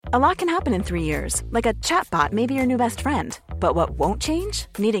A lot can happen in 3 years, like a chatbot may be your new best friend. But what won't change?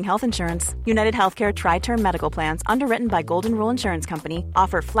 Needing health insurance. United Healthcare Tri-Term Medical Plans, underwritten by Golden Rule Insurance Company,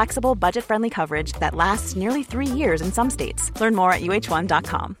 offer flexible, budget-friendly coverage that lasts nearly 3 years in some states. Learn more at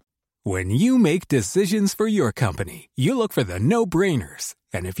uh1.com. When you make decisions for your company, you look for the no-brainers.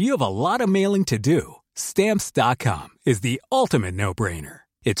 And if you have a lot of mailing to do, Stamps.com is the ultimate no-brainer.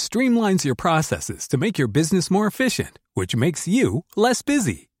 It streamlines your processes to make your business more efficient, which makes you less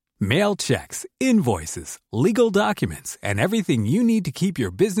busy. Mail checks, invoices, legal documents, and everything you need to keep your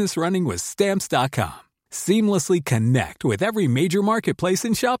business running with Stamps.com. Seamlessly connect with every major marketplace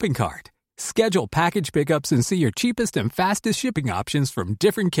and shopping cart. Schedule package pickups and see your cheapest and fastest shipping options from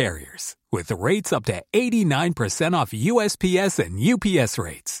different carriers, with rates up to 89% off USPS and UPS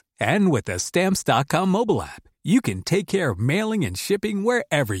rates. And with the Stamps.com mobile app, you can take care of mailing and shipping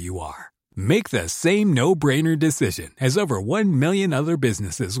wherever you are. Make the same no-brainer decision as over 1 million other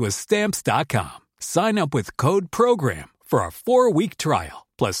businesses with Stamps.com. Sign up with code PROGRAM for a 4-week trial,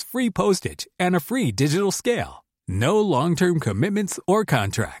 plus free postage and a free digital scale. No long-term commitments or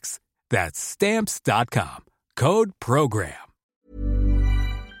contracts. That's Stamps.com. Code PROGRAM.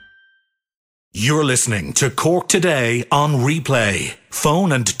 You're listening to Cork Today on replay.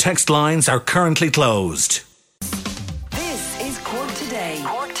 Phone and text lines are currently closed. This is Cork Today.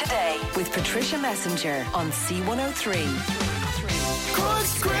 Cork Today with Patricia Messenger on C103.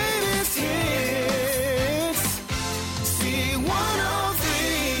 Cork's greatest hits, C103.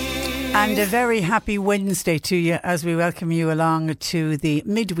 And a very happy Wednesday to you as we welcome you along to the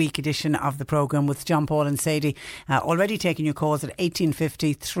midweek edition of the programme with John Paul and Sadie. Already taking your calls at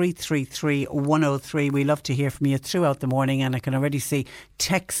 1850 333 103. We love to hear from you throughout the morning, and I can already see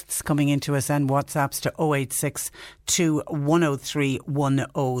texts coming into us and WhatsApps to 086 103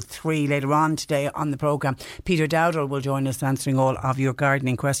 103. Later on today on the programme, Peter Dowdall will join us answering all of your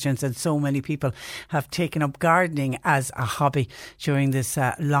gardening questions, and so many people have taken up gardening as a hobby during this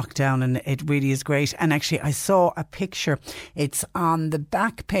lockdown, and it really is great. And actually I saw a picture, it's on the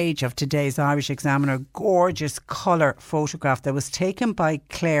back page of today's Irish Examiner, gorgeous colour photograph that was taken by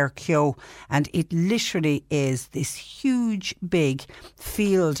Claire Keogh, and it literally is this huge big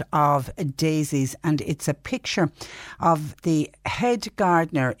field of daisies, and it's a picture of the head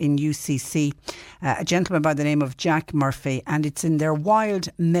gardener in UCC, a gentleman by the name of Jack Murphy, and it's in their wild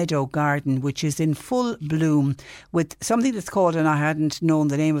meadow garden, which is in full bloom with something that's called, and I hadn't known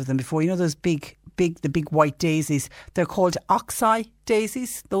the name of them before, you know those big white daisies, they're called oxeye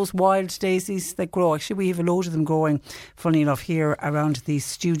daisies, those wild daisies that grow. Actually, we have a load of them growing, funny enough, here around these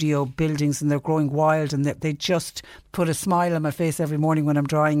studio buildings, and they're growing wild, and they just put a smile on my face every morning when I'm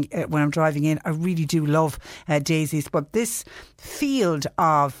driving in. I really do love daisies, but this field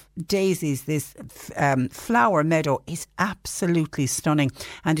of daisies, this flower meadow, is absolutely stunning,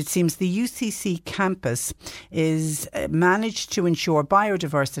 and it seems the UCC campus is managed to ensure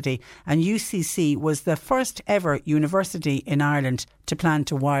biodiversity, and UCC was the first ever university in Ireland to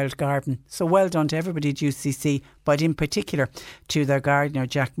plant a wild garden. So well done to everybody at UCC, but in particular to their gardener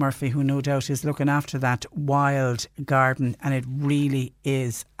Jack Murphy, who no doubt is looking after that wild garden, and it really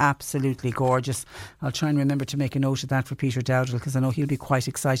is absolutely gorgeous. I'll try and remember to make a note of that for Peter Dowdall, because I know he'll be quite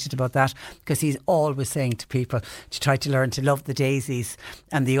excited about that, because he's always saying to people to try to learn to love the daisies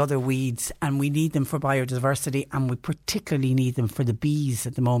and the other weeds, and we need them for biodiversity, and we particularly need them for the bees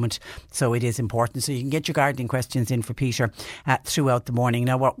at the moment, so it is important. So you can get your gardening questions in for Peter throughout the morning.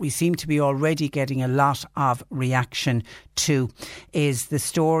 Now, what we seem to be already getting a lot of reaction to is the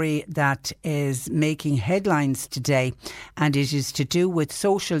story that is making headlines today, and it is to do with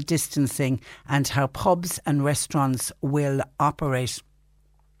social distancing and how pubs and restaurants will operate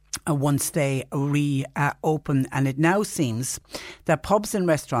once they reopen. And it now seems that pubs and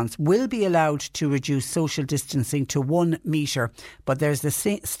restaurants will be allowed to reduce social distancing to 1 metre, but there's the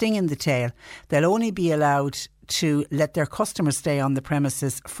sting in the tail. They'll only be allowed to let their customers stay on the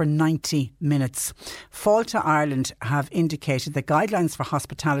premises for 90 minutes. Fáilte Ireland have indicated that guidelines for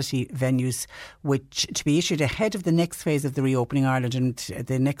hospitality venues, which to be issued ahead of the next phase of the reopening Ireland, and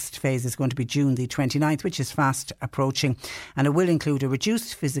the next phase is going to be June the 29th, which is fast approaching, and it will include a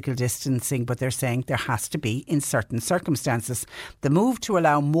reduced physical distancing, but they're saying there has to be in certain circumstances. The move to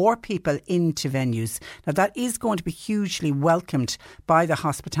allow more people into venues, now that is going to be hugely welcomed by the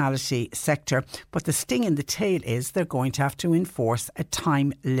hospitality sector, but the sting in the tail feel is they're going to have to enforce a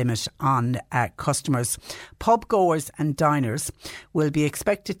time limit on customers. Pub goers and diners will be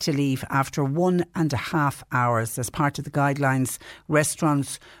expected to leave after 1.5 hours. As part of the guidelines,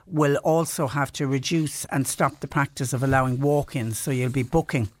 restaurants will also have to reduce and stop the practice of allowing walk-ins. So you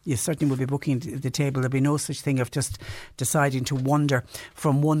certainly will be booking the table. There'll be no such thing of just deciding to wander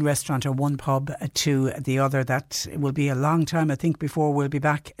from one restaurant or one pub to the other. That will be a long time, I think, before we'll be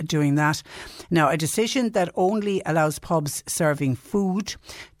back doing that. Now, a decision that only allows pubs serving food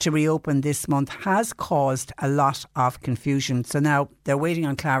to reopen this month has caused a lot of confusion. So now they're waiting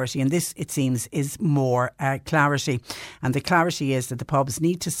on clarity, and this, it seems, is more clarity. And the clarity is that the pubs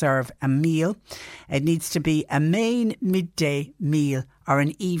need to serve a meal. It needs to be a main midday meal or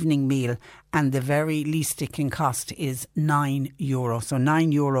an evening meal, and the very least it can cost is €9. So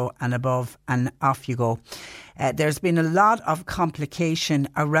 €9 and above, and off you go. There's been a lot of complication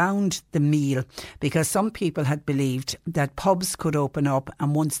around the meal because some people had believed that pubs could open up,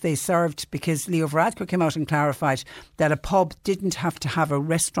 and once they served, because Leo Varadkar came out and clarified that a pub didn't have to have a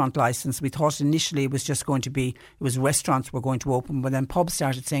restaurant licence. We thought initially it was just going to be, it was restaurants were going to open, but then pubs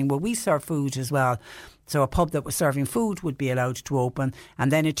started saying, well, we serve food as well. So a pub that was serving food would be allowed to open.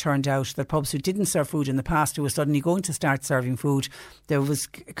 And then it turned out that pubs who didn't serve food in the past, who were suddenly going to start serving food, there was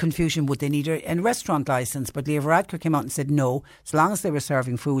confusion. Would they need a restaurant licence? But Leo Varadkar came out and said no, as long as they were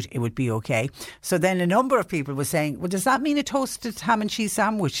serving food, it would be okay. So then a number of people were saying, well, does that mean a toasted ham and cheese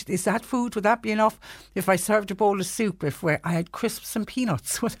sandwich? Is that food? Would that be enough? If I served a bowl of soup, if I had crisps and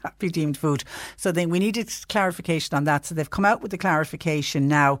peanuts, would that be deemed food? So then we needed clarification on that. So they've come out with the clarification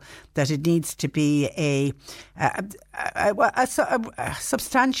now that it needs to be a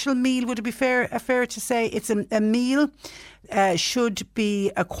substantial meal. Would it be fair to say it's a meal should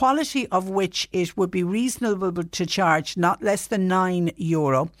be a quality of which it would be reasonable to charge not less than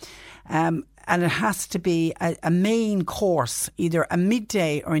 €9, and it has to be a main course, either a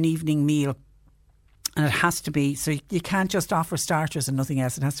midday or an evening meal. And it has to be, so you can't just offer starters and nothing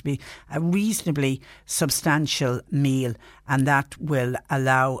else. It has to be a reasonably substantial meal, and that will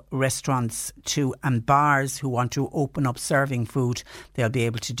allow restaurants and bars who want to open up serving food, they'll be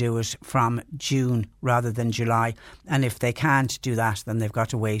able to do it from June rather than July. And if they can't do that, then they've got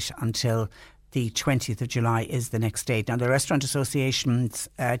to wait until the 20th of July is the next date. Now, the Restaurant Association's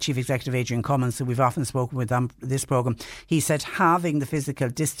Chief Executive Adrian Cummins, who we've often spoken with on this programme, he said halving the physical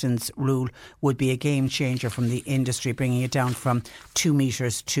distance rule would be a game changer from the industry, bringing it down from 2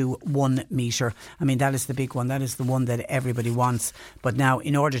 metres to 1 metre. I mean, that is the big one. That is the one that everybody wants. But now,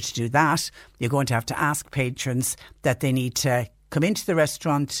 in order to do that, you're going to have to ask patrons that they need to come into the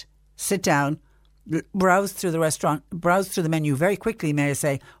restaurant, sit down, browse through the restaurant, browse through the menu very quickly, may I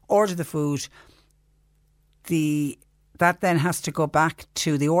say, order the food. That then has to go back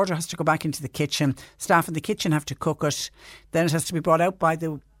to, the order has to go back into the kitchen. Staff in the kitchen have to cook it. Then it has to be brought out by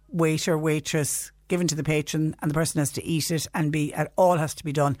the waiter, waitress, given to the patron, and the person has to eat it, and it all has to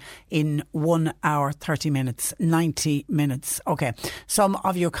be done in 1 hour, 30 minutes, 90 minutes. Okay, some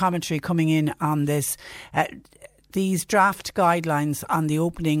of your commentary coming in on this. These draft guidelines on the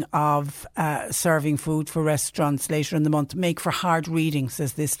opening of serving food for restaurants later in the month make for hard reading,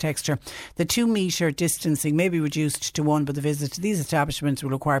 says this texter. The 2 metre distancing may be reduced to 1, but the visit to these establishments will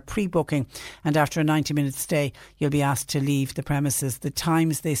require pre-booking, and after a 90-minute stay you'll be asked to leave the premises. The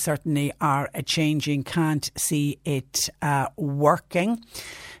times, they certainly are changing. Can't see it working.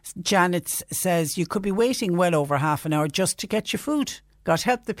 Janet says you could be waiting well over half an hour just to get your food. God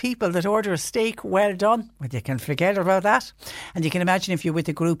help the people that order a steak well done. Well, you can forget about that. And you can imagine if you're with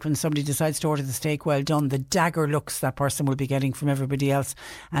a group and somebody decides to order the steak well done, the dagger looks that person will be getting from everybody else.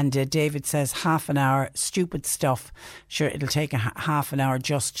 And David says half an hour, stupid stuff. Sure, it'll take a half an hour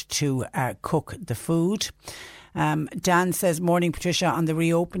just to cook the food. Dan says, morning Patricia, on the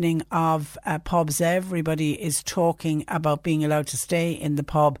reopening of pubs, everybody is talking about being allowed to stay in the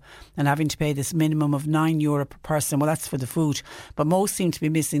pub and having to pay this minimum of €9 per person. Well, that's for the food, but most seem to be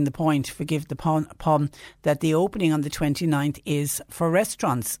missing the point, forgive the pun, that the opening on the 29th is for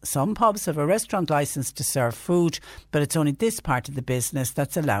restaurants. Some pubs have a restaurant licence to serve food, but it's only this part of the business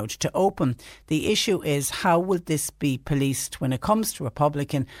that's allowed to open. The issue is, how will this be policed when it comes to a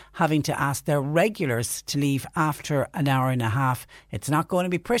publican having to ask their regulars to leave after an hour and a half? It's not going to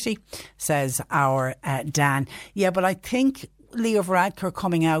be pretty, says our Dan. Yeah, but I think Leo Varadkar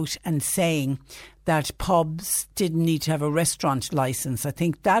coming out and saying that pubs didn't need to have a restaurant licence, I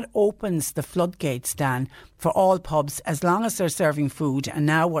think that opens the floodgates, Dan, for all pubs, as long as they're serving food. And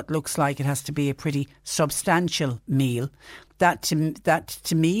now what looks like it has to be a pretty substantial meal, that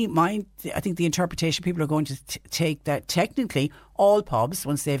to me, I think the interpretation people are going to take that technically all pubs,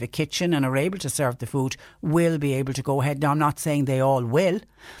 once they have a kitchen and are able to serve the food, will be able to go ahead. Now, I'm not saying they all will,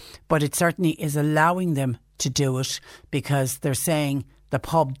 but it certainly is allowing them to do it, because they're saying the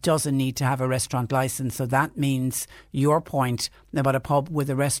pub doesn't need to have a restaurant licence. So that means your point about a pub with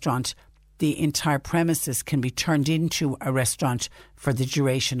a restaurant, the entire premises can be turned into a restaurant for the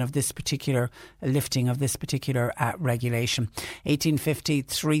duration of this particular lifting of this particular regulation. 1850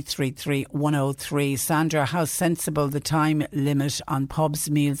 333 103. Sandra, how sensible the time limit on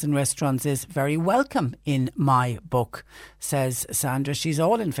pubs, meals and restaurants is. Very welcome in my book, says Sandra. She's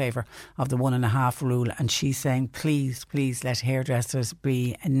all in favour of the 1.5 rule, and she's saying please let hairdressers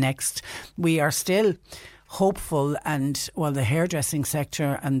be next. We are still hopeful, and the hairdressing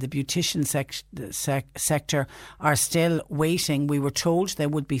sector and the beautician sector are still waiting. We were told there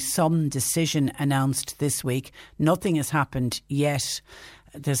would be some decision announced this week. Nothing has happened yet.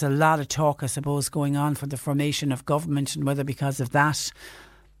 There's a lot of talk, I suppose, going on for the formation of government, and whether because of that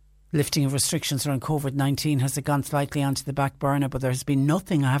lifting of restrictions around COVID-19 has it gone slightly onto the back burner. But there's been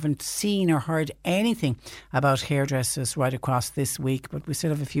nothing. I haven't seen or heard anything about hairdressers right across this week, but we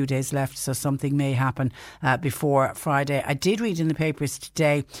still have a few days left, so something may happen before Friday. I did read in the papers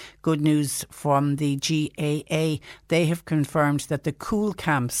today good news from the GAA. They have confirmed that the cool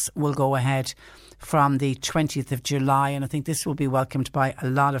camps will go ahead from the 20th of July, and I think this will be welcomed by a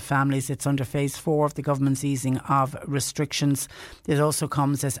lot of families. It's under phase 4 of the government's easing of restrictions. It also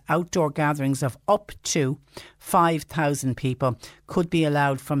comes as outdoor gatherings of up to 5,000 people could be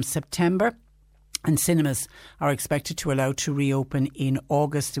allowed from September. And cinemas are expected to allow to reopen in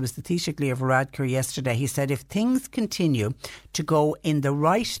August. It was the Taoiseach of Varadkar yesterday. He said if things continue to go in the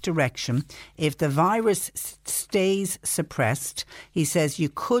right direction, if the virus stays suppressed, he says you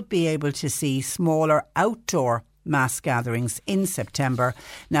could be able to see smaller outdoor mass gatherings in September.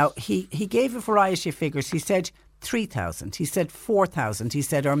 Now, he gave a variety of figures. He said 3,000, he said 4,000, he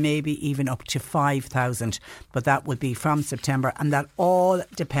said, or maybe even up to 5,000, but that would be from September, and that all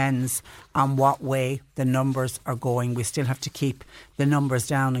depends on what way the numbers are going. We still have to keep the numbers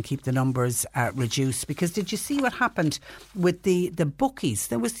down and keep the numbers reduced, because did you see what happened with the bookies?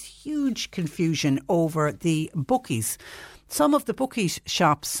 There was huge confusion over the bookies. Some of the bookie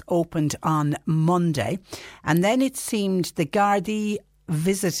shops opened on Monday, and then it seemed the Gardaí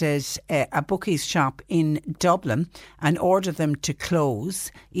visited a bookies shop in Dublin and ordered them to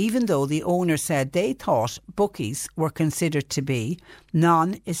close, even though the owner said they thought bookies were considered to be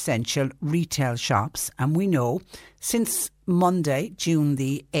non-essential retail shops. And we know since Monday, June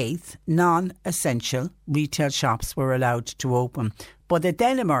the 8th, non-essential retail shops were allowed to open. But it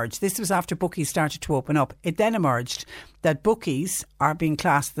then emerged, this was after bookies started to open up, it then emerged that bookies are being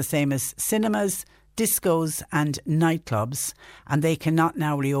classed the same as cinemas, discos and nightclubs, and they cannot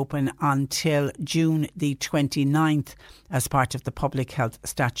now reopen until June the 29th as part of the Public Health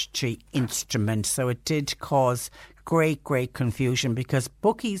Statutory Instrument. So it did cause great confusion, because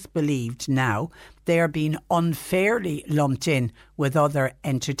bookies believed now they are being unfairly lumped in with other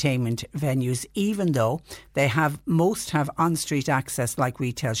entertainment venues, even though most have on-street access like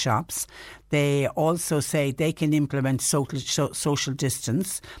retail shops. They also say they can implement social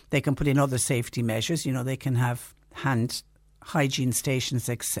distance. They can put in other safety measures. You know, they can have hand hygiene stations,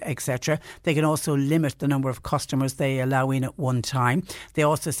 etc. They can also limit the number of customers they allow in at one time. They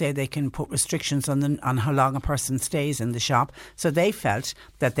also say they can put restrictions on how long a person stays in the shop. So they felt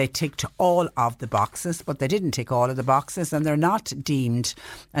that they ticked all of the boxes, but they didn't tick all of the boxes, and they're not deemed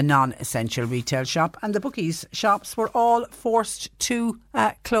a non-essential retail shop. And the bookies shops were all forced to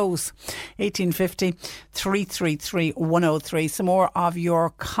close. 1850 333 103. Some more of your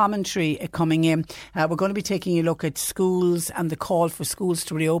commentary coming in. We're going to be taking a look at schools and the call for schools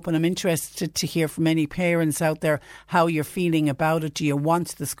to reopen. I'm interested to hear from any parents out there how you're feeling about it. Do you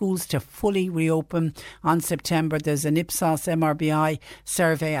want the schools to fully reopen on September? There's an Ipsos MRBI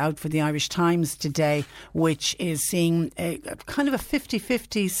survey out for the Irish Times today, which is seeing a kind of a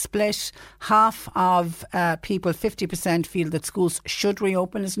 50-50 split. Half of people, 50%, feel that schools should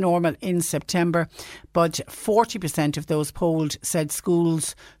reopen as normal in September, but 40% of those polled said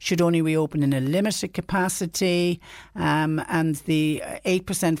schools should only reopen in a limited capacity. And the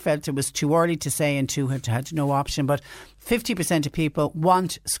 8% felt it was too early to say, and 2% had no option. But 50% of people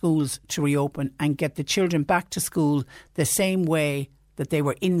want schools to reopen and get the children back to school the same way that they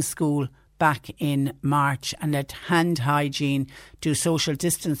were in school back in March, and let hand hygiene, do social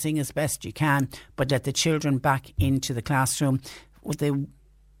distancing as best you can, but let the children back into the classroom.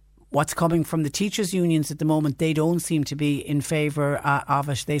 What's coming from the teachers' unions at the moment, they don't seem to be in favour of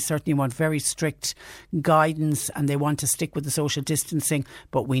it. They certainly want very strict guidance and they want to stick with the social distancing.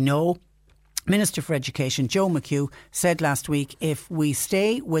 But we know Minister for Education Joe McHugh said last week, if we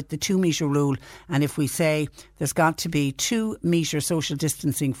stay with the 2 metre rule and if we say there's got to be 2 metre social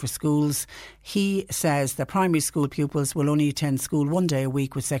distancing for schools, he says that primary school pupils will only attend school 1 day a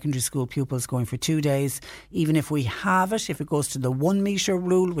week, with secondary school pupils going for 2 days. Even if we have it, if it goes to the 1 metre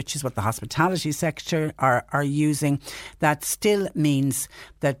rule, which is what the hospitality sector are using, that still means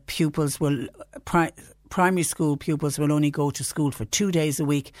that pupils will... Primary school pupils will only go to school for 2 days a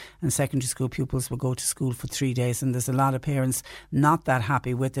week and secondary school pupils will go to school for 3 days. And there's a lot of parents not that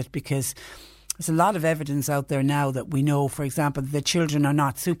happy with it because there's a lot of evidence out there now that we know, for example, the children are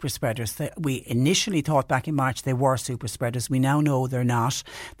not super spreaders. We initially thought back in March they were super spreaders. We now know they're not.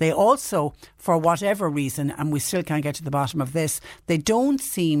 They also, for whatever reason, and we still can't get to the bottom of this, they don't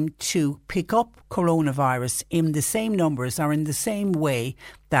seem to pick up coronavirus in the same numbers or in the same way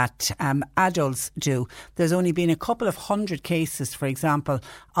that adults do. There's only been a couple of 100 cases, for example,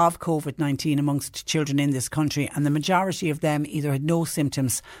 of COVID-19 amongst children in this country, and the majority of them either had no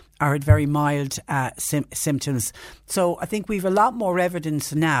symptoms or had very mild symptoms. So I think we've a lot more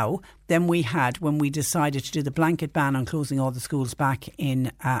evidence now than we had when we decided to do the blanket ban on closing all the schools back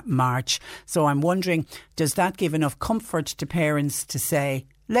in March. So I'm wondering, does that give enough comfort to parents to say,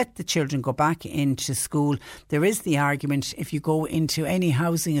 let the children go back into school? There is the argument, if you go into any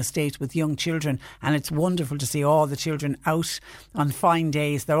housing estate with young children, and it's wonderful to see all the children out on fine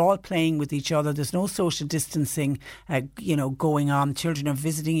days, they're all playing with each other, there's no social distancing going on. Children are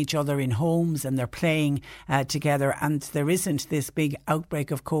visiting each other in homes and they're playing together, and there isn't this big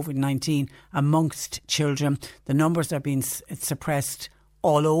outbreak of COVID-19 amongst children. The numbers are being suppressed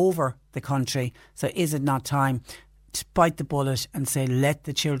all over the country. So is it not time to bite the bullet and say, let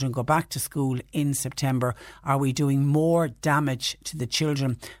the children go back to school in September? Are we doing more damage to the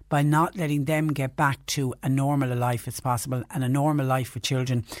children by not letting them get back to a normal life as possible? And a normal life for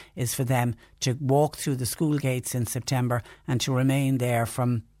children is for them to walk through the school gates in September and to remain there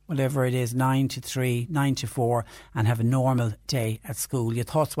from whatever it is, 9 to 3, 9 to 4, and have a normal day at school. Your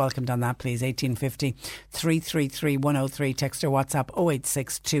thoughts welcomed on that, please. 1850 333 103. Text or WhatsApp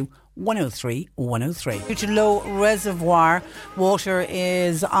 0862 103 103. Due to low reservoir, water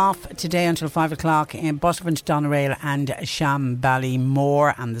is off today until 5 o'clock in Butterford, Doneraile and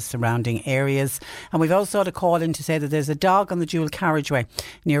Shanballymore and the surrounding areas. And we've also had a call in to say that there's a dog on the dual carriageway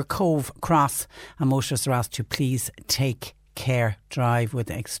near Cove Cross, and motorists are asked to please take care. Drive with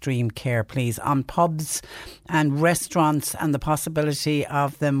extreme care, please. On pubs and restaurants and the possibility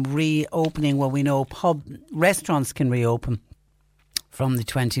of them reopening, well, we know restaurants can reopen from the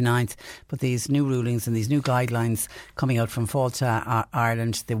 29th, but these new rulings and these new guidelines coming out from Fáilte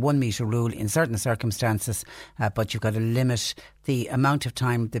Ireland, the 1 metre rule in certain circumstances, but you've got to limit the amount of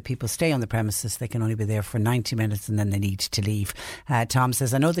time that people stay on the premises. They can only be there for 90 minutes and then they need to leave. Tom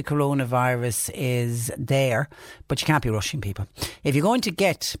says, I know the coronavirus is there, but you can't be rushing people. If you're going to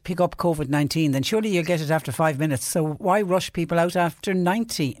pick up COVID-19, then surely you'll get it after 5 minutes. So why rush people out after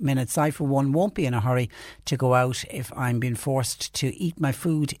 90 minutes? I, for one, won't be in a hurry to go out if I'm being forced to eat my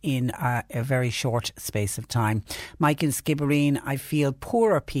food in a very short space of time. Mike in Skibbereen, I feel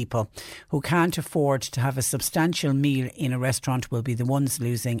poorer people who can't afford to have a substantial meal in a restaurant will be the ones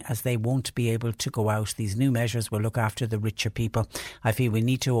losing, as they won't be able to go out. These new measures will look after the richer people. I feel we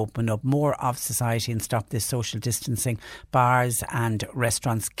need to open up more of society and stop this social distancing. Bars and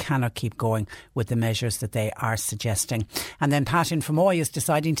restaurants cannot keep going with the measures that they are suggesting. And then Pat in Fermoy is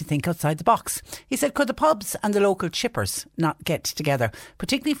deciding to think outside the box. He said, could the pubs and the local chippers not get together,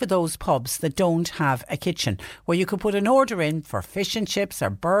 particularly for those pubs that don't have a kitchen, where you could put an order in for fish and chips or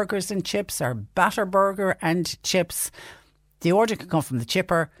burgers and chips or batter burger and chips. The order can come from the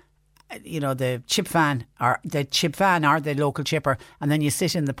chipper, the chip van or the local chipper, and then you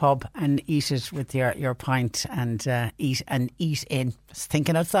sit in the pub and eat it with your pint and eat in.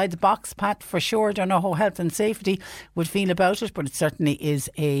 Thinking outside the box, Pat, for sure. Don't know how health and safety would feel about it, but it certainly is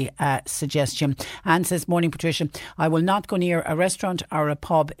a suggestion. Anne says, morning Patricia, I will not go near a restaurant or a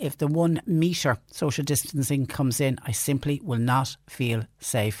pub if the 1 metre social distancing comes in. I simply will not feel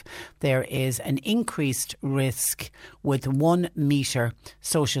safe. There is an increased risk with 1 metre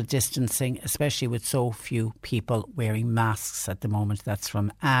social distancing distancing, especially with so few people wearing masks at the moment. That's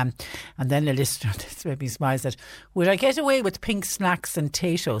from Anne. And then a listener, this made me smile, said, would I get away with pink snacks and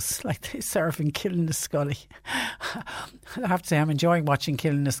Taytos like they serve in Killinascully? I have to say, I'm enjoying watching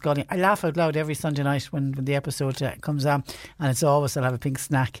Killinascully. I laugh out loud every Sunday night when the episode comes on, and it's always I'll have a pink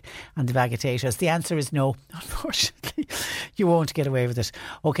snack and a bag of Taytos. The answer is no. Unfortunately, you won't get away with it.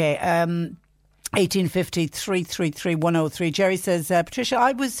 Okay, 1850 333 103. Jerry says, Patricia,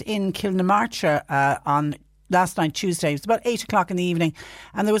 I was in Kilnamartyr on last night, Tuesday. It was about 8 o'clock in the evening,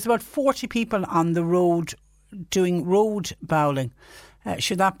 and there was about 40 people on the road doing road bowling.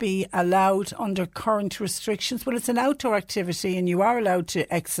 Should that be allowed under current restrictions? Well, it's an outdoor activity and you are allowed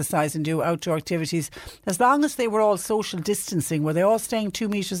to exercise and do outdoor activities as long as they were all social distancing. Were they all staying 2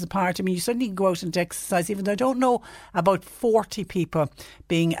 metres apart? I mean, you certainly can go out and exercise, even though I don't know about 40 people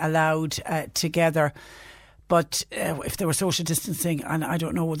being allowed together. But if there were social distancing, and I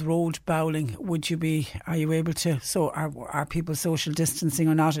don't know with road bowling, are you able to? So are people social distancing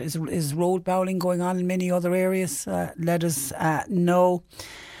or not? Is road bowling going on in many other areas? Let us know.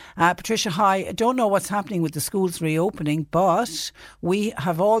 Patricia, hi. I don't know what's happening with the schools reopening, but we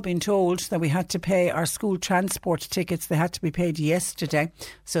have all been told that we had to pay our school transport tickets. They had to be paid yesterday.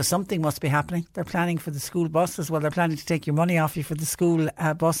 So something must be happening. They're planning for the school buses. Well, they're planning to take your money off you for the school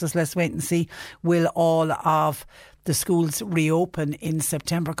buses. Let's wait and see. Will all of the schools reopen in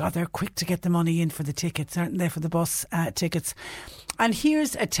September? God, they're quick to get the money in for the tickets, aren't they, for the bus tickets? And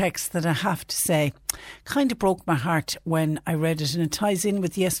here's a text that I have to say kind of broke my heart when I read it, and it ties in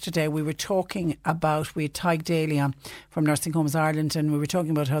with yesterday. We were talking about, we had Tig Daly on from Nursing Homes Ireland, and we were talking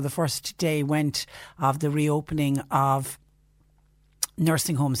about how the first day went of the reopening of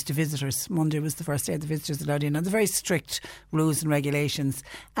nursing homes to visitors. Monday was the first day the visitors allowed in, and the very strict rules and regulations.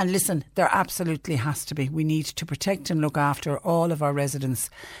 And listen, there absolutely has to be. We need to protect and look after all of our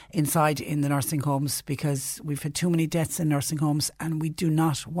residents inside in the nursing homes, because we've had too many deaths in nursing homes, and we do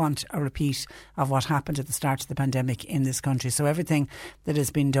not want a repeat of what happened at the start of the pandemic in this country. So everything that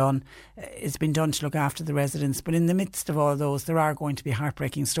has been done to look after the residents. But in the midst of all those, there are going to be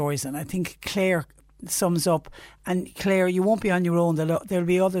heartbreaking stories, and I think Claire sums up. And Claire, you won't be on your own. There'll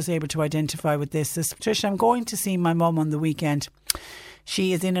be others able to identify with this. Patricia, I'm going to see my mum on the weekend.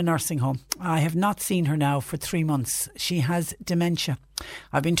 She is in a nursing home. I have not seen her now for 3 months. She has dementia.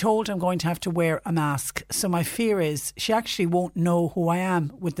 I've been told I'm going to have to wear a mask. So my fear is she actually won't know who I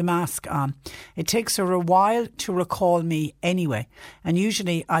am with the mask on. It takes her a while to recall me anyway. And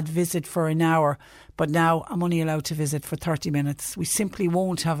usually I'd visit for an hour, but now I'm only allowed to visit for 30 minutes. We simply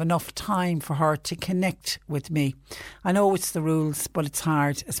won't have enough time for her to connect with me. I know it's the rules, but it's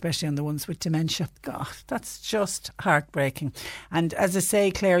hard, especially on the ones with dementia. God, that's just heartbreaking. And as I say,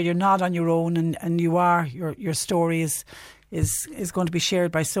 Claire, you're not on your own, and you are. Your story is going to be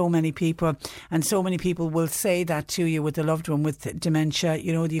shared by so many people, and so many people will say that to you with a loved one with dementia.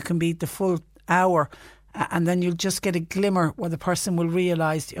 You know, you can be the full hour, and then you'll just get a glimmer where the person will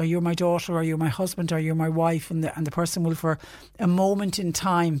realise, oh, you're my daughter, or you're my husband, or you're my wife, and the person will, for a moment in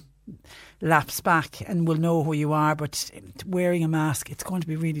time, lapse back and will know who you are. But wearing a mask, it's going to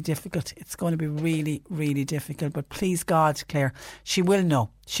be really difficult. It's going to be really, really difficult. But please God, Claire, she will know.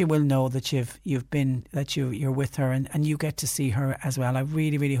 She will know that you're with her, and you get to see her as well. I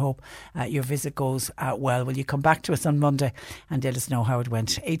really, really hope your visit goes well. Will you come back to us on Monday and let us know how it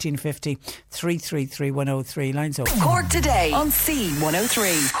went? 1850 333 103. Lines open. Cork Today on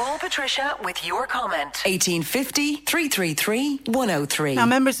C103. Call Patricia with your comment. 1850 333 103. Now,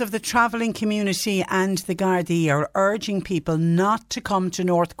 members of the travelling community and the Gardaí are urging people not to come to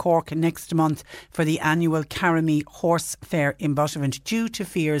North Cork next month for the annual Carramee Horse Fair in Buttevant due to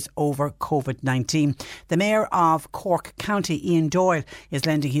fears over COVID-19. The Mayor of Cork County, Ian Doyle, is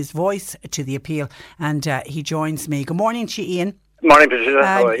lending his voice to the appeal, and he joins me. Good morning to you, Ian. Morning, Patricia.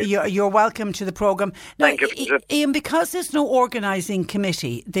 How are you? You're welcome to the programme. Thank you, Patricia. Ian, because there's no organising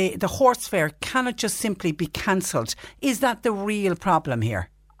committee, the horse fair cannot just simply be cancelled. Is that the real problem here?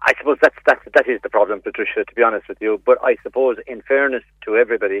 I suppose that is the problem, Patricia, to be honest with you. But I suppose, in fairness to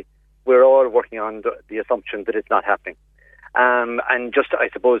everybody, we're all working on the assumption that it's not happening. And just, I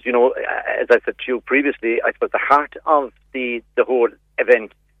suppose, you know, as I said to you previously, I suppose the heart of the whole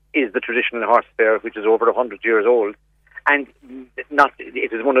event is the traditional horse fair, which is over 100 years old. And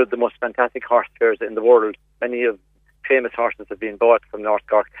it is one of the most fantastic horse fairs in the world. Many of famous horses have been bought from North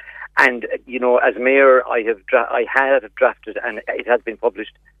Cork. And, you know, as mayor, I have drafted, and it has been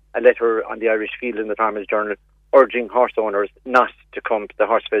published, a letter on the Irish Field in the Farmers Journal urging horse owners not to come to the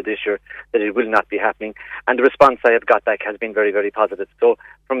horse fair this year, that it will not be happening. And the response I have got back has been very, very positive. So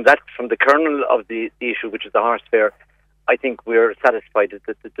from the kernel of the issue, which is the horse fair, I think we're satisfied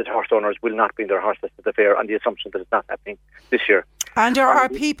that horse owners will not bring their horses to the fair on the assumption that it's not happening this year. And are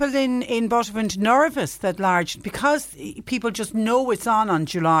people in Buttevant nervous that large, because people just know it's on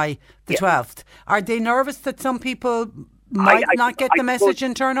July the 12th? Are they nervous that some people might not get the message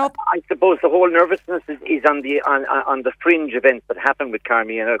and turn up? I suppose the whole nervousness is on the fringe events that happen with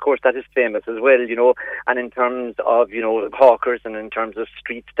Carmi, and of course that is famous as well, you know. And in terms of, you know, hawkers, and in terms of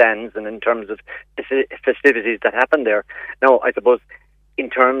street stands, and in terms of festivities that happen there. Now, I suppose in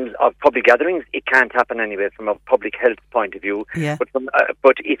terms of public gatherings, it can't happen anyway from a public health point of view. Yeah.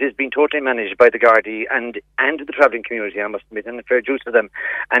 But it has been totally managed by the Gardaí and the travelling community, I must admit, and a fair due to them.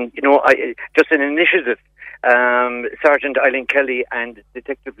 And, you know, just an initiative. Sergeant Eileen Kelly and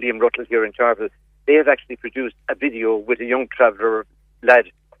Detective Liam Ruttles here in Charleville, they have actually produced a video with a young traveller lad,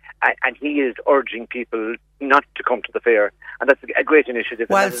 and he is urging people not to come to the fair, and that's a great initiative.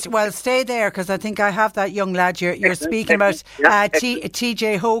 Well, stay there, because I think I have that young lad you're speaking about,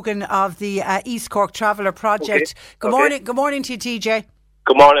 TJ Hogan of the East Cork Traveller Project. Okay. Good morning to you, TJ.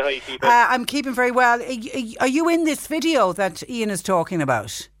 Good morning, how are you keeping? I'm keeping very well. Are you in this video that Ian is talking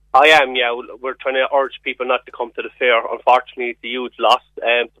about? I am, yeah. We're trying to urge people not to come to the fair. Unfortunately, it's a huge loss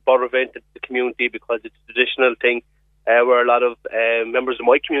to Buttevant, to the community, because it's a traditional thing where a lot of members of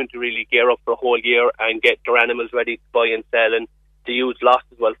my community really gear up for a whole year and get their animals ready to buy and sell, and the huge loss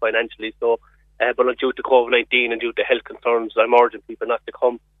as well financially. So, but due to COVID-19 and due to health concerns, I'm urging people not to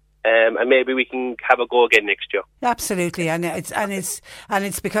come. And maybe we can have a go again next year. Absolutely, and it's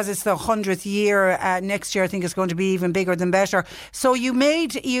because it's the 100th year. Next year, I think it's going to be even bigger than better. So you've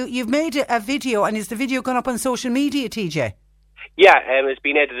made a video, and is the video gone up on social media, TJ? Yeah, it's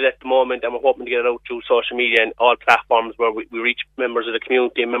been edited at the moment, and we're hoping to get it out through social media and all platforms where we reach members of the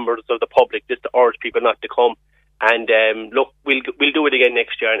community and members of the public, just to urge people not to come. And look, we'll do it again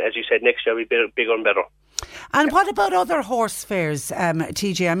next year, and as you said, next year will be bigger and better. And what about other horse fairs,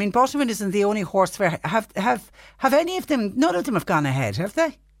 TJ? I mean, Buttevant isn't the only horse fair. Have any of them? None of them have gone ahead, have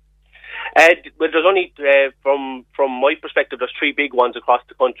they? Well, there's only from my perspective, there's 3 big ones across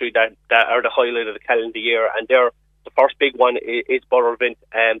the country that are the highlight of the calendar year, and the first big one is Buttevant,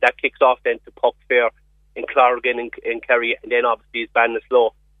 and that kicks off then to Puck Fair in Clorgan in Kerry, and then obviously is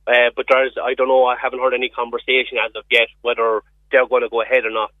Ballinasloe. But I don't know. I haven't heard any conversation as of yet whether they're going to go ahead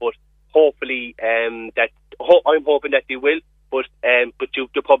or not, but. Hopefully, I'm hoping that they will, but due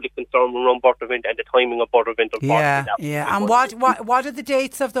to public concern around Buttevant and the timing of Buttevant, unfortunately. Yeah. And what are the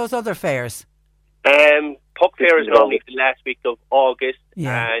dates of those other fairs? Puck Fair is normally the last week of August,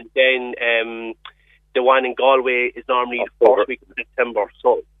 and then the one in Galway is normally the first week of September.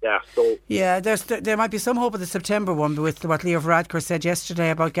 There might be some hope of the September one, with what Leo Varadkar said yesterday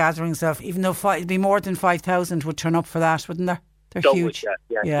about gatherings of, even though it'd be more than 5,000 would turn up for that, wouldn't there? They're huge.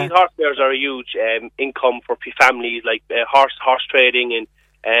 Yeah. These horse fairs are a huge income for families, like horse trading,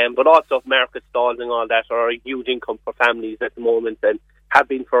 and but also market stalls and all that are a huge income for families at the moment, and have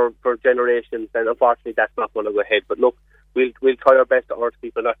been for generations. And unfortunately, that's not going to go ahead. But look, we'll try our best to urge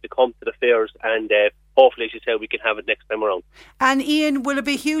people not to come to the fairs, and hopefully, as you say, we can have it next time around. And Ian, will it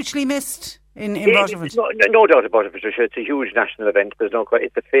be hugely missed in Buttevant? No doubt about it, Patricia. It's a huge national event.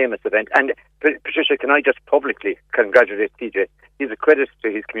 It's a famous event. And Patricia, can I just publicly congratulate TJ? He's a credit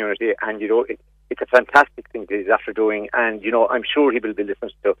to his community, and you know it's a fantastic thing that he's after doing. And you know, I'm sure he will be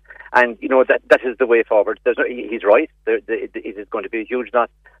listened to. And you know that is the way forward. He's right. It is going to be a huge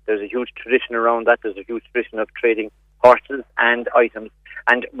lot. There's a huge tradition around that. There's a huge tradition of trading horses and items.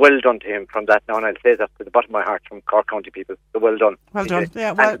 And well done to him from that now, and I'll say that to the bottom of my heart from Cork County people. So well done. Well done.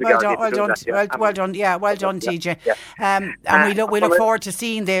 Yeah, well done. Yeah, well done, TJ. Yeah. And we look forward to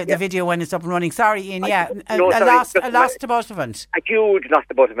seeing the video when it's up and running. Sorry, Ian. Yeah, a loss to Buttevant. A huge loss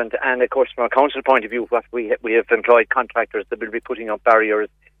to Buttevant, and of course from a council point of view, what we have employed contractors that will be putting up barriers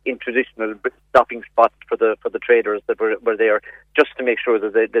in traditional stopping spots for the traders that were there, just to make sure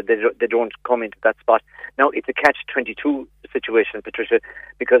that they don't come into that spot. Now it's a catch-22 situation, Patricia,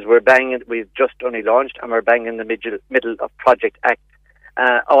 because we've just only launched, and we're bang in the middle of Project Act.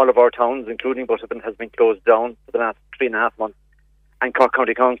 All of our towns, including Buttevant, has been closed down for the last 3.5 months. And Cork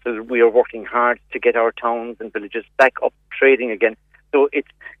County Council, we are working hard to get our towns and villages back up trading again. So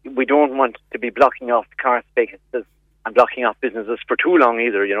we don't want to be blocking off car spaces and blocking off businesses for too long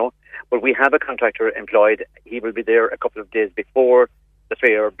either, you know. But we have a contractor employed. He will be there a couple of days before the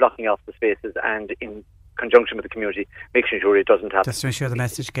fair, blocking off the spaces, and in conjunction with the community, making sure it doesn't happen. Just to ensure the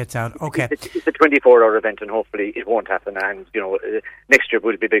message gets out. Okay. It's a 24-hour event, and hopefully it won't happen. And next year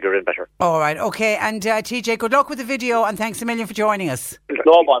will be bigger and better. All right. Okay. And TJ, good luck with the video, and thanks a million for joining us.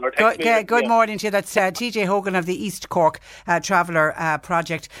 No bother. Good morning to you. That's TJ Hogan of the East Cork Traveller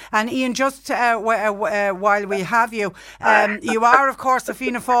Project. And Ian, just while we have you, you are of course a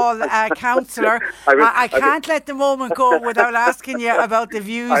Fianna Fáil councillor. I can't let the moment go without asking you about the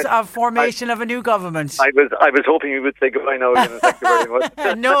views of formation of a new government. I was hoping you would say goodbye now, Ian. Thank you very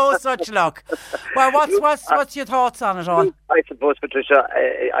much. No such luck. Well, what's your thoughts on it all? I suppose, Patricia,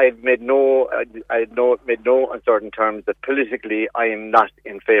 I made no uncertain terms that politically I am not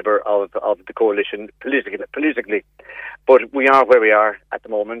in favour of the coalition politically, but we are where we are at the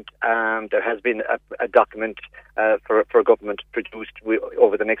moment. There has been a document for government produced.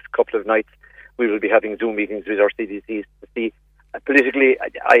 Over the next couple of nights, we will be having Zoom meetings with our CDCs to see. Politically,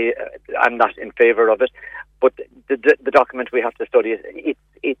 I'm not in favour of it, but the document we have to study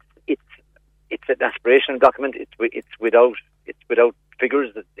it's an aspirational document. It's without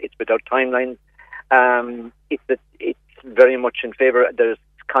figures. It's without timelines. It's very much in favour. There's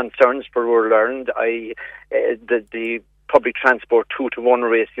concerns for rural Ireland. The public transport 2-to-1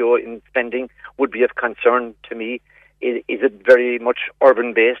 ratio in spending would be of concern to me. Is it very much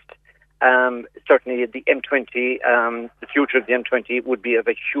urban based? Certainly the M20, the future of the M20 would be of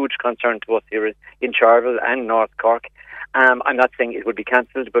a huge concern to us here in Charleville and North Cork. I'm not saying it would be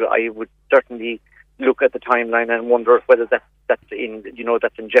cancelled, but I would certainly look at the timeline and wonder whether that's in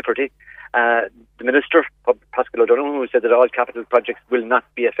jeopardy. The Minister, Pascal O'Donoghue, who said that all capital projects will not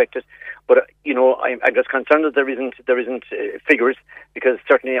be affected, but I'm just concerned that there isn't figures, because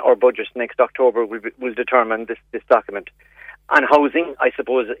certainly our budget next October will determine this document. And housing, I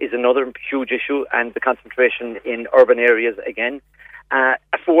suppose, is another huge issue, and the concentration in urban areas again.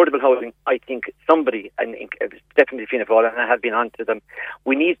 Affordable housing, I think somebody, and definitely Fianna Fáil, and I have been on to them,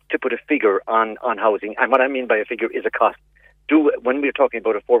 we need to put a figure on housing. And what I mean by a figure is a cost. When we're talking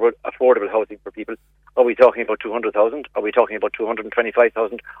about affordable housing for people, are we talking about 200,000? Are we talking about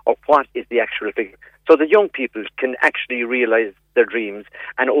 225,000? Or what is the actual figure? So that young people can actually realise their dreams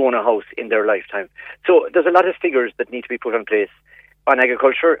and own a house in their lifetime. So there's a lot of figures that need to be put in place. On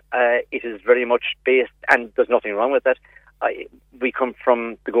agriculture, it is very much based, and there's nothing wrong with that. We come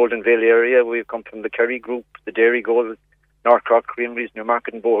from the Golden Vale area. We come from the Kerry Group, the Dairy Gold, North Cork, Creameries,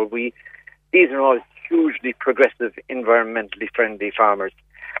 Newmarket and Bohol. These are all hugely progressive, environmentally friendly farmers.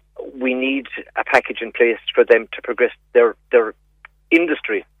 We need a package in place for them to progress their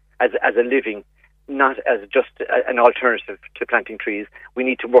industry as a living, not as just an alternative to planting trees. We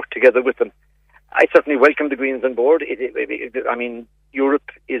need to work together with them. I certainly welcome the Greens on board.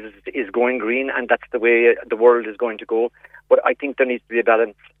 Europe is going green, and that's the way the world is going to go. But I think there needs to be a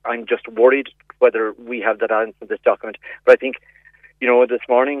balance. I'm just worried whether we have that balance in this document. But I think, this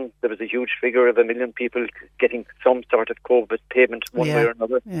morning there was a huge figure of 1 million people getting some sort of COVID payment one way or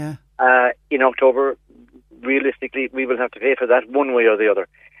another. Yeah. In October, realistically, we will have to pay for that one way or the other.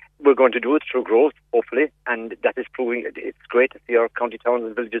 We're going to do it through growth, hopefully, and that is proving it's great to see our county towns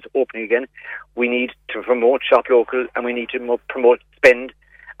and villages opening again. We need to promote shop local, and we need to promote spend.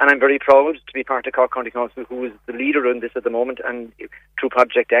 And I'm very proud to be part of Cork County Council, who is the leader in this at the moment, and through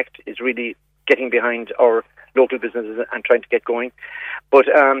Project Act is really getting behind our local businesses and trying to get going. But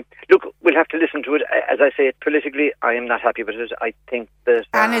look, we'll have to listen to it. As I say, politically, I am not happy with it. I think that...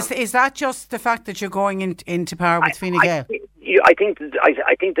 And is that just the fact that you're going into power with Fine Gael? I think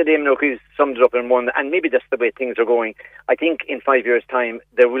that Eamon O'Keefe summed it up in one, and maybe that's the way things are going. I think in 5 years' time,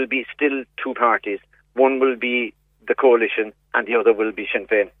 there will be still two parties. One will be the coalition, and the other will be Sinn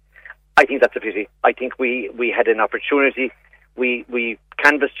Féin. I think that's a pity. I think we had an opportunity. We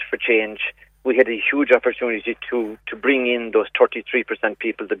canvassed for change. We had a huge opportunity to bring in those 33%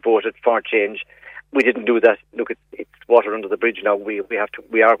 people that voted for change. We didn't do that. Look, it's water under the bridge now. We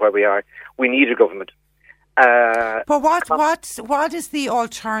are where we are. We need a government. But what is the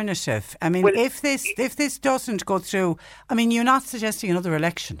alternative? I mean, if this doesn't go through, I mean, you're not suggesting another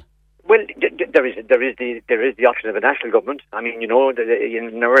election. Well, there is the option of a national government. I mean, in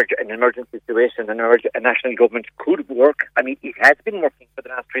an emergency situation, a national government could work. I mean, it has been working for the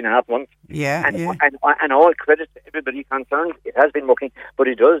last 3.5 months. And all credit to everybody concerned. It has been working, but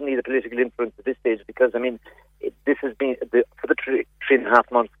it does need a political influence at this stage, because I mean, this has been for the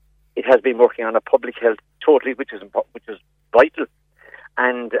 3.5 months. It has been working on a public health totally, which is vital,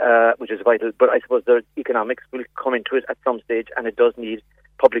 and which is vital. But I suppose the economics will come into it at some stage, and it does need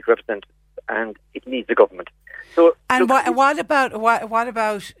public representatives, and it needs the government. So, and what about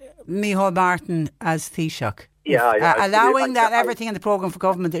Micheál Martin as Taoiseach? allowing everything in the programme for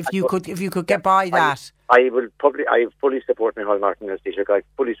government. If you could get by that, I fully support Micheál Martin as Taoiseach. I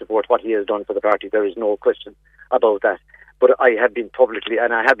fully support what he has done for the party. There is no question about that. But I have been publicly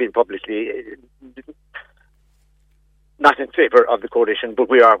not in favour of the coalition, but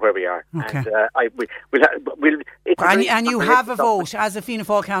we are where we are. Okay. And you have a vote as a Fianna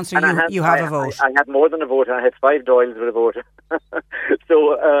Fáil councillor. You have a vote. I had more than a vote. I had 5 Doyles with a vote.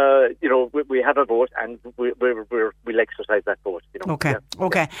 So we have a vote, and we'll exercise that vote.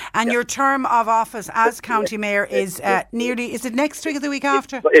 Okay. And your term of office as county mayor is nearly. Is it next week or the week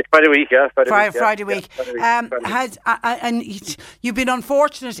after? It's Friday week. Yeah, Friday week. And you've been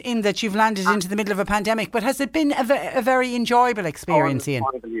unfortunate in that you've landed into the middle of a pandemic, but has it been a very enjoyable experience, Ian?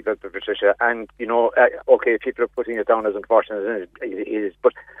 Unbelievable, Patricia. And people are putting it down as unfortunate, it is,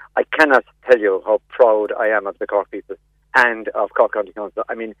 but I cannot tell you how proud I am of the Cork people and of Cork County Council.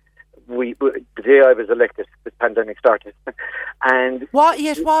 I mean, the day I was elected, this pandemic started, and it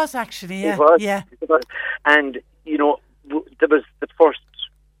was actually, yeah, it was. And there was the first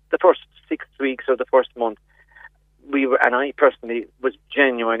 6 weeks or the first month. And I personally was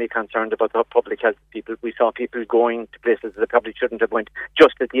genuinely concerned about the public health of people. We saw people going to places that probably shouldn't have went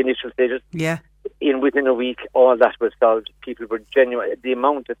just at the initial stages. Yeah. Within a week, all that was solved. People were genuine. The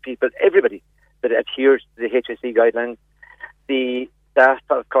amount of people, everybody that adheres to the HSE guidelines, the staff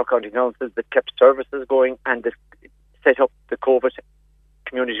of Cork County Council that kept services going and that set up the COVID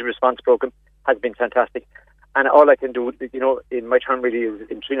community response programme has been fantastic. And all I can do, in my term really is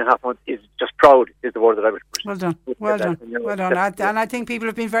in 3.5 months is just proud is the word that I would put. Well done. And I think people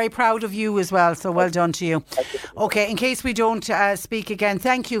have been very proud of you as well. So well done to you. Okay, in case we don't speak again,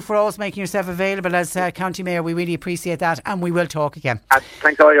 thank you for always making yourself available as County Mayor. We really appreciate that, and we will talk again.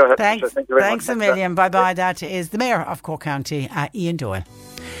 Thanks all your help. Thanks a million. Bye. That is the Mayor of Cork County, Ian Doyle.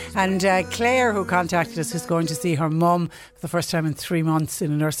 And Claire, who contacted us, is going to see her mum for the first time in 3 months in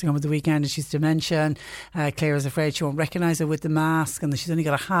a nursing home at the weekend, and she's dementia. Claire is afraid she won't recognise her with the mask, and that she's only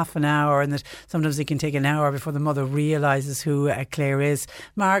got a half an hour, and that sometimes it can take an hour before the mother realises who Claire is.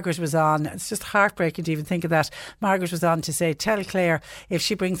 Margaret was on. It's just heartbreaking to even think of that. Margaret was on to say, tell Claire if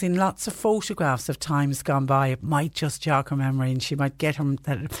she brings in lots of photographs of times gone by, it might just jog her memory, and she might get her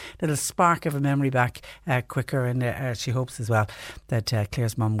that little spark of a memory back quicker. And she hopes as well that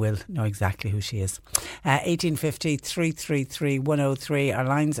Claire's mum will know exactly who she is. 1850 333 103. Our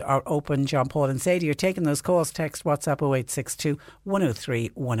lines are open. John Paul and Sadie, you're taking those calls. Text WhatsApp 0862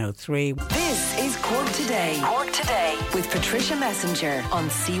 103 103. This is Cork Today. Cork Today with Patricia Messenger on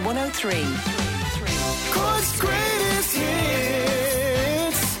C103. Cork's greatest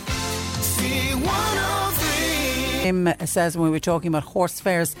hits. C103. Tim says when we were talking about horse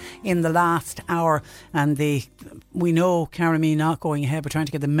fairs in the last hour, and we know Carramee not going ahead, but trying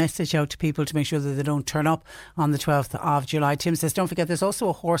to get the message out to people to make sure that they don't turn up on the 12th of July. Tim says don't forget there's also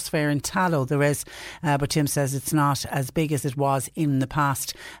a horse fair in Tallow. There is, but Tim says it's not as big as it was in the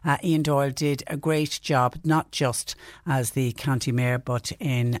past. Ian Doyle did a great job, not just as the county mayor but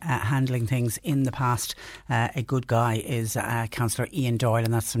in handling things in the past. A good guy is Councillor Ian Doyle,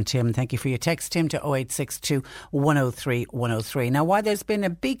 and that's from Tim. Thank you for your text, Tim, to 0862 103 103. Now, while there's been a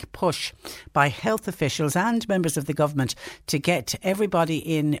big push by health officials and members of the government to get everybody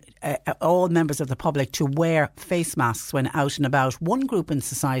in, all members of the public, to wear face masks when out and about, one group in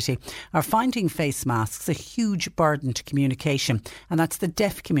society are finding face masks a huge burden to communication, and that's the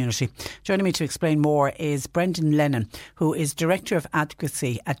deaf community. Joining me to explain more is Brendan Lennon, who is Director of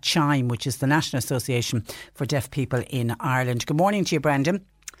Advocacy at CHIME, which is the National Association for Deaf People in Ireland. Good morning to you, Brendan.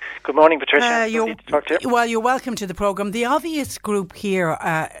 Good morning, Patricia. Lovely to talk to you. Well, you're welcome to the programme. The obvious group here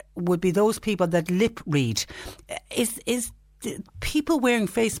would be those people that lip read. Is people wearing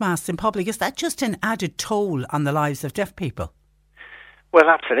face masks in public, is that just an added toll on the lives of deaf people? Well,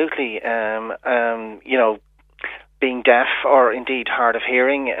 absolutely. Being deaf or indeed hard of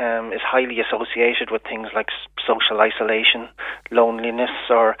hearing is highly associated with things like social isolation, loneliness,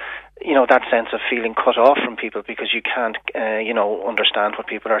 or that sense of feeling cut off from people because you can't understand what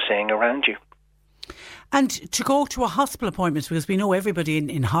people are saying around you. And to go to a hospital appointment, because we know everybody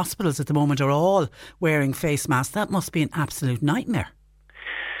in hospitals at the moment are all wearing face masks, that must be an absolute nightmare.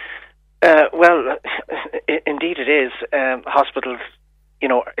 Well, indeed it is. Hospitals,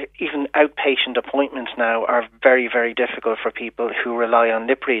 even outpatient appointments now are very, very difficult for people who rely on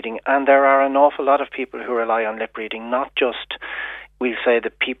lip reading. And there are an awful lot of people who rely on lip reading, not just, we'll say, the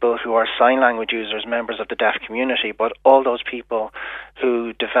people who are sign language users, members of the deaf community, but all those people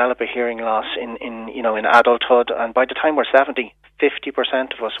who develop a hearing loss in adulthood. And by the time we're 70,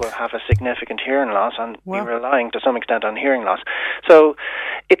 50% of us will have a significant hearing loss, and we're relying to some extent on hearing loss. So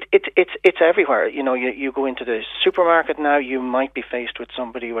it's everywhere. You know, you go into the supermarket now, you might be faced with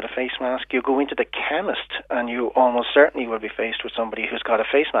somebody with a face mask. You go into the chemist, and you almost certainly will be faced with somebody who's got a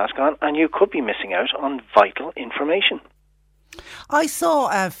face mask on, and you could be missing out on vital information. I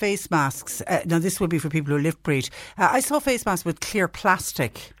saw face masks. Now, this would be for people who lip breathe. I saw face masks with clear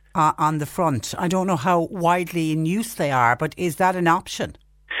plastic on the front. I don't know how widely in use they are, but is that an option?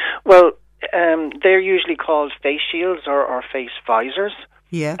 Well, they're usually called face shields or face visors.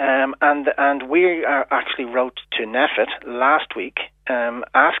 Yeah. And we actually wrote to NPHET last week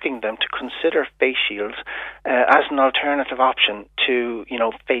asking them to consider face shields as an alternative option to,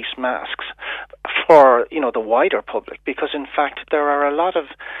 face masks for, the wider public, because in fact there are a lot of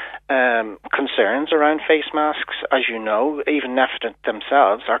concerns around face masks. As you know, even NPHET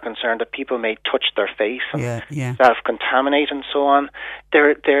themselves are concerned that people may touch their face and self-contaminate and so on.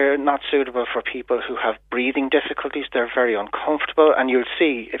 They're not suitable for people who have breathing difficulties. They're very uncomfortable, and you'll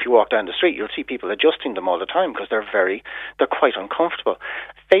see, if you walk down the street, you'll see people adjusting them all the time because they're quite uncomfortable.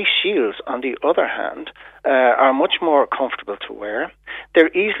 Face shields, on the other hand, are much more comfortable to wear.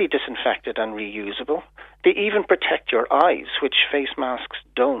 They're easily disinfected and reusable. They even protect your eyes, which face masks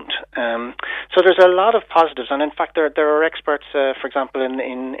don't. So there's a lot of positives, and in fact, there are experts, for example,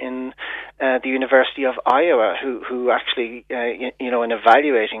 in the University of Iowa, who actually, in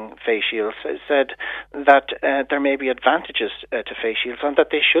evaluating face shields, said that there may be advantages to face shields, and that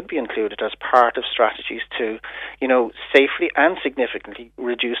they should be included as part of strategies to, safely and significantly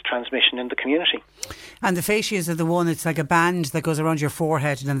reduce transmission in the community. And the face shields are the one, it's like a band that goes around your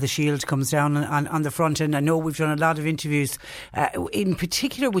forehead, and then the shield comes down on the front end. I know we've done a lot of interviews, in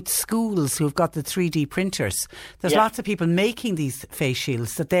particular with schools who've got the 3D printers. There's lots of people making these face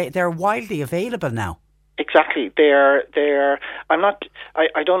shields, that they're widely available now. Exactly.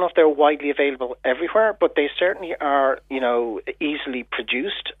 I don't know if they're widely available everywhere, but they certainly are, easily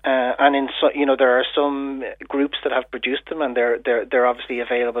produced. And there are some groups that have produced them, and they're obviously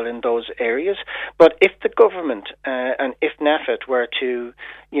available in those areas. But if the government and if NPHET were to,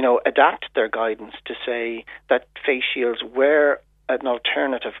 adapt their guidance to say that face shields were an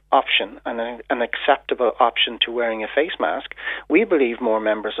alternative option and an acceptable option to wearing a face mask, we believe more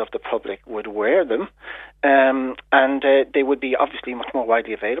members of the public would wear them, and they would be obviously much more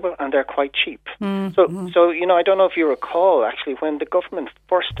widely available, and they're quite cheap. Mm-hmm. So I don't know if you recall, actually, when the government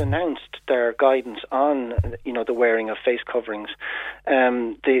first announced their guidance on the wearing of face coverings,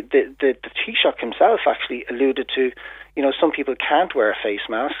 the Taoiseach himself actually alluded to, some people can't wear face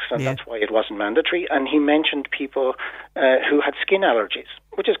masks, and that's why it wasn't mandatory. And he mentioned people who had skin allergies,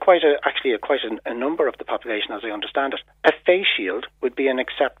 which is quite a number of the population, as I understand it. A face shield would be an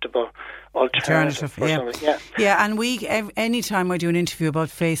acceptable alternative. Yeah, and anytime I do an interview about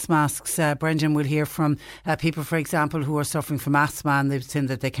face masks, Brendan, will hear from people, for example, who are suffering from asthma, and they've said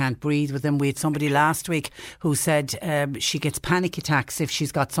that they can't breathe with them. We had somebody last week who said she gets panic attacks if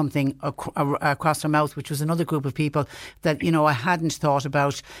she's got something across her mouth, which was another group of people that, I hadn't thought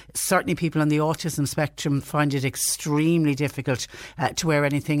about. Certainly people on the autism spectrum find it extremely difficult to wear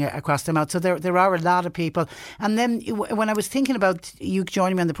anything across their mouth. So there are a lot of people. And then when I was thinking about you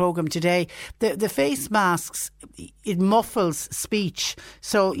joining me on the programme today, the face masks, it muffles speech.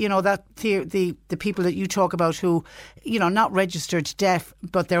 So, that the people that you talk about who, not registered deaf,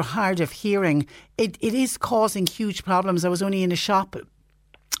 but they're hard of hearing, it is causing huge problems. I was only in a shop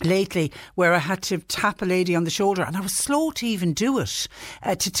lately where I had to tap a lady on the shoulder, and I was slow to even do it,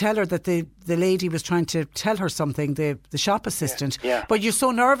 to tell her that the lady was trying to tell her something, the shop assistant. Yeah. But you're so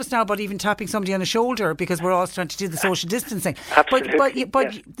nervous now about even tapping somebody on the shoulder because we're all trying to do the social distancing. Absolutely.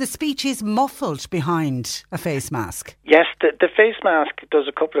 But the speech is muffled behind a face mask. Yes, the face mask does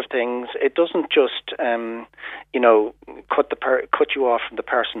a couple of things. It doesn't just cut you off from the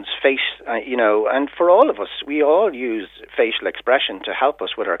person's face, and for all of us, we all use facial expression to help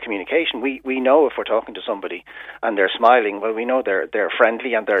us with our communication. We know if we're talking to somebody and they're smiling, well, we know they're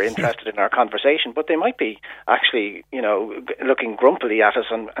friendly and they're interested in our conversation, but they might be actually, looking grumpily at us,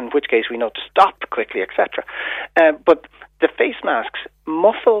 and in which case we know to stop quickly, etc. But the face masks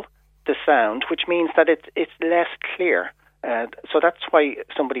muffle the sound, which means that it's less clear. So that's why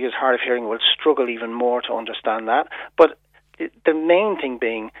somebody who's hard of hearing will struggle even more to understand that. But the main thing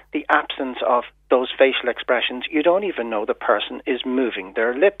being the absence of those facial expressions. You don't even know the person is moving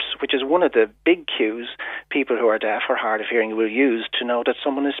their lips, which is one of the big cues people who are deaf or hard of hearing will use to know that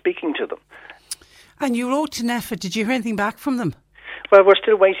someone is speaking to them. And you wrote to NPHET. Did you hear anything back from them? Well, we're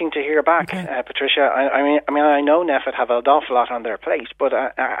still waiting to hear back, Patricia. I mean, I know NPHET have an awful lot on their plate, but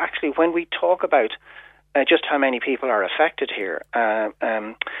actually, when we talk about just how many people are affected here.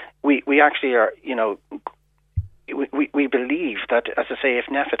 We actually are, we believe that, as I say, if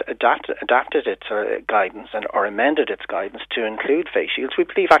NPHET adapted its guidance or amended its guidance to include face shields, we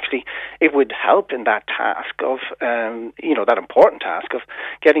believe actually it would help in that task of, that important task of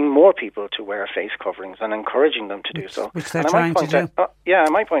getting more people to wear face coverings and encouraging them to do so. Which they're trying to do. I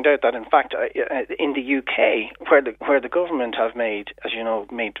might point out that, in fact, in the UK, where the government have made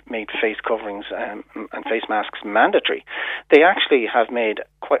face coverings and face masks mandatory, they actually have made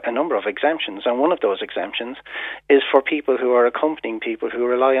quite a number of exemptions, and one of those exemptions is for people who are accompanying people who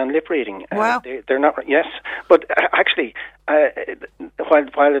rely on lip reading. Wow. They're not, yes, but actually,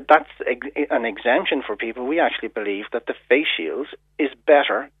 while that's an exemption for people, we actually believe that the face shields is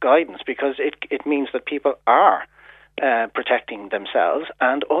better guidance, because it means that people are protecting themselves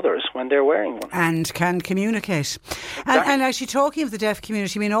and others when they're wearing one. And can communicate. And actually, talking of the deaf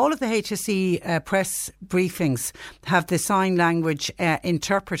community, I mean, all of the HSE press briefings have the sign language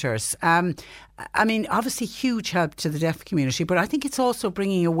interpreters. I mean, obviously huge help to the deaf community, but I think it's also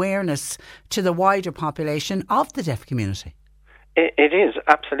bringing awareness to the wider population of the deaf community. It is,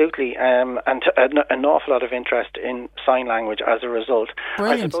 absolutely, and an awful lot of interest in sign language as a result.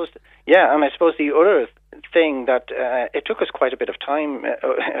 Brilliant. I suppose the other thing that it took us quite a bit of time,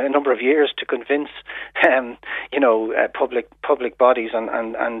 a number of years, to convince, public bodies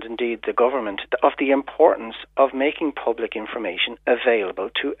and indeed the government of the importance of making public information available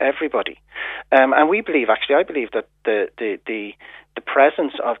to everybody. And we believe, I believe that the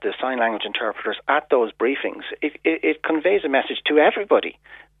presence of the sign language interpreters at those briefings, it conveys a message to everybody,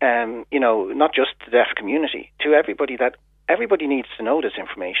 not just the deaf community, to everybody, that everybody needs to know this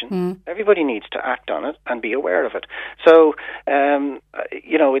information. Everybody needs to act on it and be aware of it. So,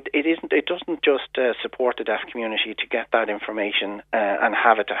 it doesn't just support the deaf community to get that information and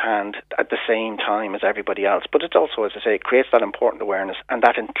have it to hand at the same time as everybody else, but it also, as I say, creates that important awareness and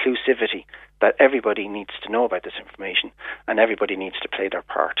that inclusivity that everybody needs to know about this information and everybody needs to play their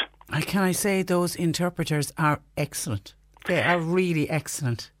part. Can I say those interpreters are excellent? They are really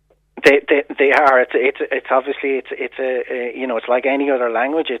excellent. They are. It's obviously it's like any other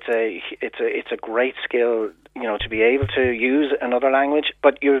language. It's a great skill, to be able to use another language.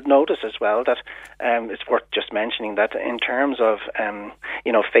 But you'll notice as well that it's worth just mentioning that in terms of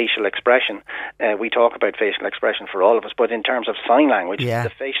facial expression, we talk about facial expression for all of us, but in terms of sign language,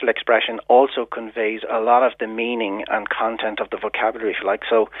 the facial expression also conveys a lot of the meaning and content of the vocabulary, if you like.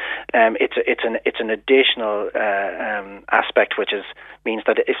 So it's an additional aspect, which means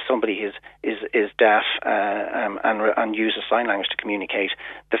that if somebody is deaf and uses sign language to communicate,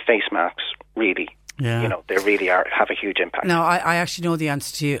 the face masks really, they really have a huge impact. Now, I actually know the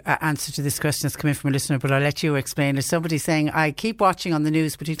answer to this question that's come in from a listener, but I'll let you explain. There's somebody saying, I keep watching on the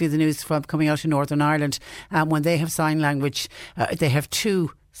news, particularly the news from coming out of Northern Ireland, when they have sign language, they have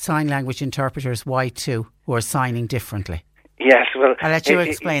two sign language interpreters, why two, who are signing differently. Yes, well, I'll let you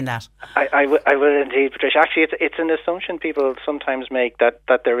explain that. I will indeed, Patricia. Actually, it's an assumption people sometimes make that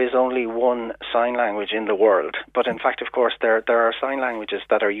there is only one sign language in the world. But in fact, of course, there are sign languages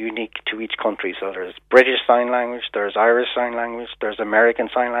that are unique to each country. So there's British Sign Language, there's Irish Sign Language, there's American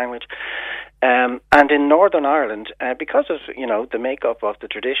Sign Language. And in Northern Ireland, because of the makeup of the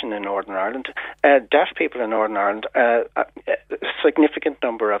tradition in Northern Ireland, deaf people in Northern Ireland, a significant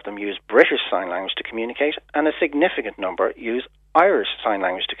number of them use British Sign Language to communicate, and a significant number use Irish Sign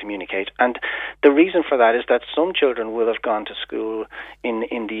Language to communicate. And the reason for that is that some children will have gone to school in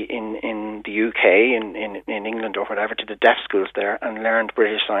the UK, in England or whatever, to the deaf schools there, and learned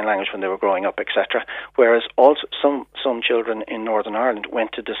British Sign Language when they were growing up, etc. Whereas also some children in Northern Ireland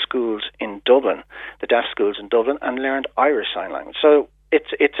went to the schools in Dublin, the deaf schools in Dublin, and learned Irish Sign Language. So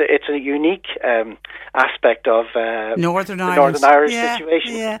it's a unique aspect of Northern Irish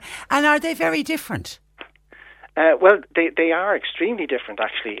situation. Yeah, and are they very different? Well, they are extremely different,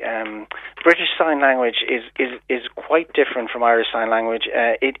 actually. British Sign Language is quite different from Irish Sign Language.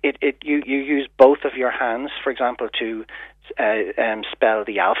 You use both of your hands, for example, to spell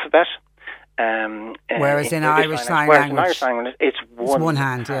the alphabet. Whereas in Irish Sign Language, it's one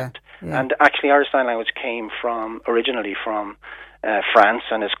hand. Yeah. And actually, Irish Sign Language came originally from France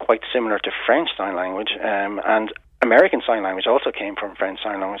and is quite similar to French Sign Language. And American Sign Language also came from French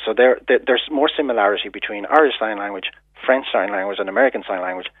Sign Language. So there's more similarity between Irish Sign Language, French Sign Language and American Sign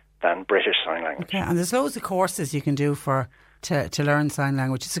Language than British Sign Language. Okay, and there's loads of courses you can do to learn sign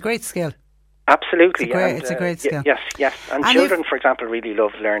language. It's a great skill. Absolutely. It's a great skill. Yes. And children, for example, really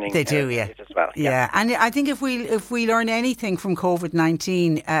love learning. They do, it as well. Yeah, and I think if we learn anything from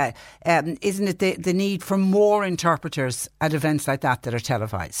COVID-19, isn't it the need for more interpreters at events like that are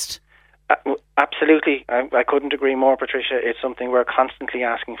televised? Absolutely. I couldn't agree more, Patricia. It's something we're constantly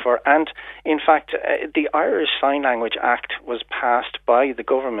asking for. And in fact, the Irish Sign Language Act was passed by the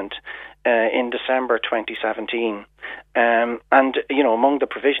government in December 2017. And, among the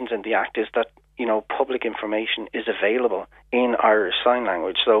provisions in the Act is that, public information is available in Irish Sign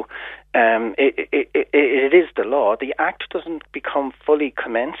Language. So it is the law. The Act doesn't become fully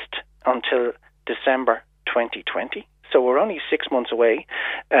commenced until December 2020. So we're only 6 months away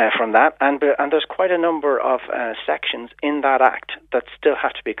from that, and there's quite a number of sections in that Act that still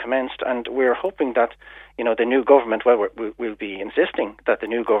have to be commenced, and we're hoping that the new government, we'll be insisting that the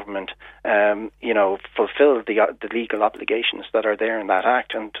new government, fulfil the legal obligations that are there in that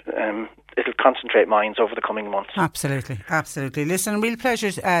Act, and it'll concentrate minds over the coming months. Absolutely, absolutely. Listen, real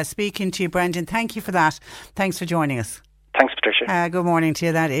pleasure speaking to you, Brendan. Thank you for that. Thanks for joining us. Thanks, Patricia. Good morning to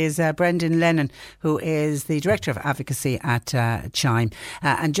you. That is Brendan Lennon, who is the Director of Advocacy at Chime.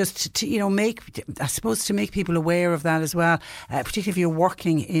 And just to, make people aware of that as well, particularly if you're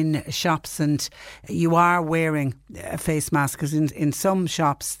working in shops and you are wearing a face mask, because in some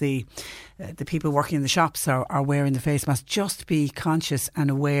shops, the people working in the shops are wearing the face mask. Just be conscious and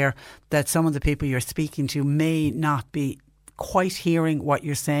aware that some of the people you're speaking to may not be quite hearing what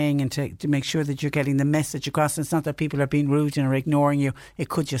you're saying, and to make sure that you're getting the message across. And it's not that people are being rude and are ignoring you. It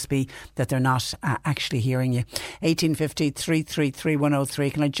could just be that they're not actually hearing you. 1850 333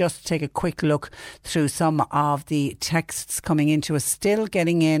 103. Can I just take a quick look through some of the texts coming into us? Still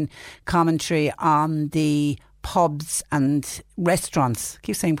getting in commentary on the pubs and restaurants. I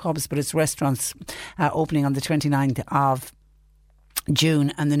keep saying pubs, but it's restaurants opening on the 29th of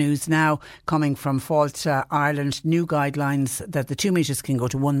June, and the news now coming from Fault Ireland, new guidelines that the 2 metres can go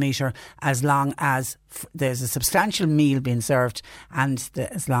to 1 metre as long as there's a substantial meal being served, and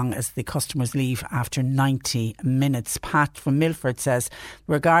as long as the customers leave after 90 minutes. Pat from Milford says,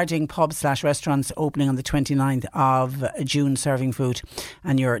 regarding pubs/restaurants opening on the 29th of June serving food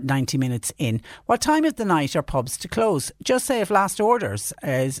and you're 90 minutes in, what time of the night are pubs to close? Just say if last orders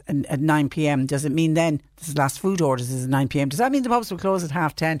is at 9 p.m, does it mean then this is last food orders is at 9 p.m? Does that mean the pubs will close at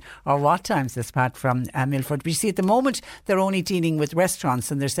 10:30, or what times? This Pat from Milford. But you see, at the moment they're only dealing with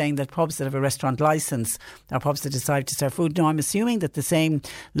restaurants, and they're saying that pubs that have a restaurant licence or pubs that decide to serve food. Now, I'm assuming that the same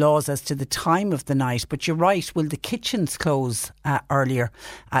laws as to the time of the night, but you're right, will the kitchens close earlier?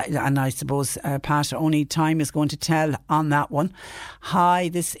 And I suppose, Pat, only time is going to tell on that one. Hi,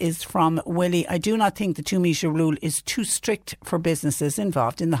 this is from Willie. I do not think the 2 metre rule is too strict for businesses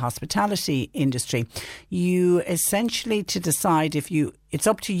involved in the hospitality industry. You essentially to decide it's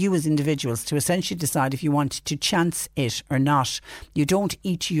up to you as individuals to essentially decide if you want to chance it or not. You don't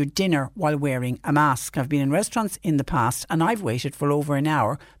eat your dinner while wearing a mask. I've been in restaurants in the past and I've waited for over an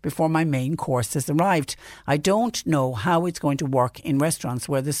hour before my main course has arrived. I don't know how it's going to work in restaurants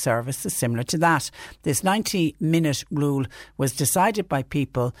where the service is similar to that. This 90-minute rule was decided by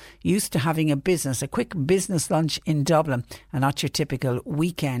people used to having a quick business lunch in Dublin, and not your typical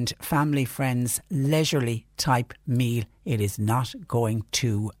weekend, family, friends, leisurely type meal. It is not going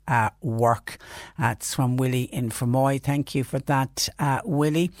to work. It's from Willie in Fermoy. Thank you for that,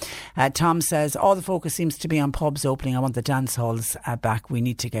 Willie. Tom says, all the focus seems to be on pubs opening. I want the dance halls back. We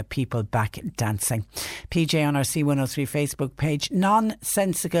need to get people back dancing. PJ on our C103 Facebook page,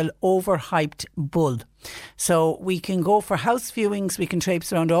 nonsensical, overhyped bull. So we can go for house viewings, we can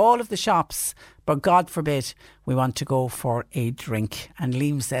traipse around all of the shops, but God forbid we want to go for a drink. And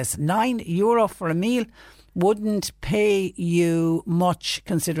Liam says, €9 for a meal wouldn't pay you much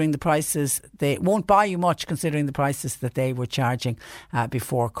considering the prices. They won't buy you much considering the prices that they were charging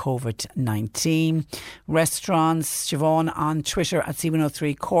before COVID-19. Restaurants, Siobhan on Twitter at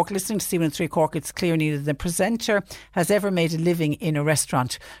C103 Cork. Listening to C103 Cork, it's clear neither the presenter has ever made a living in a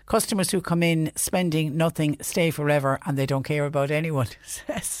restaurant. Customers who come in spending nothing stay forever and they don't care about anyone,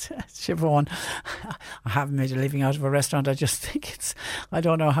 says Siobhan. I haven't made a living out of a restaurant. I just think I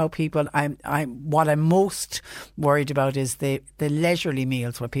don't know how people, what I'm most worried about is the leisurely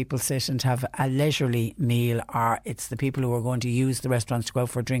meals where people sit and have a leisurely meal, or it's the people who are going to use the restaurants to go out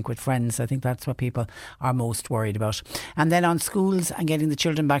for a drink with friends. I think that's what people are most worried about. And then on schools and getting the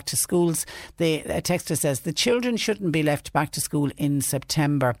children back to schools, the texter says the children shouldn't be left back to school in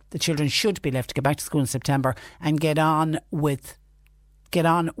September. The children should be left to get back to school in September and get on with get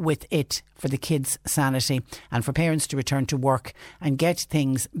on with it for the kids' sanity and for parents to return to work and get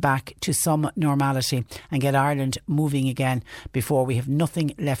things back to some normality and get Ireland moving again before we have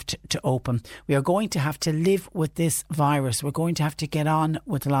nothing left to open. We are going to have to live with this virus. We're going to have to get on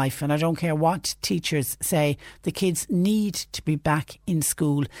with life. And I don't care what teachers say, the kids need to be back in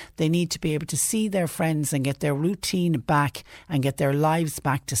school. They need to be able to see their friends and get their routine back and get their lives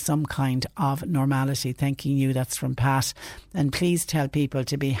back to some kind of normality. Thanking you. That's from Pat. And please tell people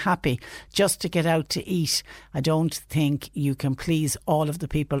to be happy just to get out to eat. I don't think you can please all of the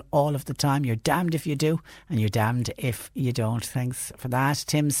people all of the time. You're damned if you do and you're damned if you don't. Thanks for that.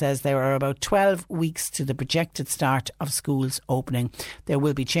 Tim says there are about 12 weeks to the projected start of schools opening. There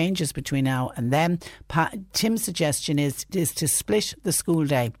will be changes between now and then. Tim's suggestion is to split the school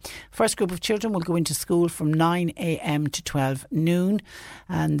day. First group of children will go into school from 9 a.m. to 12 noon,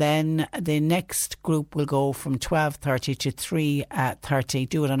 and then the next group will go from 12:30 to 3:30.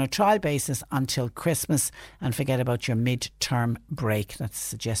 Do it on a trial basis until Christmas and forget about your mid-term break. That's a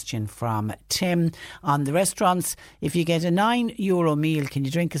suggestion from Tim. On the restaurants, if you get a €9 meal, can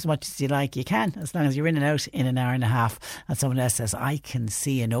you drink as much as you like? You can, as long as you're in and out in an hour and a half. And someone else says, I can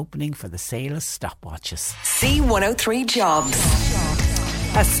see an opening for the sale of stopwatches. C103 Jobs.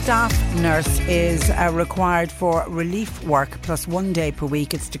 A staff nurse is required for relief work plus 1 day per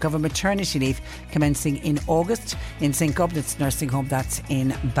week. It's to cover maternity leave commencing in August in St Goblet's nursing home, that's in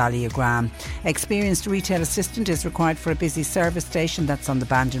Ballyagram. Experienced retail assistant is required for a busy service station, that's on the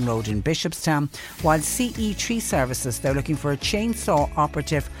Bandon Road in Bishopstown. While CE Tree Services, they're looking for a chainsaw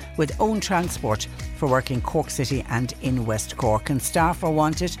operative with own transport for work in Cork City and in West Cork. And staff are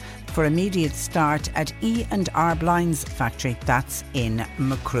wanted for immediate start at E&R Blinds factory, that's in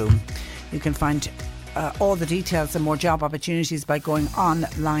Macroom. You can find all the details and more job opportunities by going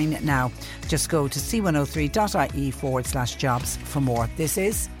online now. Just go to c103.ie/jobs for more. This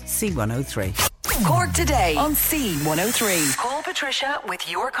is C103. Cork Today on C103. Call Patricia with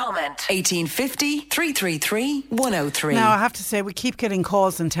your comment. 1850 333 103. Now, I have to say, we keep getting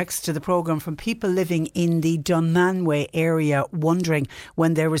calls and texts to the programme from people living in the Dunmanway area wondering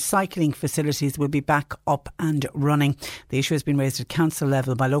when their recycling facilities will be back up and running. The issue has been raised at council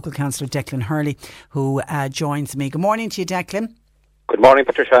level by local councillor Declan Hurley, who joins me. Good morning to you, Declan. Good morning,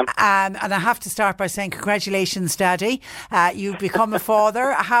 Patricia. And I have to start by saying congratulations, Daddy. You've become a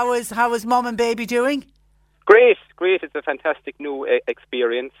father. How is mum and baby doing? Great. It's a fantastic new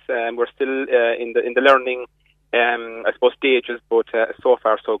experience. We're still in the learning, I suppose, stages, but so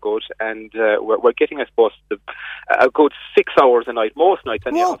far so good. And we're getting, I suppose, a good 6 hours a night, most nights,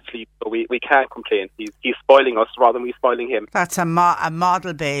 and sleep. So we can't complain. He's spoiling us rather than we spoiling him. That's a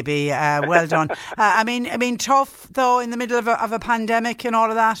model baby. Well done. I mean, tough though in the middle of a pandemic and all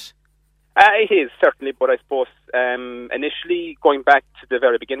of that. It is certainly, but I suppose initially going back to the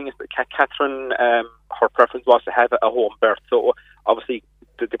very beginning, Catherine, her preference was to have a home birth. So obviously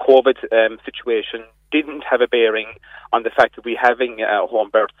the COVID situation didn't have a bearing on the fact of we having a home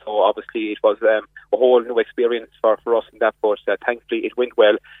birth. So obviously it was a whole new experience for us in that, but thankfully it went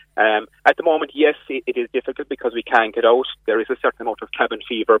well. At the moment, yes, it is difficult because we can't get out. There is a certain amount of cabin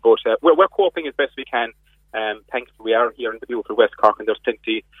fever, but we're coping as best we can. Thankfully we are here in the beautiful West Cork and there's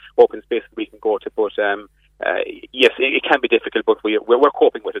plenty open space we can go to, but yes, it can be difficult, but we're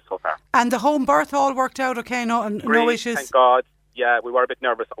coping with it so far. And the home birth all worked out okay? No issues? Thank God. Yeah, we were a bit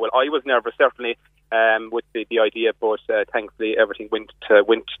nervous. Well, I was nervous certainly with the idea, but thankfully everything went to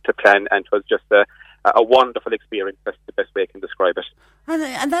plan, and it was just a wonderful experience. That's the best way I can describe it.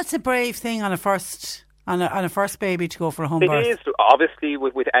 And that's a brave thing on a first baby to go for a home birth. It is, obviously,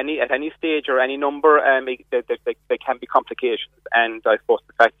 with at any stage or any number, there can be complications. And I suppose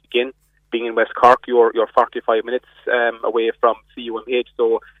the fact, again, being in West Cork, you're 45 minutes away from CUMH,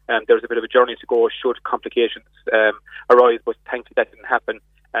 so there's a bit of a journey to go should complications arise, but thankfully that didn't happen.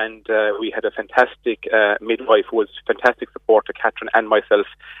 And we had a fantastic midwife who was fantastic support to Catherine and myself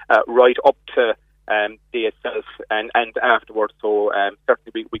right up to day itself and afterwards. So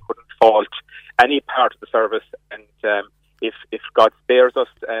certainly we couldn't fault any part of the service. And if God spares us,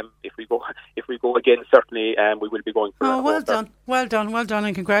 if we go again, certainly we will be going for. Oh, well done,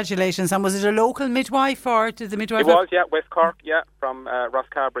 and congratulations. And was it a local midwife, or did the midwife? It was, yeah, West Cork, yeah, from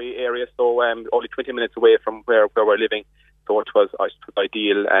Rosscarbery area, so only 20 minutes away from where we're living. So it was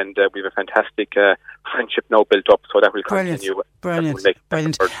ideal, and we have a fantastic friendship now built up, so that will continue.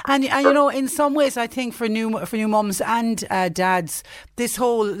 Brilliant. And you know, in some ways, I think for new mums and dads, this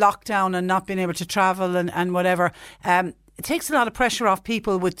whole lockdown and not being able to travel and whatever, it takes a lot of pressure off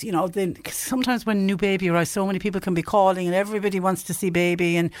people with, you know, sometimes when a new baby arrives, so many people can be calling and everybody wants to see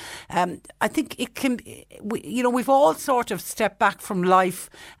baby. And I think it can, we've all sort of stepped back from life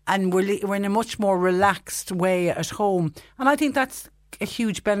and we're in a much more relaxed way at home. And I think that's a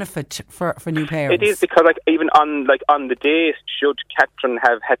huge benefit for new parents. It is, because even on the day, should Catherine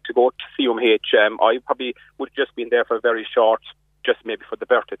have had to go to CMH, I probably would have just been there for a very short, just maybe for the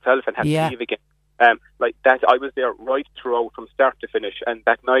birth itself, and had to leave again. Like that, I was there right throughout from start to finish. And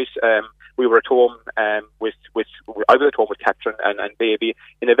that night, we were at home I was at home with Catherine and baby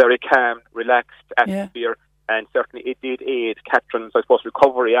in a very calm, relaxed atmosphere. And certainly it did aid Catherine's, I suppose,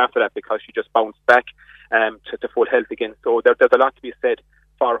 recovery after that, because she just bounced back to full health again. So there's a lot to be said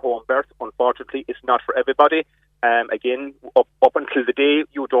for home birth. Unfortunately, it's not for everybody. Again, up until the day,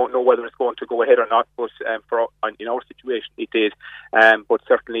 you don't know whether it's going to go ahead or not. But in our situation, it did. But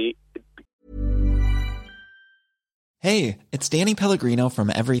certainly. Hey, it's Danny Pellegrino from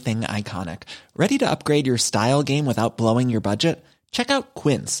Everything Iconic. Ready to upgrade your style game without blowing your budget? Check out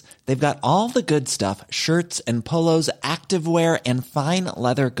Quince. They've got all the good stuff, shirts and polos, activewear, and fine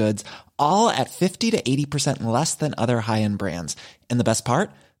leather goods, all at 50 to 80% less than other high-end brands. And the best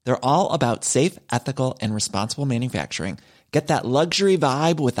part? They're all about safe, ethical, and responsible manufacturing. Get that luxury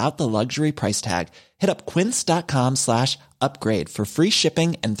vibe without the luxury price tag. Hit up quince.com/upgrade for free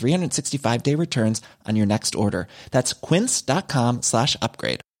shipping and 365-day returns on your next order. That's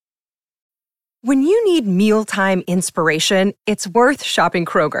quince.com/upgrade. When you need mealtime inspiration, it's worth shopping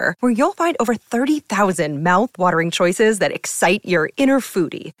Kroger, where you'll find over 30,000 mouth-watering choices that excite your inner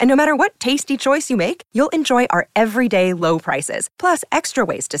foodie. And no matter what tasty choice you make, you'll enjoy our everyday low prices, plus extra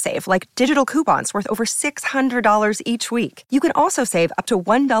ways to save, like digital coupons worth over $600 each week. You can also save up to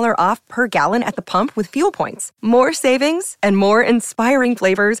 $1 off per gallon at the pump with fuel points. More savings and more inspiring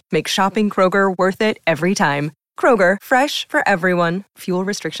flavors make shopping Kroger worth it every time. Kroger, fresh for everyone. Fuel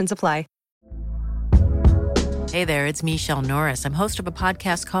restrictions apply. Hey there, it's Michelle Norris. I'm host of a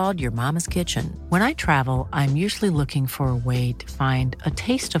podcast called Your Mama's Kitchen. When I travel, I'm usually looking for a way to find a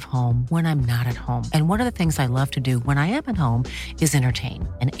taste of home when I'm not at home. And one of the things I love to do when I am at home is entertain.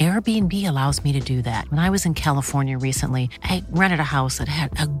 And Airbnb allows me to do that. When I was in California recently, I rented a house that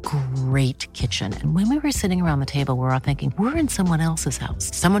had a great kitchen. And when we were sitting around the table, we were all thinking, we're in someone else's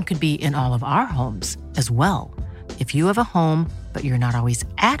house. Someone could be in all of our homes as well. If you have a home, but you're not always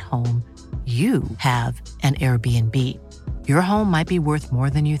at home, you have an Airbnb. Your home might be worth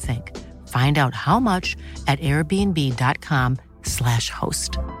more than you think. Find out how much at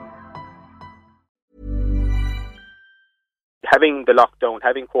airbnb.com/host. Having the lockdown,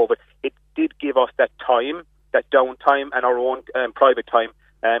 having COVID, it did give us that time, that downtime, and our own private time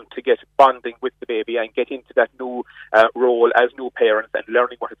to get bonding with the baby and get into that new role as new parents and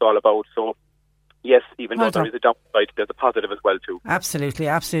learning what it's all about. So, yes, even though there is a downside, there's a positive as well too. Absolutely,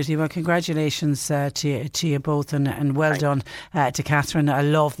 absolutely. Well, congratulations to you both, and well done to Catherine. I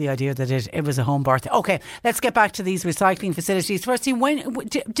love the idea that it was a home birth. Okay, let's get back to these recycling facilities. Firstly, when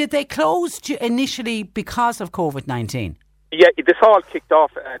did they close initially because of COVID-19? Yeah, this all kicked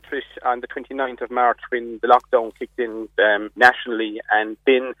off, Trish, on the 29th of March when the lockdown kicked in nationally, and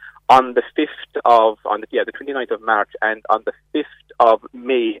then on the 29th of March, and on the 5th of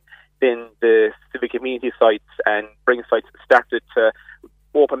May, then the civic amenity sites and bring sites started to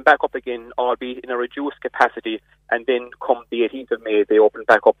open back up again, albeit in a reduced capacity. And then come the 18th of May, they opened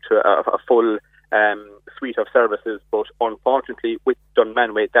back up to a full suite of services. But unfortunately, with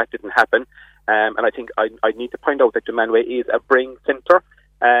Dunmanway, that didn't happen. And I think I need to point out that Dunmanway is a bring centre.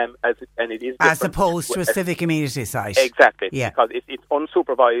 And it is as opposed to a civic amenity site. Exactly, because it's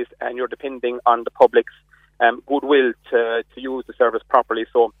unsupervised and you're depending on the public's goodwill to use the service properly.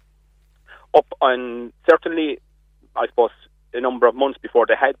 So up on certainly, I suppose, a number of months before,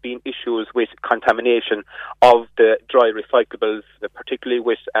 there had been issues with contamination of the dry recyclables, particularly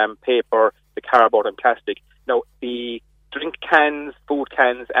with paper, the cardboard and plastic. Now, the drink cans, food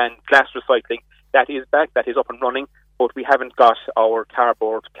cans and glass recycling, that is back, that is up and running, but we haven't got our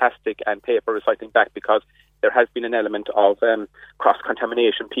cardboard, plastic and paper recycling back because there has been an element of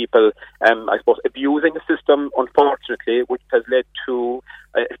cross-contamination, people, I suppose, abusing the system, unfortunately, which has led to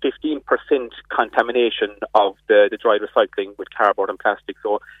 15% contamination of the dry recycling with cardboard and plastic.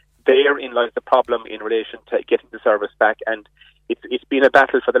 So therein lies the problem in relation to getting the service back. And it's been a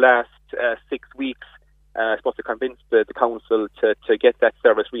battle for the last 6 weeks, I suppose, to convince the council to get that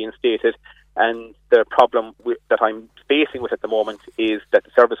service reinstated. And the problem that I'm facing with at the moment is that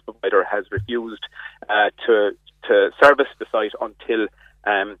the service provider has refused to service the site until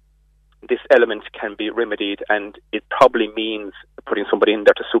this element can be remedied, and it probably means putting somebody in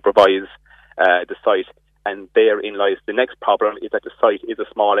there to supervise the site. And therein lies the next problem, is that the site is a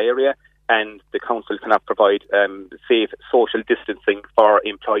small area and the council cannot provide safe social distancing for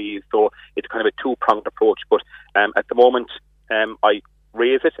employees. So it's kind of a two-pronged approach. But at the moment, I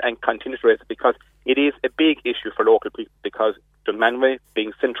raise it and continue to raise it because it is a big issue for local people, because Dunmanway,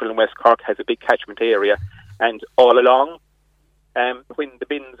 being central in West Cork, has a big catchment area. And all along, when the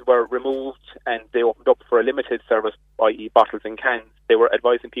bins were removed and they opened up for a limited service, i.e. bottles and cans, they were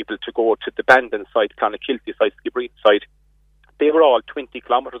advising people to go to the Bandon site, Clonakilty site, Skibbereen site. They were all 20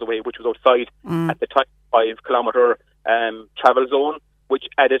 kilometres away, which was outside at the time 5-kilometre travel zone, which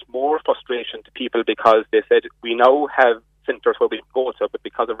added more frustration to people because they said, we now have centres where we can go to, but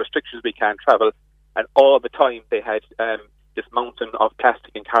because of restrictions we can't travel. And all the time they had this mountain of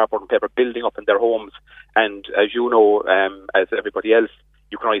plastic and cardboard and paper building up in their homes. And as you know, as everybody else,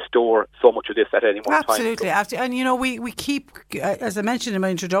 you can only store so much of this at any one time. Absolutely. And, you know, we keep, as I mentioned in my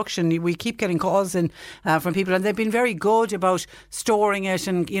introduction, we keep getting calls in from people, and they've been very good about storing it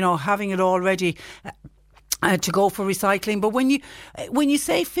and, you know, having it all ready to go for recycling. But when you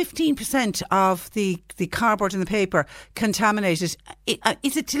say 15% of the cardboard and the paper contaminated,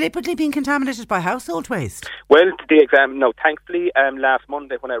 is it deliberately being contaminated by household waste? Well, thankfully, last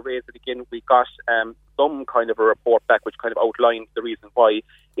Monday when I raised it again, we got some kind of a report back which kind of outlined the reason why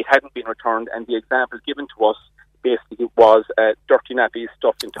it hadn't been returned, and the example given to us basically was dirty nappies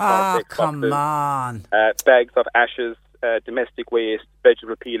stuffed into cornflakes boxes, bags of ashes, domestic waste,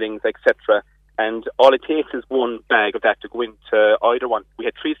 vegetable peelings, etc. And all it takes is one bag of that to go into either one. We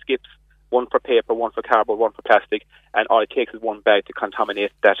had 3 skips, one for paper, one for cardboard, one for plastic, and all it takes is one bag to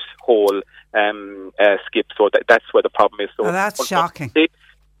contaminate that whole skip. So that's where the problem is. So that's shocking.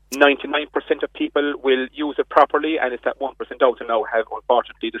 99% of people will use it properly, and it's that 1% out and now have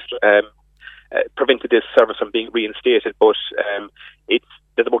unfortunately prevented this service from being reinstated. But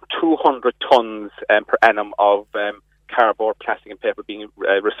there's about 200 tonnes per annum of cardboard, plastic and paper being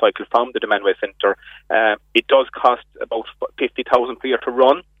recycled from the Dunmanway Centre. It does cost about 50,000 per year to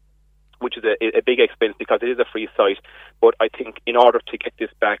run, which is a big expense because it is a free site. But I think in order to get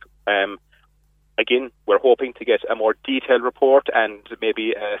this back, again, we're hoping to get a more detailed report and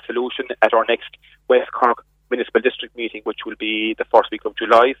maybe a solution at our next West Cork Municipal District meeting, which will be the first week of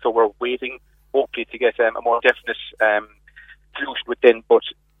July. So we're waiting, hopefully, to get a more definite solution within. But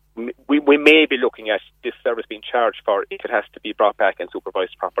we may be looking at this service being charged for if it has to be brought back and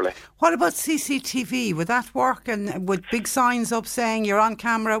supervised properly. What about CCTV? Would that work? And with big signs up saying you're on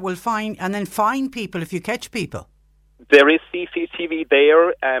camera, we'll fine people if you catch people? There is CCTV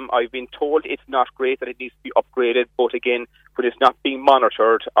there. I've been told it's not great, that it needs to be upgraded. But again, when it's not being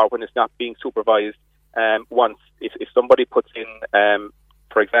monitored or when it's not being supervised, once if somebody puts in,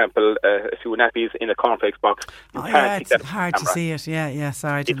 for example, a few nappies in a cornflakes box, you can't see that. It's hard to see it. Yeah.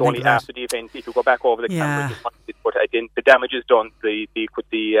 Sorry, it's only after the event. If you go back over the camera, but again, the damage is done. The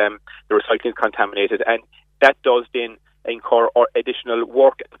recycling is contaminated, and that does then incur additional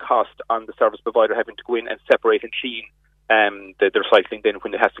work and cost on the service provider having to go in and separate and clean the recycling then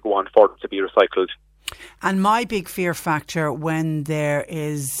when it has to go on for it to be recycled. And my big fear factor when there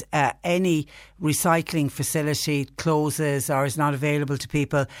is any recycling facility closes or is not available to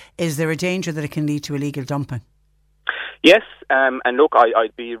people, is there a danger that it can lead to illegal dumping? Yes, and look,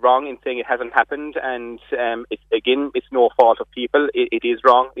 I'd be wrong in saying it hasn't happened, and it's no fault of people. It is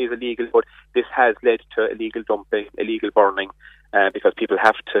wrong, it is illegal, but this has led to illegal dumping, illegal burning, because people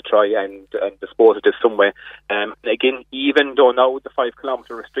have to try and dispose of this somewhere. Again, even though now the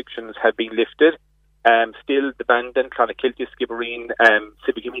 5-kilometre restrictions have been lifted, still the Bandon, Clonakilty, Skibbereen,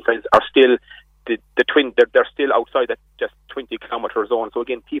 civic union signs are still they're still outside that just 20-kilometre zone. So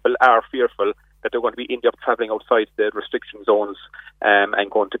again, people are fearful that they're going to be ending up travelling outside the restriction zones and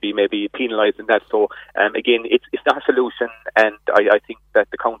going to be maybe penalised in that. So again, it's not a solution, and I think that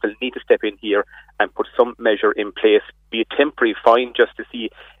the council need to step in here and put some measure in place, be a temporary fine just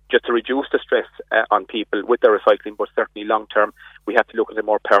to reduce the stress on people with their recycling, but certainly long term we have to look at a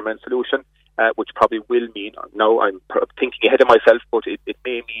more permanent solution, which probably will mean, now I'm thinking ahead of myself, but it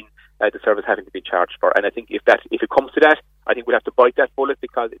may mean the service having to be charged for. And I think if it comes to that, I think we'll have to bite that bullet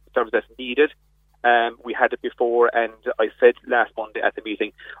because it's a service that's needed. We had it before, and I said last Monday at the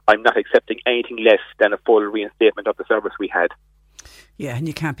meeting, I'm not accepting anything less than a full reinstatement of the service we had. Yeah, and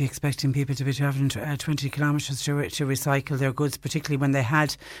you can't be expecting people to be travelling 20 kilometres to recycle their goods, particularly when they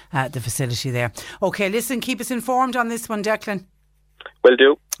had the facility there. OK, listen, keep us informed on this one, Declan. Will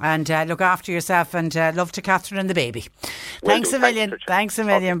do. And look after yourself, and love to Catherine and the baby. Thanks a million. Thanks a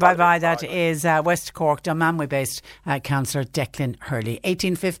million. Bye-bye. That is West Cork, Dunmanway-based Councillor Declan Hurley.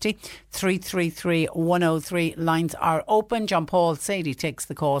 1850 333 103. Lines are open. John Paul Sadie takes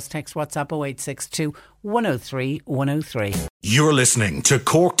the calls. Text WhatsApp 0862 103 103. You're listening to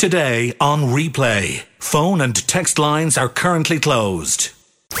Cork Today on replay. Phone and text lines are currently closed.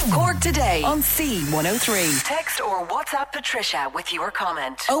 Cork Today on C103. Text or WhatsApp Patricia with your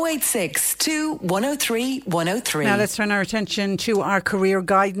comment. 0862 103 103. Now let's turn our attention to our career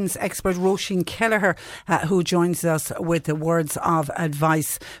guidance expert Roisin Kelleher, who joins us with the words of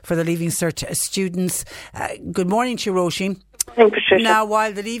advice for the Leaving Cert students. Good morning to you, Roisin. Thank you, Patricia. Now,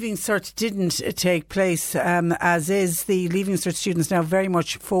 while the Leaving Cert didn't take place, as is, the Leaving Cert students now very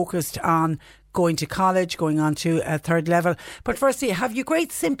much focused on going to college, going on to a third level. But firstly, have you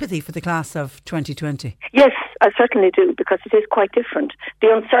great sympathy for the class of 2020? Yes, I certainly do, because it is quite different.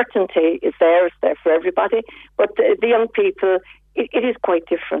 The uncertainty is there, it's there for everybody, but the young people, it is quite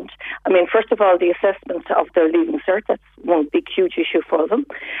different. I mean, first of all, the assessment of their Leaving Cert, that's one big, huge issue for them.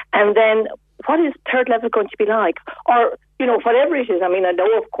 And then, what is third level going to be like? Or, you know, whatever it is. I mean, I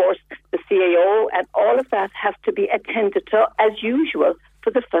know, of course, the CAO and all of that has to be attended to as usual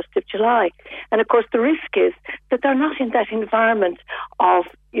for the 1st of July. And of course the risk is that they're not in that environment of,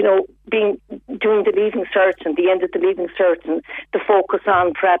 you know, doing the Leaving Cert and the end of the Leaving Cert and the focus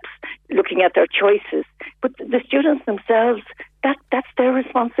on perhaps looking at their choices. But the students themselves, that's their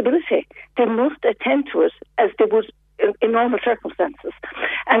responsibility. They must attend to it as they would in normal circumstances.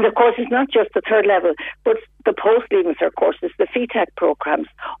 And of course it's not just the third level, but the post-Leaving Cert courses, the FETAC programs,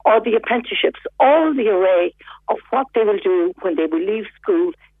 or the apprenticeships, all the array of what they will do when they will leave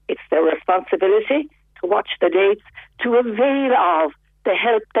school. It's their responsibility to watch the dates, to avail of the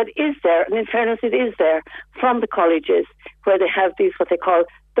help that is there, and in fairness it is there, from the colleges, where they have these, what they call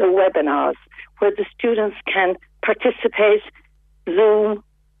the webinars, where the students can participate, Zoom,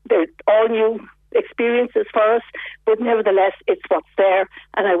 they're all new experiences for us, but nevertheless it's what's there,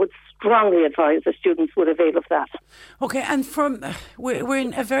 and I would strongly advise the students would avail of that. Okay, and we're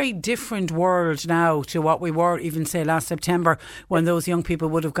in a very different world now to what we were even say last September, when those young people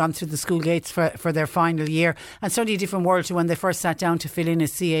would have gone through the school gates for their final year, and certainly a different world to when they first sat down to fill in a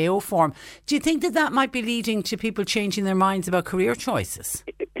CAO form. Do you think that might be leading to people changing their minds about career choices?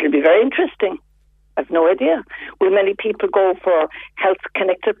 It'll be very interesting. I've no idea. Will many people go for health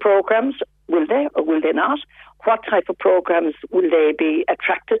connected programs? Will they or will they not? What type of programs will they be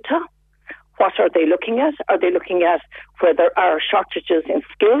attracted to? What are they looking at? Are they looking at where there are shortages in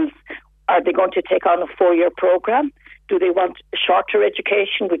skills? Are they going to take on a 4-year program? Do they want shorter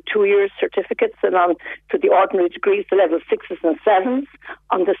education with 2 years certificates and on to the ordinary degrees, the level 6s and 7s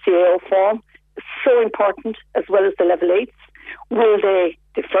on the CAO form? So important, as well as the level 8s. Will they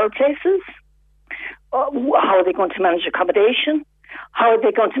defer places? How are they going to manage accommodation? How are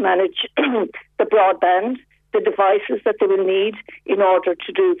they going to manage the broadband, the devices that they will need in order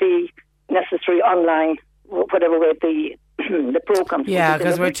to do the necessary online, whatever way the programs. Yeah,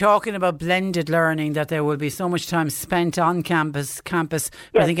 because we're talking about blended learning, that there will be so much time spent on campus. Yes.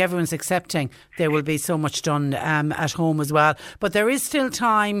 I think everyone's accepting there will be so much done at home as well. But there is still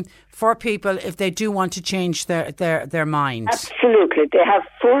time for people if they do want to change their mind. Absolutely. They have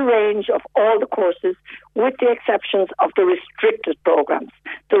full range of all the courses, with the exceptions of the restricted programs.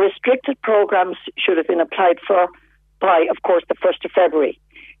 The restricted programs should have been applied for by, of course, the 1st of February.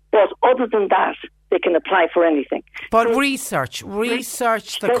 But other than that, they can apply for anything. But so research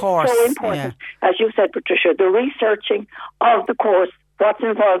the course. That's so important. Yeah. As you said, Patricia, the researching of the course, what's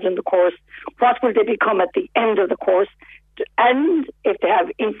involved in the course, what will they become at the end of the course, and if they have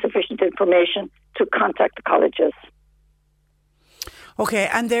insufficient information, to contact the colleges. Okay,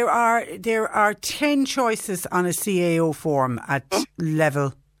 and there are 10 choices on a CAO form at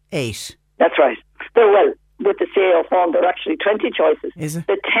level 8. That's right. With the CAO form, there are actually 20 choices. Is it?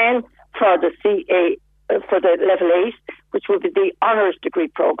 The 10 for the for the level 8, which will be the honours degree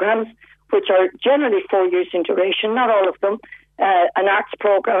programs, which are generally 4 years in duration, not all of them. An arts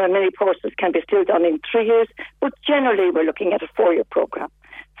program and many courses can be still done in 3 years, but generally we're looking at a 4-year program.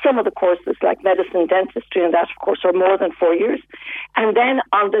 Some of the courses like medicine, dentistry and that, of course, are more than 4 years. And then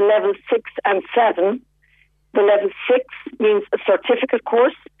on the level 6 and 7, the level 6 means a certificate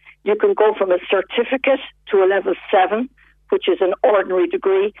course. You can go from a certificate to a level 7, which is an ordinary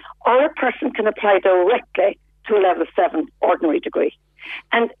degree, or a person can apply directly to a level 7 ordinary degree.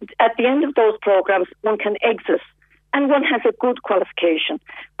 And at the end of those programs, one can exit and one has a good qualification.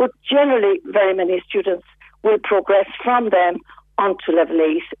 But generally, very many students will progress from them onto level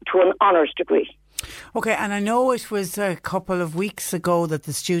 8 to an honours degree. Okay, and I know it was a couple of weeks ago that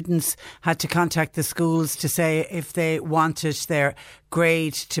the students had to contact the schools to say if they wanted their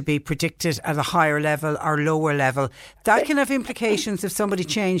grade to be predicted at a higher level or lower level. That can have implications if somebody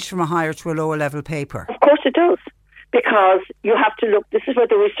changed from a higher to a lower level paper. Of course it does, because you have to look, this is where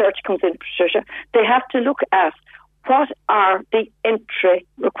the research comes in, Patricia. They have to look at what are the entry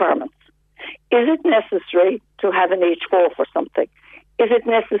requirements. Is it necessary to have an H4 for something? Is it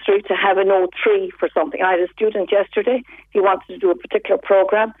necessary to have an O3 for something? I had a student yesterday, he wanted to do a particular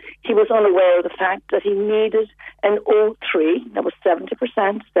programme. He was unaware of the fact that he needed an O3, that was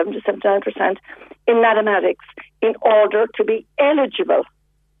 70%, 70-79% in mathematics in order to be eligible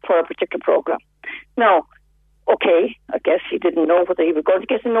for a particular programme. Now, okay, I guess he didn't know whether he was going to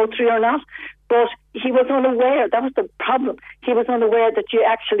get an O3 or not, but he was unaware. That was the problem. He was unaware that you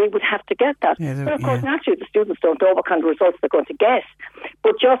actually would have to get that. But of course, naturally, the students don't know what kind of results they're going to get.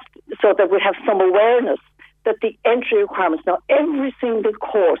 But just so that we have some awareness that the entry requirements, now every single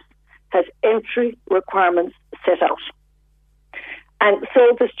course has entry requirements set out. And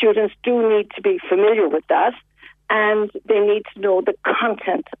so the students do need to be familiar with that, and they need to know the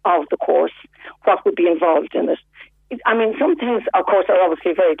content of the course, what would be involved in it. I mean, some things, of course, are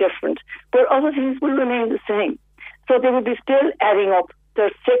obviously very different, but other things will remain the same. So they will be still adding up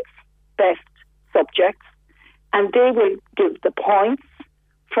their 6 best subjects, and they will give the points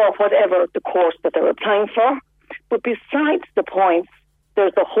for whatever the course that they're applying for. But besides the points,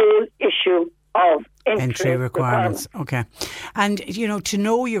 there's the whole issue of entry requirements. Okay. And, you know, to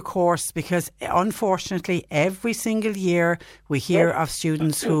know your course, because unfortunately every single year we hear of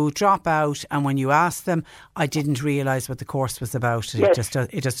students who drop out, and when you ask them, I didn't realise what the course was about. It just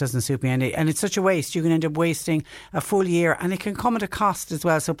doesn't suit me. And it's such a waste. You can end up wasting a full year, and it can come at a cost as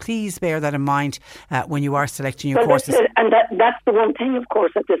well. So please bear that in mind when you are selecting your courses. And that's the one thing, of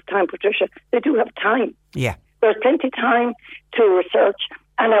course, at this time, Patricia. They do have time. Yeah. There's plenty of time to research.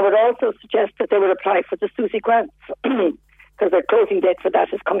 And I would also suggest that they would apply for the SUSI grants, because their closing date for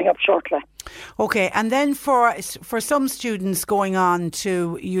that is coming up shortly. Okay, and then for some students going on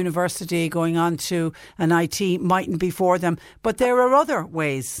to university, going on to an IT mightn't be for them, but there are other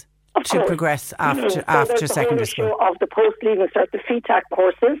ways to progress after secondary school. The whole issue of the post-leaving cert, the FETAC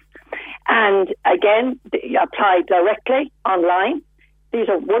courses, and again, they apply directly online. These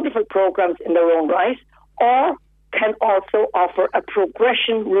are wonderful programs in their own right, or can also offer a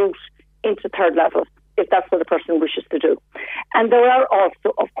progression route into third level, if that's what the person wishes to do. And there are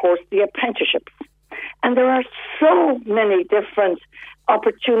also, of course, the apprenticeships. And there are so many different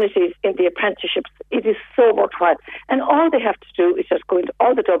opportunities in the apprenticeships. It is so worthwhile. And all they have to do is just go into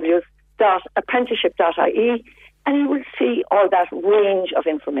allthews.apprenticeship.ie, and you will see all that range of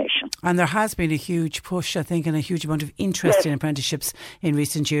information. And there has been a huge push, I think, and a huge amount of interest in apprenticeships in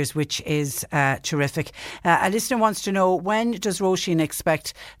recent years, which is terrific. A listener wants to know, when does Roisin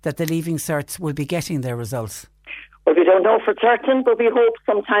expect that the Leaving Certs will be getting their results? Well, we don't know for certain, but we hope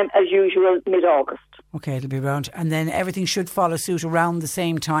sometime, as usual, mid-August. Okay, it'll be around. And then everything should follow suit around the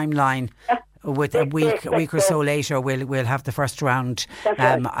same timeline. Yeah. With a week or so later, we'll have the first round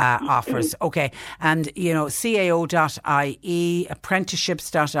offers. Okay, and you know, cao.ie,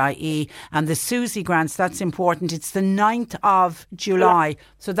 apprenticeships.ie, and the SUSI grants. That's important. It's the 9th of July,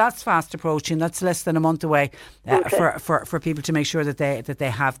 so that's fast approaching. That's less than a month away for people to make sure that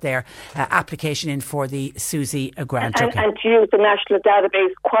they have their application in for the SUSI grant. And to use the national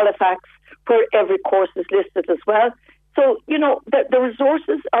database Qualifax, where every course is listed as well. So you know the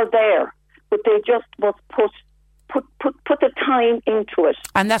resources are there, but they just must put the time into it.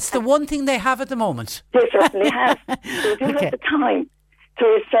 And that's the one thing they have at the moment. They certainly have. They do have the time to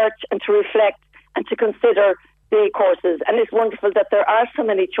research and to reflect and to consider the courses. And it's wonderful that there are so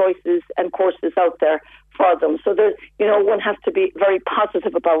many choices and courses out there for them. So there's, you know, one has to be very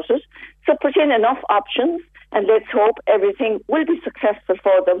positive about it. So put in enough options, and let's hope everything will be successful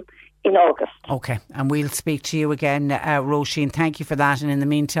for them in August. Okay, and we'll speak to you again, Roisin. Thank you for that. And in the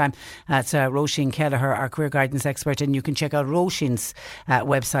meantime, it's Roisin Kelleher, our career guidance expert, and you can check out Roisin's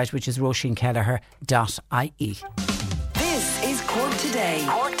website, which is roisinkelleher.ie. This is Cork Today.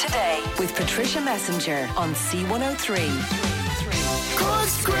 Cork Today with Patricia Messenger on C103.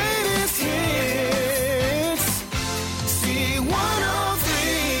 Cork's greatest hits,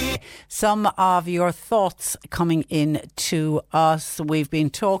 C103. Some of your thoughts coming in to us. We've been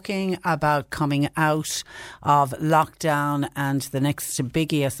talking about coming out of lockdown, and the next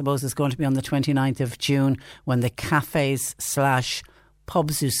biggie, I suppose, is going to be on the 29th of June, when the cafes /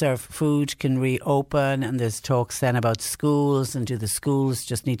 pubs who serve food can reopen, and there's talks then about schools, and do the schools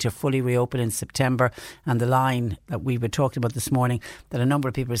just need to fully reopen in September? And the line that we were talking about this morning that a number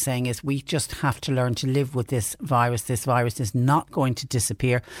of people are saying is we just have to learn to live with this virus. This virus is not going to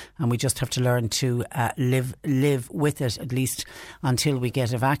disappear, and we just have to learn to live with it, at least until we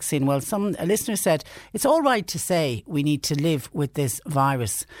get a vaccine. Well, a listener said it's all right to say we need to live with this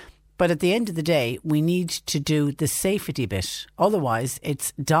virus, but at the end of the day, we need to do the safety bit. Otherwise,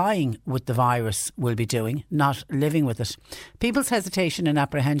 it's dying with the virus we'll be doing, not living with it. People's hesitation and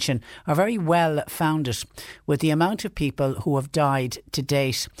apprehension are very well founded with the amount of people who have died to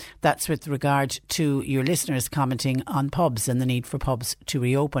date. That's with regard to your listeners commenting on pubs and the need for pubs to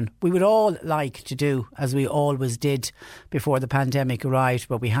reopen. We would all like to do as we always did before the pandemic arrived,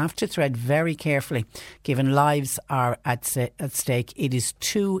 but we have to tread very carefully, given lives are at stake. It is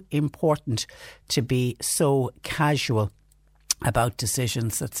too important to be so casual about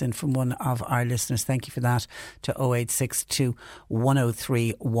decisions. That's in from one of our listeners. Thank you for that, to 0862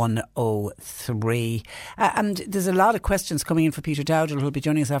 103 103. And there's a lot of questions coming in for Peter Dowdall, who'll be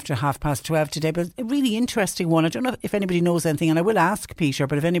joining us after 12:30 today, but a really interesting one. I don't know if anybody knows anything, and I will ask Peter,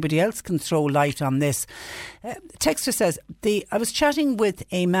 but if anybody else can throw light on this. Texter says, I was chatting with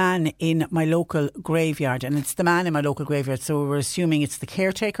a man in my local graveyard, and it's the man in my local graveyard, so we're assuming it's the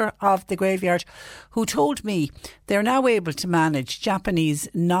caretaker of the graveyard, who told me they're now able to manage Japanese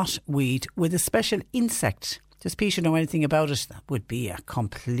knotweed with a special insect. Does Peter know anything about it? That would be a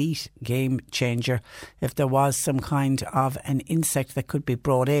complete game changer if there was some kind of an insect that could be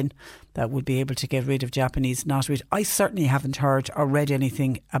brought in that would be able to get rid of Japanese knotweed. I certainly haven't heard or read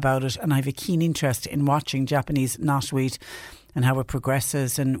anything about it, and I have a keen interest in watching Japanese knotweed and how it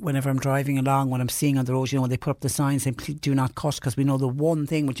progresses. And whenever I'm driving along, when I'm seeing on the road, when they put up the signs saying please do not cut, because we know the one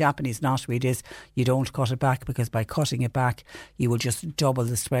thing with Japanese knotweed is you don't cut it back, because by cutting it back you will just double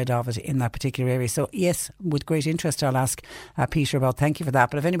the spread of it in that particular area. So yes, with great interest I'll ask Peter about. Thank you for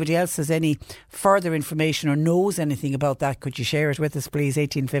that. But if anybody else has any further information or knows anything about that, could you share it with us, please?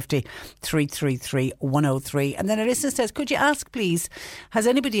 1850 333 103. And then a listener says, could you ask please, has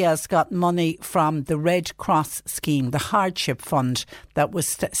anybody else got money from the Red Cross scheme, the hardship fund that was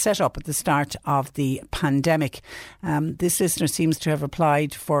set up at the start of the pandemic? This listener seems to have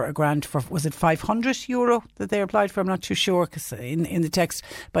applied for a grant for, was it €500 that they applied for? I'm not too sure, because in the text,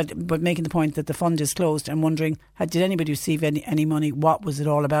 but making the point that the fund is closed. I'm wondering, did anybody receive any money? What was it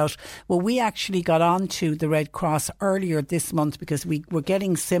all about? Well, we actually got on to the Red Cross earlier this month, because we were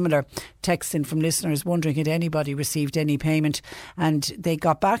getting similar texts in from listeners wondering had anybody received any payment, and they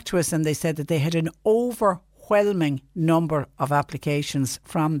got back to us and they said that they had an overwhelming number of applications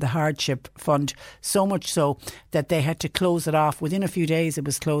from the hardship fund, so much so that they had to close it off. Within a few days it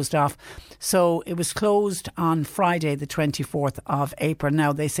was closed off. So it was closed on Friday the 24th of April.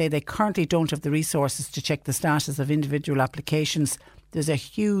 Now they say they currently don't have the resources to check the status of individual applications. There's a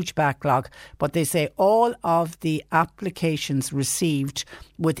huge backlog, but they say all of the applications received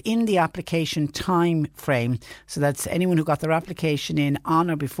within the application time frame, so that's anyone who got their application in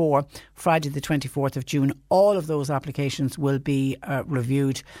on or before Friday the 24th of June, all of those applications will be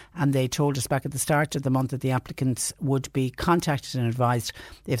reviewed. And they told us back at the start of the month that the applicants would be contacted and advised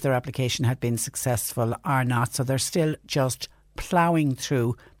if their application had been successful or not. So they're still just ploughing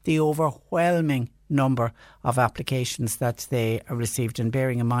through the overwhelming number of applications that they received, and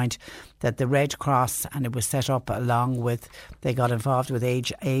bearing in mind that the Red Cross, and it was set up along with, they got involved with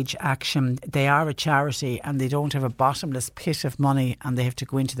Age Action. They are a charity and they don't have a bottomless pit of money, and they have to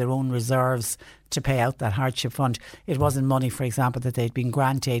go into their own reserves to pay out that hardship fund. It wasn't money, for example, that they'd been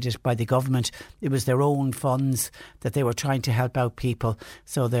granted by the government. It was their own funds that they were trying to help out people.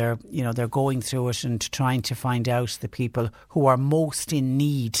 So they're going through it and trying to find out the people who are most in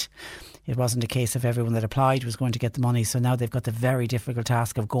need. It wasn't a case of everyone that applied was going to get the money. So now they've got the very difficult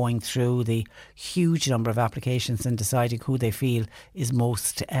task of going through the huge number of applications and deciding who they feel is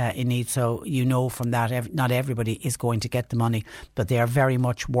most in need. So from that, not everybody is going to get the money, but they are very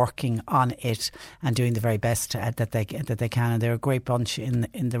much working on it and doing the very best that they can. And they're a great bunch in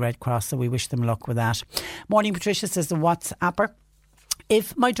the Red Cross, so we wish them luck with that. Morning, Patricia, says the WhatsApper.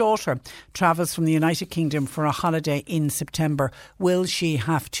 If my daughter travels from the United Kingdom for a holiday in September, will she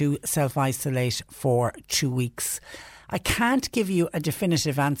have to self-isolate for 2 weeks? I can't give you a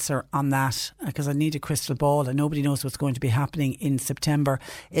definitive answer on that because I need a crystal ball and nobody knows what's going to be happening in September.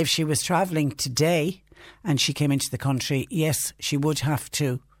 If she was travelling today and she came into the country, yes, she would have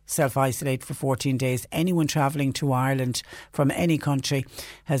to self-isolate for 14 days. Anyone travelling to Ireland from any country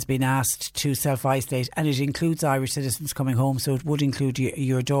has been asked to self-isolate, and it includes Irish citizens coming home, so it would include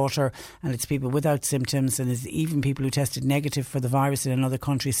your daughter, and it's people without symptoms, and it's even people who tested negative for the virus in another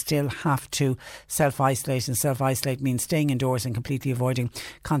country still have to self-isolate, and self-isolate means staying indoors and completely avoiding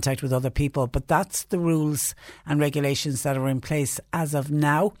contact with other people. But that's the rules and regulations that are in place as of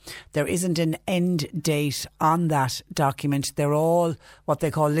now. There isn't an end date on that document. They're all what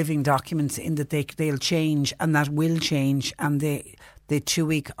they call living documents, in that they'll change, and that will change, and the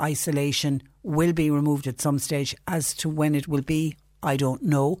 2-week isolation will be removed at some stage. As to when it will be, I don't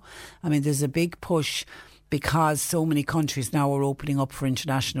know. I mean, there's a big push because so many countries now are opening up for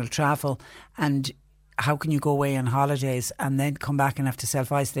international travel, and how can you go away on holidays and then come back and have to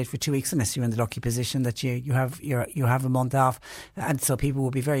self-isolate for 2 weeks, unless you're in the lucky position that you have a month off? And so people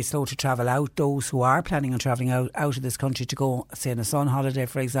will be very slow to travel out, those who are planning on travelling out of this country to go, say, on a sun holiday,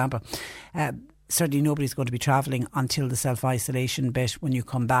 for example. Certainly nobody's going to be travelling until the self-isolation bit, when you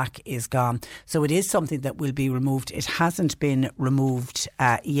come back, is gone. So it is something that will be removed. It hasn't been removed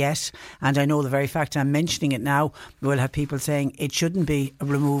yet, and I know the very fact I'm mentioning it now will have people saying it shouldn't be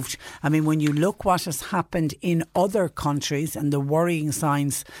removed. I mean, when you look what has happened in other countries and the worrying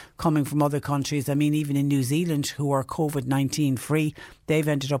signs coming from other countries, I mean, even in New Zealand, who are COVID-19 free, they've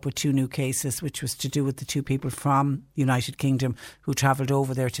ended up with 2 new cases, which was to do with the 2 people from the United Kingdom who travelled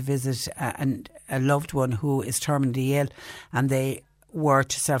over there to visit a loved one who is terminally ill, and they were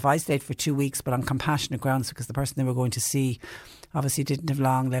to self-isolate for 2 weeks, but on compassionate grounds, because the person they were going to see obviously didn't have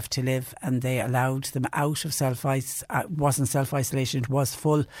long left to live, and they allowed them out of wasn't self-isolation, it was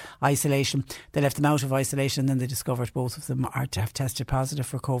full isolation. They left them out of isolation, and then they discovered both of them are to have tested positive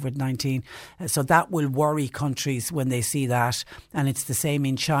for COVID-19. So that will worry countries when they see that. And it's the same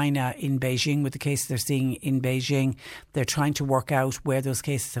in China, in Beijing, with the cases they're seeing in Beijing. They're trying to work out where those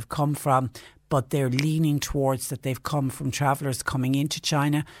cases have come from, but they're leaning towards that they've come from travellers coming into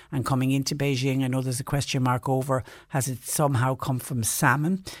China and coming into Beijing. I know there's a question mark over, has it somehow come from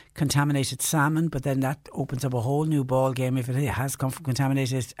salmon, contaminated salmon? But then that opens up a whole new ball game if it has come from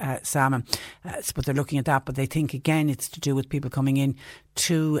contaminated salmon. But they're looking at that, but they think again it's to do with people coming in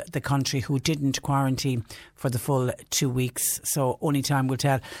to the country who didn't quarantine for the full 2 weeks. So only time will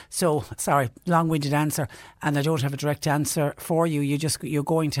tell. So, sorry, long-winded answer, and I don't have a direct answer for you. You're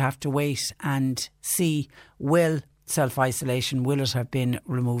going to have to wait and see, will self-isolation, will it have been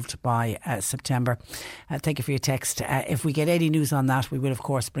removed by September? Thank you for your text. If we get any news on that, we will of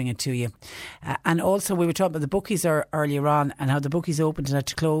course bring it to you. And also, we were talking about the bookies earlier on, and how the bookies opened and had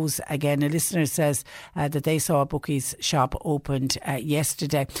to close again. A listener says that they saw a bookies shop opened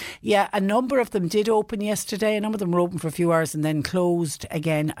yesterday. Yeah, a number of them did open yesterday. A number of them were open for a few hours and then closed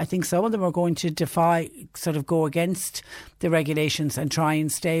again. I think some of them are going to go against the regulations and try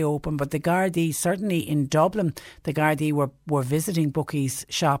and stay open. But the Gardaí, certainly in Dublin, the Gardaí were visiting bookies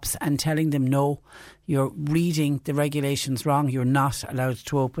shops and telling them, no, you're reading the regulations wrong, you're not allowed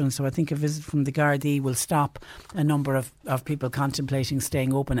to open. So I think a visit from the Gardaí will stop a number of people contemplating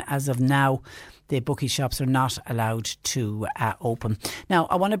staying open. As of now, the bookie shops are not allowed to open. Now,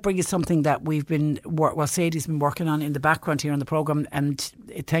 I want to bring you something that Sadie's been working on in the background here on the programme, and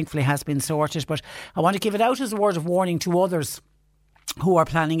it thankfully has been sorted. But I want to give it out as a word of warning to others who are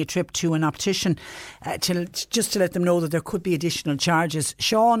planning a trip to an optician, just to let them know that there could be additional charges.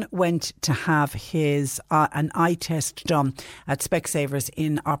 Sean went to have his an eye test done at Specsavers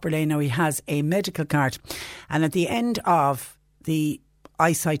in Opperlane. Now, he has a medical card, and at the end of the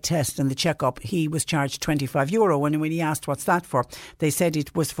eyesight test and the checkup, he was charged €25. And when he asked what's that for, they said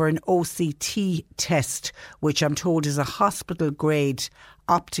it was for an OCT test, which I'm told is a hospital grade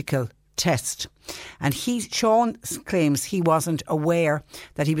optical test. And Sean claims he wasn't aware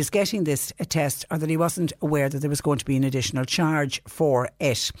that he was getting this test, or that he wasn't aware that there was going to be an additional charge for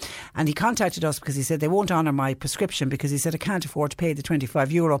it. And he contacted us because he said they won't honour my prescription, because he said I can't afford to pay the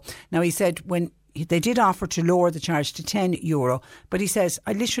 €25. Now, he said when they did offer to lower the charge to €10, but he says,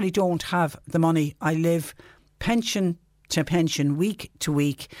 I literally don't have the money. I live pension to pension, week to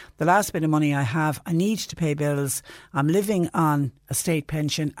week. The last bit of money I have, I need to pay bills. I'm living on a state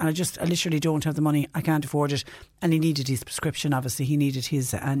pension, and I literally don't have the money. I can't afford it. And he needed his prescription, obviously. He needed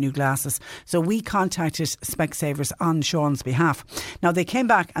his new glasses. So we contacted Specsavers on Sean's behalf. Now, they came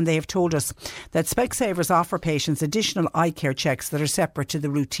back and they have told us that Specsavers offer patients additional eye care checks that are separate to the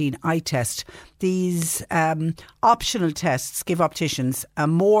routine eye test. These optional tests give opticians a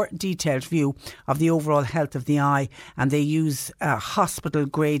more detailed view of the overall health of the eye, and they use a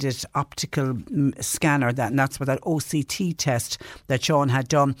hospital-graded optical scanner, and that's what that OCT test that Sean had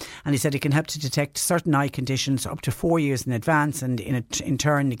done. And he said it can help to detect certain eye conditions up to 4 years in advance, and in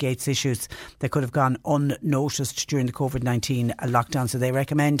turn negates issues that could have gone unnoticed during the COVID-19 lockdown. So they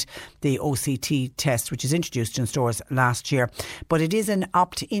recommend the OCT test, which is introduced in stores last year. But it is an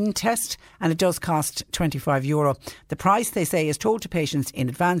opt-in test and it does cost €25. The price, they say, is told to patients in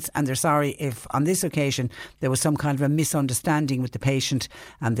advance, and they're sorry if on this occasion there was some kind of a misunderstanding with the patient,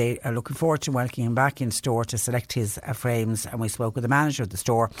 and they are looking forward to welcoming him back in store to select his frames. And we spoke with the manager of the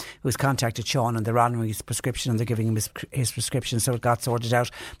store who's contacted Sean, and they're honouring his prescription and they're giving him his prescription, so it got sorted out.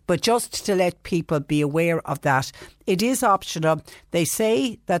 But just to let people be aware of that, it is optional. They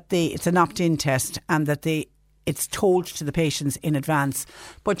say that it's an opt-in test and that it's told to the patients in advance.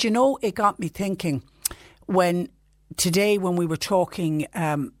 But it got me thinking when we were talking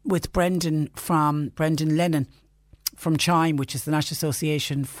with Brendan Lennon from Chime, which is the National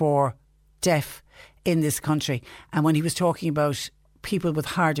Association for Deaf in this country, and when he was talking about people with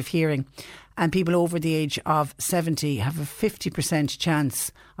hard of hearing, and people over the age of 70 have a 50%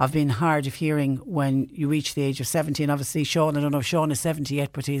 chance of being hard of hearing when you reach the age of 70. And obviously Sean, I don't know if Sean is 70 yet,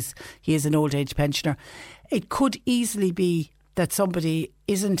 but he is an old age pensioner. It could easily be that somebody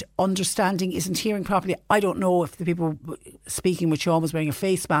isn't understanding, isn't hearing properly. I don't know if the people speaking with Sean was wearing a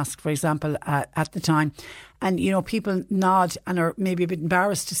face mask, for example, at the time. And, people nod and are maybe a bit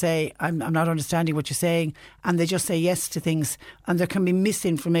embarrassed to say, I'm not understanding what you're saying. And they just say yes to things. And there can be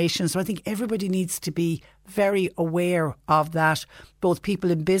misinformation. So I think everybody needs to be very aware of that. Both people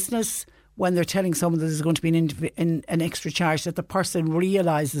in business, when they're telling someone that there's going to be an extra charge, that the person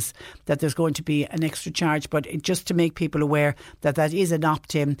realises that there's going to be an extra charge. But just to make people aware that is an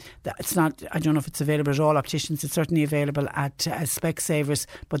opt-in. That it's not, I don't know if it's available at all opticians. It's certainly available at Specsavers,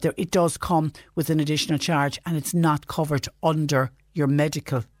 but it does come with an additional charge, and it's not covered under your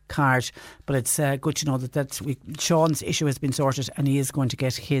medical card. But it's good to know that Sean's issue has been sorted and he is going to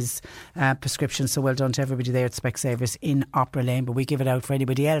get his prescription. So well done to everybody there at Specsavers in Opera Lane. But we give it out for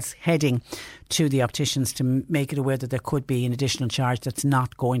anybody else heading to the opticians to make it aware that there could be an additional charge that's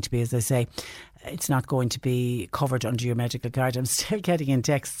not going to be, as I say, it's not going to be covered under your medical card. I'm still getting in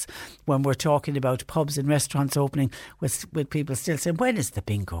texts when we're talking about pubs and restaurants opening with people still saying, when is the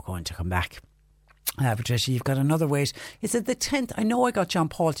bingo going to come back? Patricia, you've got another wait. Is it the 10th? I know I got John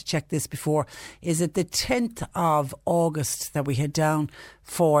Paul to check this before. Is it the 10th of August that we head down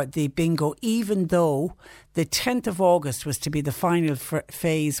for the bingo, even though the 10th of August was to be the final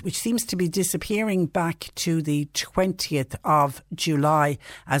phase, which seems to be disappearing back to the 20th of July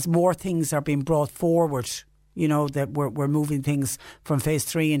as more things are being brought forward? That we're moving things from phase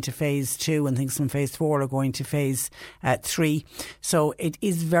 3 into phase 2, and things from phase 4 are going to phase 3. So it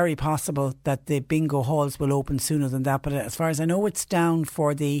is very possible that the bingo halls will open sooner than that. But as far as I know, it's down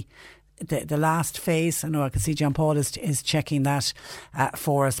for the last phase. I know I can see John Paul is checking that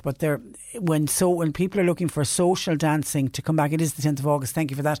for us. But when people are looking for social dancing to come back, it is the 10th of August.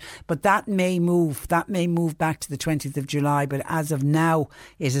 Thank you for that. But that may move back to the 20th of July. But as of now,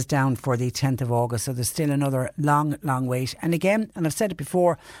 it is down for the 10th of August. So there's still another long wait. And again, and I've said it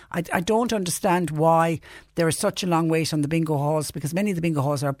before, I don't understand why there is such a long wait on the bingo halls, because many of the bingo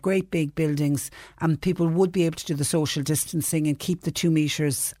halls are great big buildings and people would be able to do the social distancing and keep the 2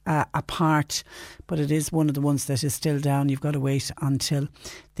 metres apart. But it is one of the ones that is still down. You've got to wait until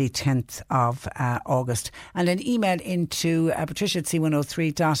the 10th of August. And an email into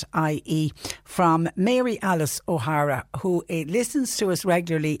patricia@c103.ie from Mary Alice O'Hara, who listens to us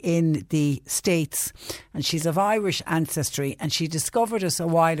regularly in the States, and she's of Irish ancestry, and she discovered us a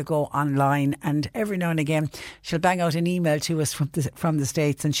while ago online, and every now and again she'll bang out an email to us from the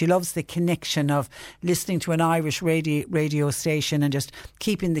States, and she loves the connection of listening to an Irish radio station and just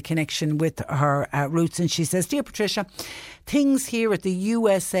keeping the connection with her roots. And she says, "Dear Patricia, things here at the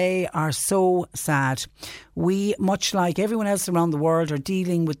USA are so sad. We, much like everyone else around the world, are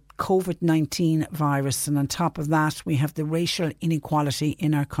dealing with COVID-19 virus, and on top of that we have the racial inequality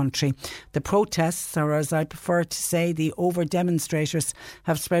in our country. The protests, or as I prefer to say, the over-demonstrators,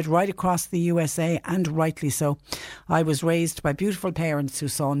 have spread right across the USA, and rightly so. I was raised by beautiful parents who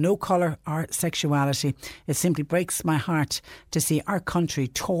saw no colour or sexuality. It simply breaks my heart to see our country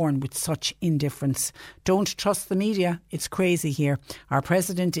torn with such indifference. Don't trust the media, it's crazy here. Our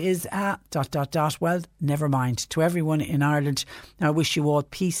president is well, never mind. To everyone in Ireland, I wish you all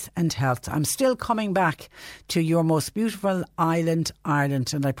peace and health. I'm still coming back to your most beautiful island,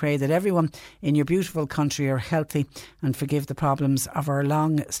 Ireland, and I pray that everyone in your beautiful country are healthy and forgive the problems of our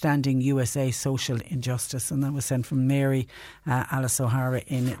long-standing USA social injustice." And that was sent from Mary Alice O'Hara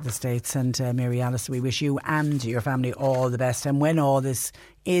in the States. And Mary Alice, we wish you and your family all the best. And when all this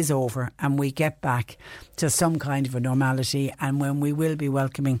is over and we get back to some kind of a normality, and when we will be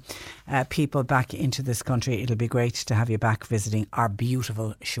welcoming people back into this country, it'll be great to have you back visiting our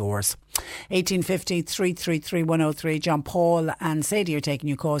beautiful shores. 1850 333 103. John Paul and Sadie are taking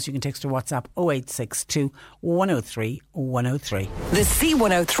your calls. You can text or WhatsApp 0862 103 103. The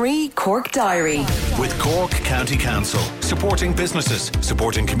C103 Cork Diary. With Cork County Council, supporting businesses,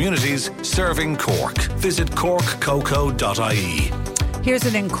 supporting communities, serving Cork. Visit corkcoco.ie. Here's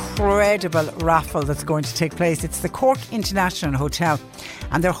an incredible raffle that's going to take place. It's the Cork International Hotel,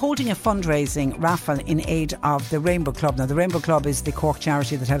 and they're holding a fundraising raffle in aid of the Rainbow Club. Now, the Rainbow Club is the Cork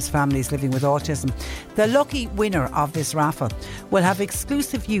charity that helps families living with autism. The lucky winner of this raffle will have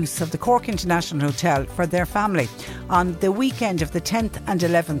exclusive use of the Cork International Hotel for their family on the weekend of the 10th and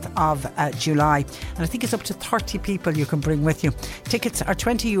 11th of July. And I think it's up to 30 people you can bring with you. Tickets are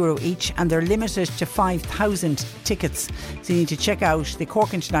 €20 each, and they're limited to 5,000 tickets. So you need to check out the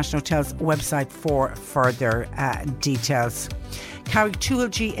Cork International Hotel's website for further details. Carrigtwohill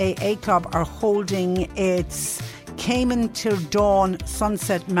GAA Club are holding its Cayman Till Dawn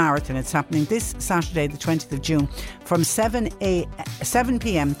Sunset Marathon. It's happening this Saturday, the 20th of June, from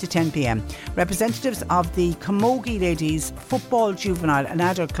 7pm to 10pm. Representatives of the Camogie Ladies Football, Juvenile and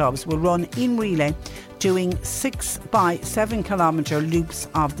Adult Clubs will run in relay, doing 6 by 7 kilometre loops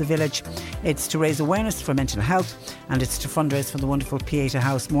of the village. It's to raise awareness for mental health, and it's to fundraise for the wonderful Pieta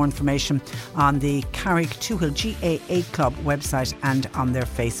House. More information on the Carrigtwohill GAA Club website and on their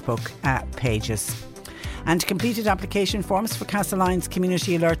Facebook pages. And completed application forms for Castlelyons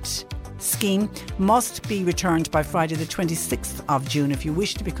Community Alert Scheme must be returned by Friday the 26th of June. If you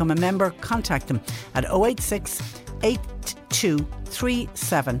wish to become a member, contact them at 086 82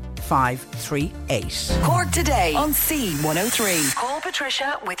 37538. Cork Today on C103. Call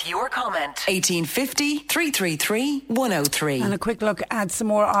Patricia with your comment. 1850 333 103. And a quick look at some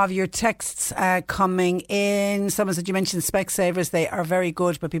more of your texts coming in. Someone said you mentioned Specsavers. They are very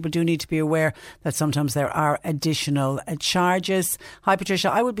good, but people do need to be aware that sometimes there are additional charges. Hi Patricia,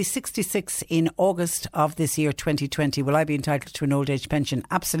 I will be 66 in August of this year 2020. Will I be entitled to an old age pension?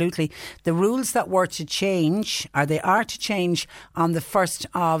 Absolutely. The rules that were to change are to change on the 1st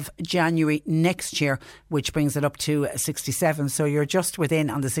of January next year, which brings it up to 67. So you're just within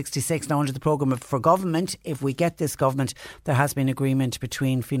on the 66 now under the programme for government. If we get this government, there has been agreement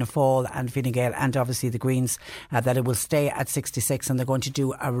between Fianna Fáil and Fine Gael and obviously the Greens that it will stay at 66, and they're going to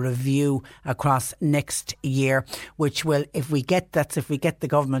do a review across next year, which will, if we get the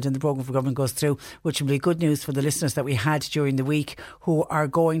government and the programme for government goes through, which will be good news for the listeners that we had during the week who are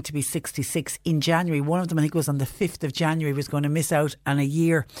going to be 66 in January. One of them, I think it was on the 5th of January, was going to miss out on a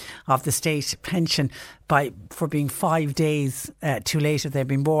year of the state pension for being 5 days too late if they'd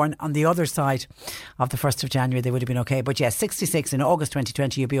been born. On the other side of the 1st of January, they would have been okay. But yes, 66 in August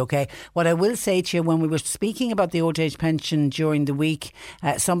 2020, you'll be okay. What I will say to you, when we were speaking about the old age pension during the week,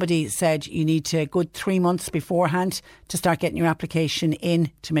 somebody said you need to good 3 months beforehand to start getting your application in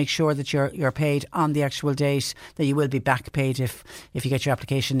to make sure that you're paid on the actual date, that you will be back paid if you get your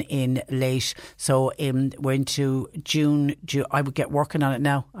application in late. So we're into June. I would get working on it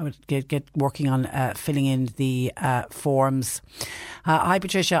now. I would get working on filling in the forms. Hi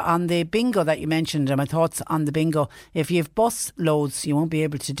Patricia, on the bingo that you mentioned, my thoughts on the bingo. If you have bus loads, you won't be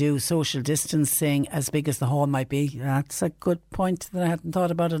able to do social distancing as big as the hall might be. That's a good point that I hadn't thought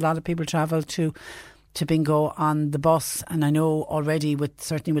about. A lot of people travel to bingo on the bus, and I know already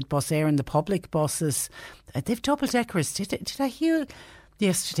certainly with Bus Air and the public buses, they've double deckers. Did I hear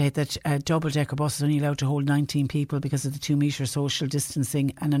yesterday that a double-decker bus is only allowed to hold 19 people because of the 2 metre social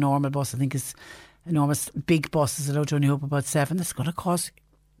distancing, and a normal bus, I think, is enormous. Big bus is allowed to only hold about 7. That's going to cause,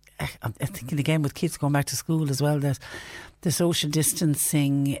 I'm thinking again with kids going back to school as well, that the social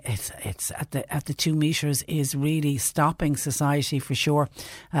distancing, it's at the 2 metres is really stopping society for sure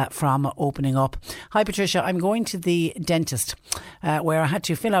from opening up. Hi Patricia, I'm going to the dentist where I had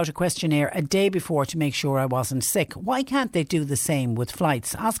to fill out a questionnaire a day before to make sure I wasn't sick. Why can't they do the same with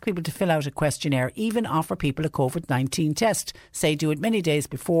flights? Ask people to fill out a questionnaire, even offer people a COVID-19 test. Say do it many days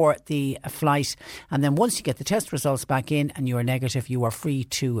before the flight, and then once you get the test results back in and you are negative, you are free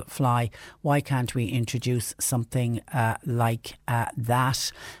to fly. Why can't we introduce something like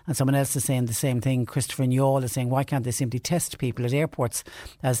that? And someone else is saying the same thing. Christopher Newall is saying, why can't they simply test people at airports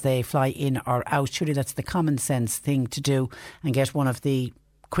as they fly in or out? Surely that's the common sense thing to do, and get one of the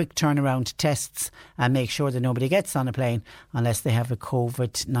quick turnaround tests and make sure that nobody gets on a plane unless they have a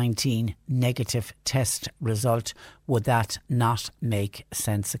COVID-19 negative test result. Would that not make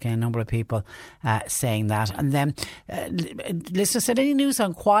sense? Again, a number of people saying that. And then listener said, any news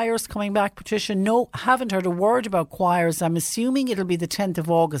on choirs coming back, Patricia? No, haven't heard a word about choirs. I'm assuming it'll be the 10th of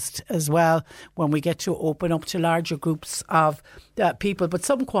August as well when we get to open up to larger groups of people. But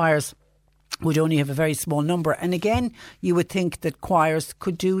some choirs would only have a very small number. And again, you would think that choirs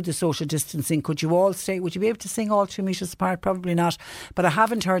could do the social distancing. Could you all stay? Would you be able to sing all 2 metres apart? Probably not. But I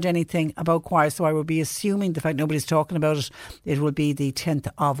haven't heard anything about choirs, so I would be assuming, the fact nobody's talking about it, it will be the 10th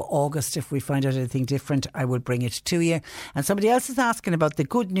of August. If we find out anything different, I will bring it to you. And somebody else is asking about the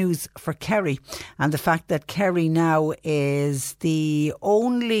good news for Kerry and the fact that Kerry now is the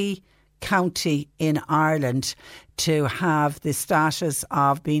only county in Ireland to have the status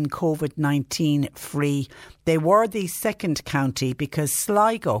of being COVID-19 free. They were the second county because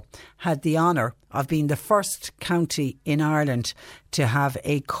Sligo had the honour of being the first county in Ireland to have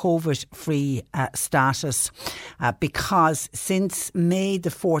a COVID-free status because since May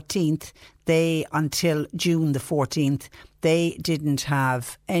the 14th, until June the 14th, they didn't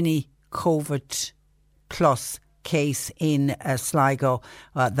have any COVID plus case in Sligo.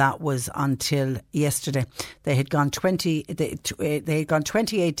 That was until yesterday. They had gone 28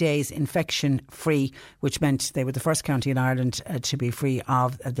 days infection free, which meant they were the first county in Ireland to be free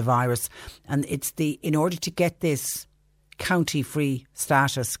of the virus. And it's in order to get this county free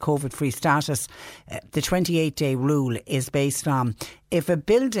status, COVID free status, the 28-day rule is based on if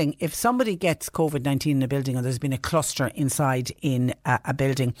somebody gets COVID-19 in a building or there's been a cluster inside in a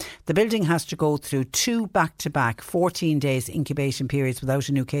building, the building has to go through 2 back-to-back 14 days incubation periods without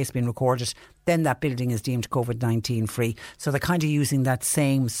a new case being recorded. Then that building is deemed COVID-19 free. So they're kind of using that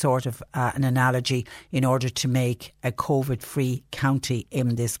same sort of an analogy in order to make a COVID-free county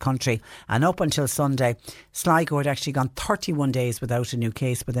in this country. And up until Sunday, Sligo had actually gone 31 days without a new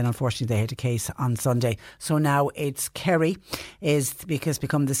case, but then unfortunately they had a case on Sunday. So now it's Kerry has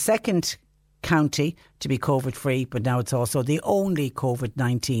become the second county to be COVID free, but now it's also the only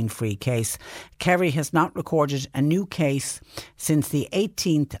COVID-19 free case. Kerry has not recorded a new case since the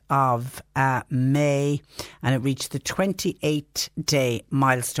 18th of May, and it reached the 28-day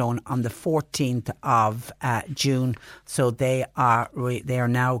milestone on the 14th of June. So they are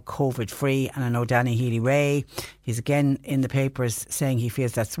now COVID free. And I know Danny Healy-Rae, he's again in the papers saying he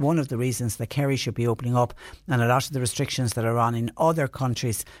feels that's one of the reasons that Kerry should be opening up, and a lot of the restrictions that are on in other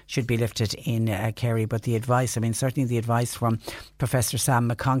countries should be lifted in Kerry. But the advice, certainly the advice from Professor Sam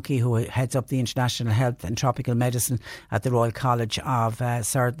McConkey, who heads up the International Health and Tropical Medicine at the Royal College of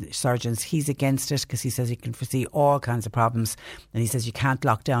Surgeons, he's against it because he says he can foresee all kinds of problems. And he says you can't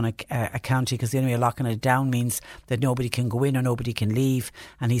lock down a county because the only way you're locking it down means that nobody can go in or nobody can leave.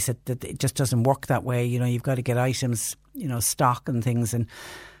 And he said that it just doesn't work that way. You've got to get items, stock and things, and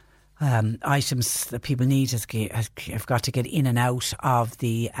items that people need have got to get in and out of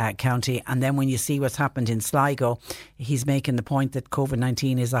the county. And then when you see what's happened in Sligo, he's making the point that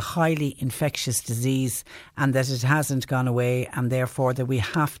COVID-19 is a highly infectious disease and that it hasn't gone away, and therefore that we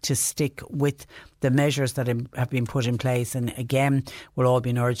have to stick with the measures that have been put in place. And again, we're all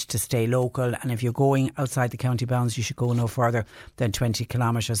being urged to stay local, and if you're going outside the county bounds, you should go no further than 20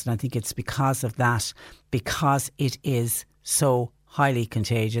 kilometres. And I think it's because of that, because it is so highly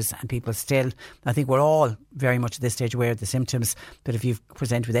contagious, and people still, I think we're all very much at this stage aware of the symptoms, but if you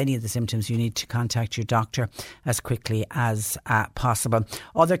present with any of the symptoms, you need to contact your doctor as quickly as possible.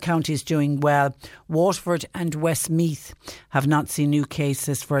 Other counties doing well. Waterford and Westmeath have not seen new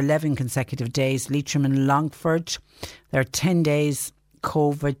cases for 11 consecutive days. Leitrim and Longford, they're 10 days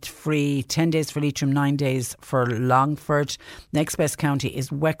COVID free, 10 days for Leitrim, 9 days for Longford. Next best county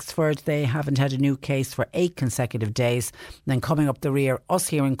is Wexford. They haven't had a new case for 8 consecutive days. And then coming up the rear, us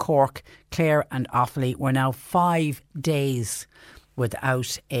here in Cork, Clare and Offaly, we're now 5 days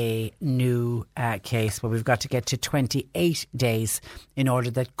without a new case, but we've got to get to 28 days in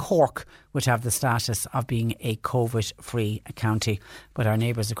order that Cork would have the status of being a COVID-free county. But our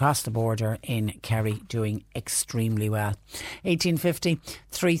neighbours across the border in Kerry doing extremely well. 1850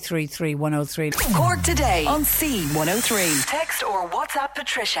 333 103. Cork Today on C103. Text or WhatsApp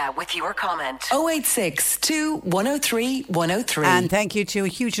Patricia with your comment. 0862 103 103. And thank you to a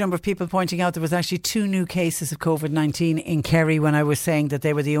huge number of people pointing out there was actually 2 new cases of COVID-19 in Kerry when I was saying that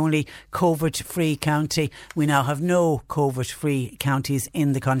they were the only COVID-free county. We now have no COVID-free counties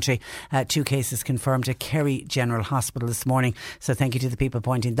in the country. 2 cases confirmed at Kerry General Hospital this morning. So thank you to the people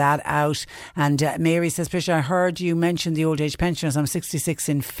pointing that out. And Mary says, Patricia, I heard you mention the old age pensioners. I'm 66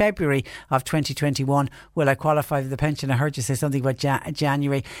 in February of 2021. Will I qualify for the pension? I heard you say something about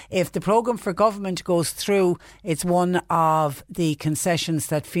January. If the programme for government goes through, it's one of the concessions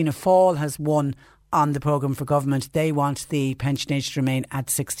that Fianna Fáil has won on the programme for government. They want the pension age to remain at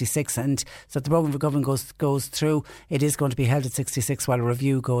 66, and so if the programme for government goes through, it is going to be held at 66 while a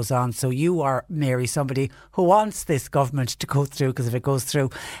review goes on. So you are, Mary, somebody who wants this government to go through, because if it goes through,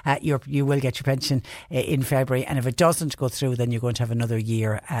 you will get your pension in February, and if it doesn't go through, then you're going to have another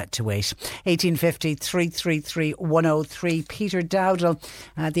year to wait. 1850 333 103. Peter Dowdall,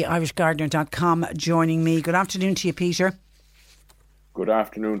 theirishgardener.com, joining me. Good afternoon to you, Peter. Good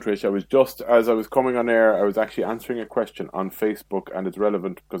afternoon, Trish. As I was coming on air, I was actually answering a question on Facebook, and it's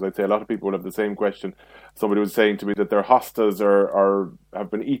relevant because I'd say a lot of people will have the same question. Somebody was saying to me that their hostas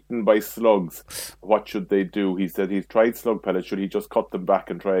have been eaten by slugs. What should they do? He said he's tried slug pellets. Should he just cut them back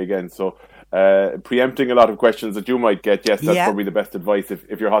and try again? So, preempting a lot of questions that you might get, yes, that's probably the best advice.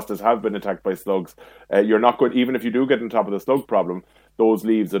 If your hostas have been attacked by slugs, you're not going, even if you do get on top of the slug problem, those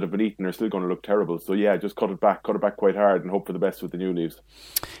leaves that have been eaten are still going to look terrible. So yeah, just cut it back quite hard and hope for the best with the new leaves.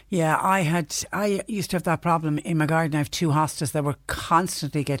 Yeah, I used to have that problem in my garden. I have 2 hostas that were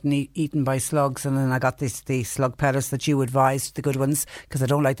constantly getting eaten by slugs, and then I got the slug pellets that you advised, the good ones, because I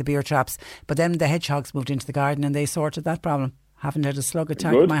don't like the beer traps. But then the hedgehogs moved into the garden and they sorted that problem. Haven't had a slug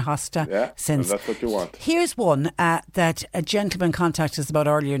attack my hosta since. That's what you want. Here's one that a gentleman contacted us about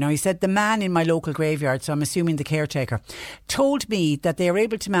earlier. Now, he said the man in my local graveyard, so I'm assuming the caretaker, told me that they are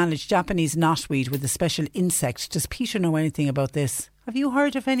able to manage Japanese knotweed with a special insect. Does Peter know anything about this? Have you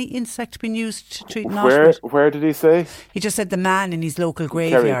heard of any insect being used to treat knotweed? Where did he say? He just said the man in his local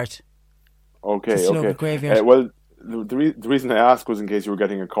graveyard. Okay. Local graveyard. Well, the reason I asked was in case you were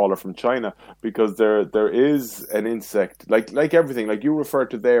getting a caller from China, because there is an insect, like everything, like you referred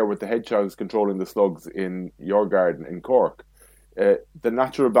to there with the hedgehogs controlling the slugs in your garden in Cork. The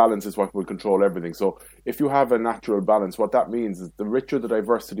natural balance is what will control everything. So if you have a natural balance, what that means is the richer the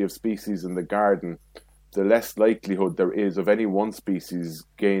diversity of species in the garden, the less likelihood there is of any one species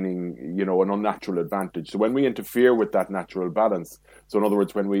gaining, an unnatural advantage. So when we interfere with that natural balance, so in other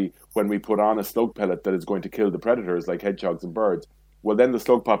words, when we put on a slug pellet that is going to kill the predators like hedgehogs and birds, well, then the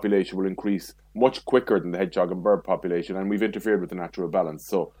slug population will increase much quicker than the hedgehog and bird population, and we've interfered with the natural balance.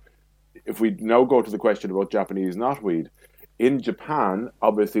 So if we now go to the question about Japanese knotweed, in Japan,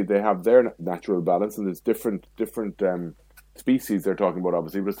 obviously they have their natural balance, and there's different species they're talking about,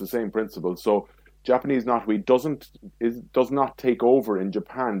 obviously, but it's the same principle. So Japanese knotweed does not take over in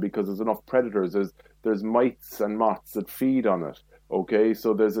Japan because there's enough predators. There's mites and moths that feed on it. Okay,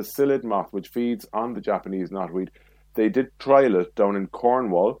 so there's a psyllid moth which feeds on the Japanese knotweed. They did trial it down in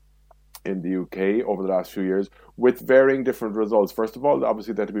Cornwall in the UK over the last few years with varying different results. First of all,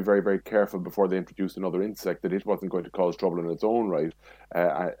 obviously they had to be very, very careful before they introduced another insect that it wasn't going to cause trouble in its own right.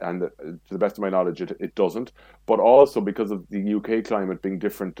 And to the best of my knowledge, it doesn't. But also because of the UK climate being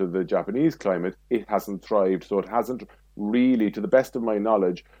different to the Japanese climate, it hasn't thrived. So it hasn't really, to the best of my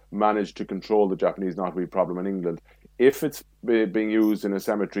knowledge, managed to control the Japanese knotweed problem in England. If it's being used in a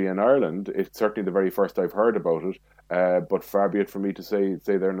cemetery in Ireland, it's certainly the very first I've heard about it. But far be it for me to say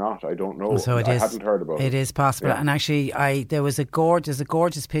they're not. I don't know. So I hadn't heard about it. It is possible. Yeah. And actually, there's a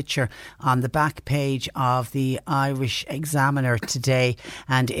gorgeous picture on the back page of the Irish Examiner today,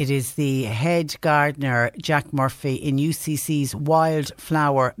 and it is the head gardener Jack Murphy in UCC's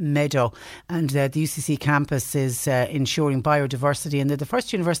Wildflower Meadow, and the UCC campus is ensuring biodiversity, and they're the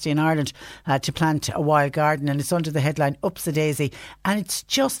first university in Ireland to plant a wild garden, and it's under the headline Ups a Daisy, and it's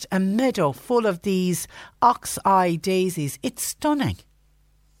just a meadow full of these ox-eye daisies. It's stunning.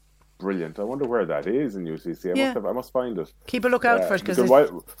 Brilliant. I wonder where that is in UCC. I must find it. Keep a look out for it because and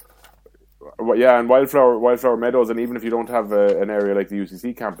wildflower meadows, and even if you don't have an area like the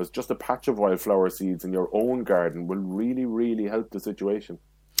UCC campus, just a patch of wildflower seeds in your own garden will really, really help the situation.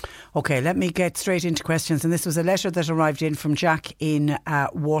 OK, let me get straight into questions. And this was a letter that arrived in from Jack in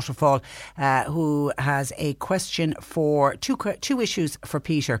Waterfall, who has a question for two issues for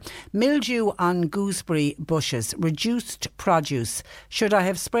Peter. Mildew on gooseberry bushes, reduced produce. Should I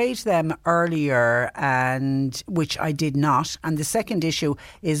have sprayed them earlier, and which I did not? And the second issue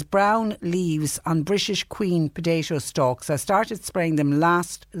is brown leaves on British Queen potato stalks. I started spraying them the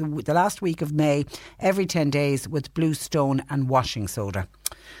last week of May, every 10 days with bluestone and washing soda.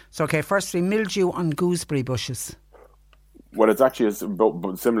 So, OK, firstly, mildew on gooseberry bushes. Well, it's actually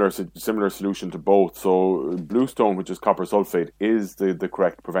a similar solution to both. So, bluestone, which is copper sulfate, is the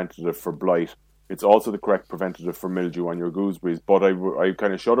correct preventative for blight. It's also the correct preventative for mildew on your gooseberries. But I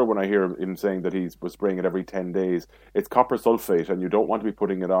kind of shudder when I hear him saying that he was spraying it every 10 days. It's copper sulfate, and you don't want to be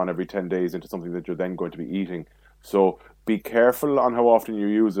putting it on every 10 days into something that you're then going to be eating. So be careful on how often you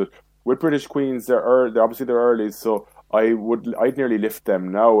use it. With British Queens, they're early, so I'd nearly lift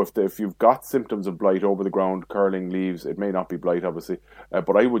them now. If you've got symptoms of blight over the ground, curling leaves, it may not be blight, obviously,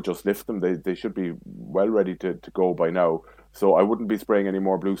 but I would just lift them. They should be well ready to go by now. So I wouldn't be spraying any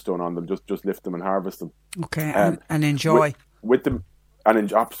more bluestone on them. Just lift them and harvest them. Okay, and enjoy. With them.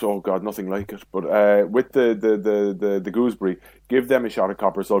 And oh God, nothing like it. But with the gooseberry, give them a shot of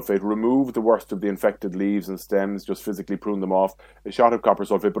copper sulfate. Remove the worst of the infected leaves and stems. Just physically prune them off. A shot of copper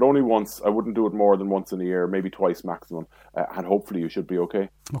sulfate, but only once. I wouldn't do it more than once in a year, maybe twice maximum. And hopefully you should be okay.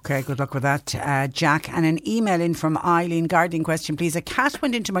 Okay, good luck with that, Jack. And an email in from Eileen, gardening question, please. A cat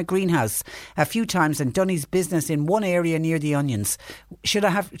went into my greenhouse a few times and done his business in one area near the onions. Should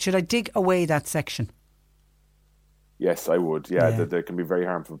I dig away that section? Yes, I would. Yeah. There can be very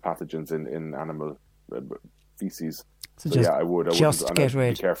harmful pathogens in animal feces. So I would. Just get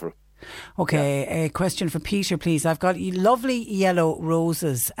rid. Be careful. Okay, a question for Peter, please. I've got lovely yellow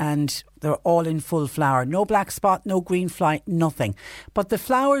roses and they're all in full flower. No black spot, no green fly, nothing. But the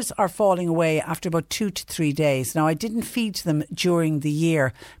flowers are falling away after about 2 to 3 days. Now, I didn't feed them during the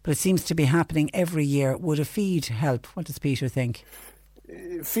year, but it seems to be happening every year. Would a feed help? What does Peter think?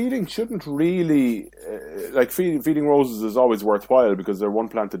 Feeding shouldn't really feeding roses is always worthwhile because they're one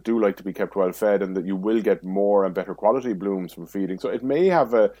plant that do like to be kept well fed, and that you will get more and better quality blooms from feeding. So it may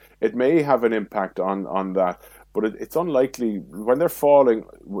have an impact on that, but it's unlikely when they're falling.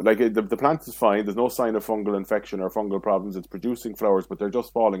 The plant is fine. There's no sign of fungal infection or fungal problems. It's producing flowers, but they're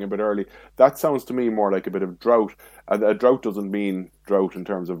just falling a bit early. That sounds to me more like a bit of drought. And a drought doesn't mean drought in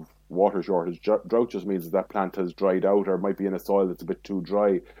terms of water shortage. Drought just means that plant has dried out or might be in a soil that's a bit too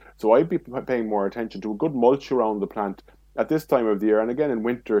dry. So I'd be paying more attention to a good mulch around the plant at this time of the year. And again, in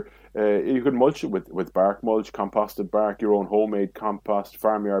winter, you could mulch it with bark mulch, composted bark, your own homemade compost,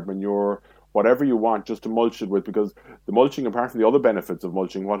 farmyard manure, whatever you want, just to mulch it with, because the mulching, apart from the other benefits of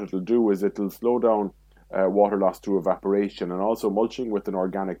mulching, what it'll do is it'll slow down water loss through evaporation, and also mulching with an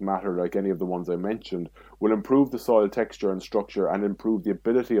organic matter like any of the ones I mentioned will improve the soil texture and structure and improve the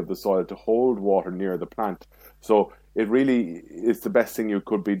ability of the soil to hold water near the plant. So it really is the best thing you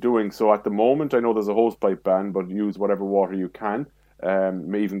could be doing. So at the moment, I know there's a hosepipe ban, but use whatever water you can,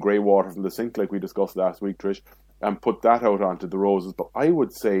 even grey water from the sink like we discussed last week, Trish, and put that out onto the roses. But I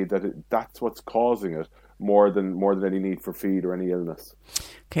would say that that's what's causing it more than any need for feed or any illness.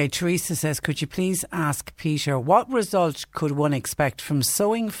 Okay, Teresa says, could you please ask Peter, what result could one expect from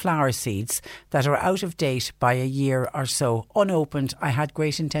sowing flower seeds that are out of date by a year or so? Unopened, I had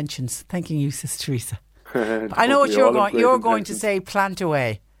great intentions. Thanking you, says Teresa. I know what you're going to say, plant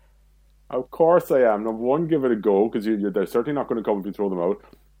away. Of course I am. Number one, give it a go, because they're certainly not going to come if you throw them out.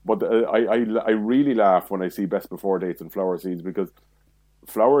 But I really laugh when I see best before dates in flower seeds, because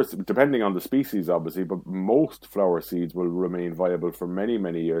flowers, depending on the species obviously, but most flower seeds will remain viable for many,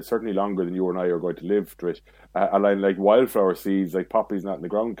 many years, certainly longer than you and I are going to live, Trish. And like wildflower seeds, like poppies not in the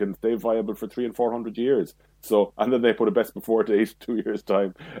ground, can stay viable for 300 and 400 years. So, and then they put a best before date 2 years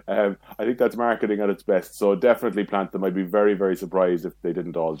time. I think that's marketing at its best. So definitely plant them. I'd be very, very surprised if they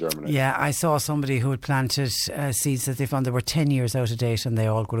didn't all germinate. Yeah, I saw somebody who had planted seeds that they found they were 10 years out of date and they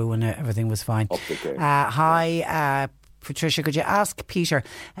all grew and everything was fine. Hi, Patricia, could you ask Peter,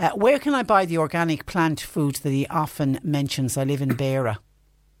 where can I buy the organic plant food that he often mentions? I live in Beara.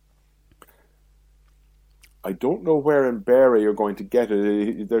 I don't know where in Beara you're going to get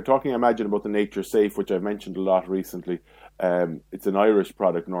it. They're talking, I imagine, about the Nature Safe, which I've mentioned a lot recently. It's an Irish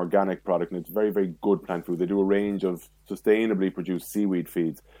product, an organic product, and it's very, very good plant food. They do a range of sustainably produced seaweed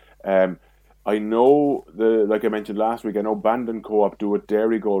feeds. I know, like I mentioned last week, I know Bandon Co-op do it,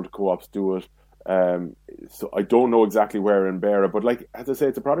 Dairygold Co-ops do it. So I don't know exactly where in Beara, but like as I say,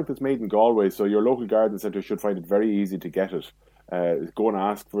 it's a product that's made in Galway, so your local garden centre should find it very easy to get it. Go and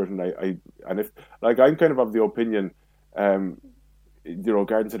ask for it, and if like I'm kind of the opinion,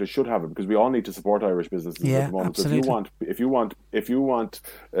 garden centres should have it, because we all need to support Irish businesses at the moment. Absolutely. So if you want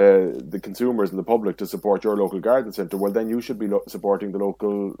the consumers and the public to support your local garden centre, well then you should be supporting the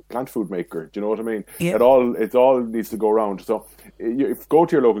local plant food maker. Do you know what I mean? Yeah. It all needs to go around. So if go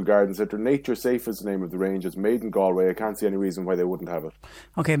to your local garden centre. Nature Safe is the name of the range. It's made in Galway. I can't see any reason why they wouldn't have it.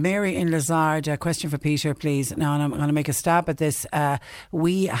 Okay, Mary in Lazard, a question for Peter, please. Now, and I'm going to make a stab at this.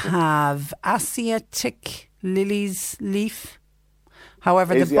 We have Asiatic lilies leaf.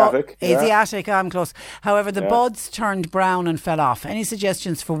 However, Asiatic, I'm close. However, the buds turned brown and fell off. Any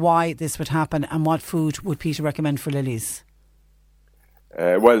suggestions for why this would happen, and what food would Peter recommend for lilies?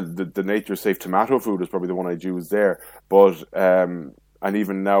 the Nature Safe tomato food is probably the one I'd use there. But and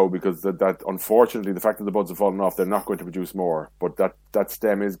even now, because that unfortunately, the fact that the buds have fallen off, they're not going to produce more. But that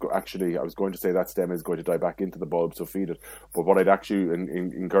stem is actually, I was going to say that stem is going to die back into the bulb, so feed it. But what I'd actually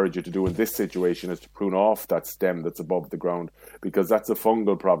encourage you to do in this situation is to prune off that stem that's above the ground, because that's a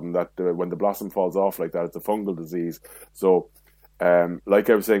fungal problem. That when the blossom falls off like that, it's a fungal disease. So,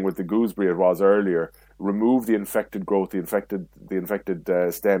 like I was saying with the gooseberry, it was earlier. Remove the infected growth, the infected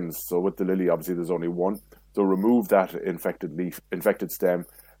stems. So with the lily, obviously there's only one. So remove that infected stem.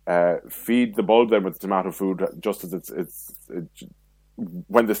 Feed the bulb then with the tomato food, just as it's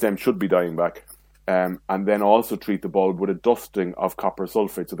when the stem should be dying back. And then also treat the bulb with a dusting of copper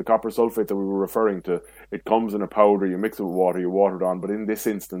sulfate. So the copper sulfate that we were referring to, it comes in a powder. You mix it with water, you water it on. But in this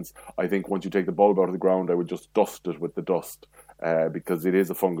instance, I think once you take the bulb out of the ground, I would just dust it with the dust. Because it is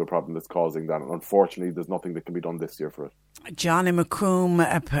a fungal problem that's causing that. And unfortunately, there's nothing that can be done this year for it. Johnny Macroom,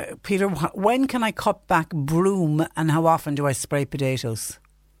 Peter, when can I cut back broom and how often do I spray potatoes?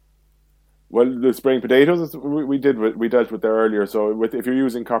 Well, the spraying potatoes, we dealt with there earlier. So if you're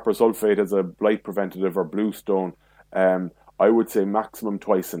using copper sulfate as a blight preventative or bluestone, I would say maximum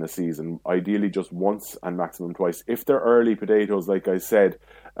twice in a season. Ideally just once and maximum twice. If they're early potatoes, like I said,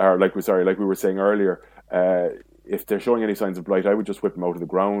 or like we were saying earlier, if they're showing any signs of blight, I would just whip them out of the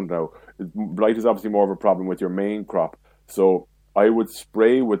ground now. Blight is obviously more of a problem with your main crop. So I would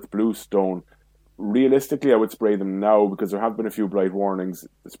spray with bluestone. Realistically, I would spray them now because there have been a few blight warnings.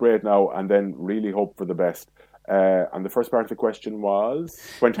 Spray it now and then really hope for the best. And the first part of the question was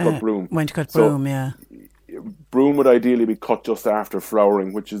when to cut broom. When to cut broom, yeah. Broom would ideally be cut just after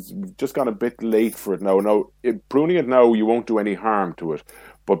flowering, which is just gone a bit late for it now. Now, pruning it now, you won't do any harm to it.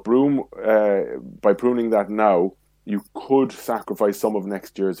 But broom, by pruning that now, you could sacrifice some of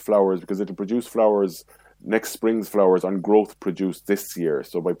next year's flowers because it'll produce flowers, next spring's flowers on growth produced this year.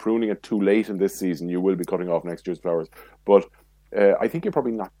 So by pruning it too late in this season, you will be cutting off next year's flowers. But I think you're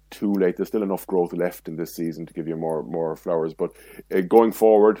probably not too late. There's still enough growth left in this season to give you more flowers. But going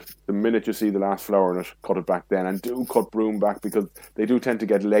forward, the minute you see the last flower in it, cut it back then. And do cut broom back because they do tend to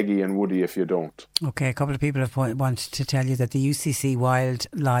get leggy and woody if you don't. Okay, a couple of people have wanted to tell you that the UCC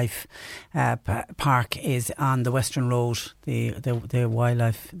Wildlife Park is on the Western Road, the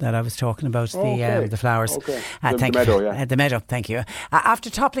wildlife that I was talking about, the flowers. Okay. Thank the meadow, you. Yeah. The meadow, thank you. After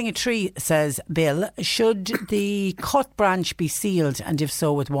toppling a tree, says Bill, should the cut branch be sealed, and if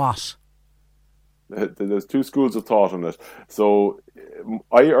so, with what? There's two schools of thought on it. So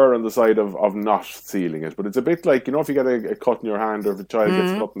I err on the side of not sealing it, but it's a bit like, if you get a cut in your hand or if a child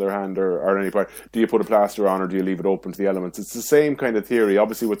gets a cut in their hand or any part, do you put a plaster on or do you leave it open to the elements? It's the same kind of theory.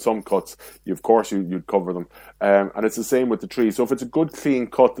 Obviously with some cuts, you'd cover them. And it's the same with the tree. So if it's a good clean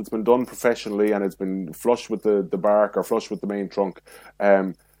cut that's been done professionally and it's been flush with the bark or flush with the main trunk,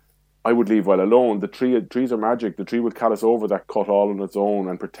 I would leave well alone. Trees are magic. The tree will callus over that cut all on its own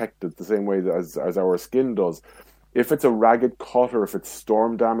and protect it the same way as our skin does. If it's a ragged cut or if it's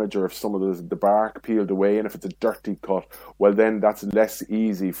storm damage or if some of the bark peeled away and if it's a dirty cut, well then that's less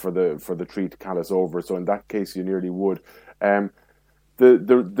easy for the tree to callus over. So in that case you nearly would. The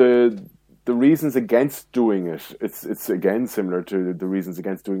reasons against doing it, it's again similar to the reasons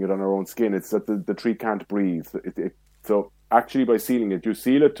against doing it on our own skin. It's that the tree can't breathe. So actually by sealing it, you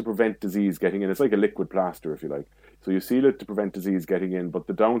seal it to prevent disease getting in. It's like a liquid plaster, if you like. So you seal it to prevent disease getting in, but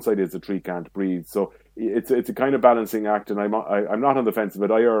the downside is the tree can't breathe. So it's a kind of balancing act, and I'm not on the fence of it.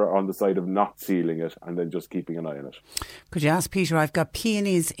 I are on the side of not sealing it and then just keeping an eye on it. Could you ask Peter, I've got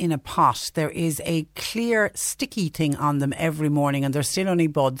peonies in a pot. There is a clear sticky thing on them every morning and they're still only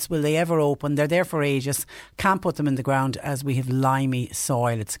buds. Will they ever open? They're there for ages. Can't put them in the ground as we have limey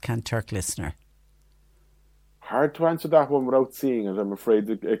soil. It's a Kanturk listener. Hard to answer that one without seeing it, I'm afraid.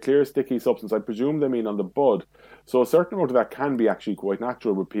 A clear sticky substance, I presume they mean on the bud. So a certain amount of that can be actually quite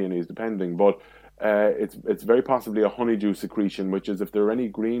natural with peonies, depending. But it's very possibly a honeydew secretion, which is if there are any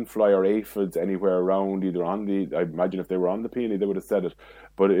green fly or aphids anywhere around, either on I imagine if they were on the peony, they would have said it.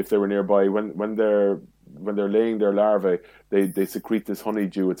 But if they were nearby, when they're laying their larvae, they secrete this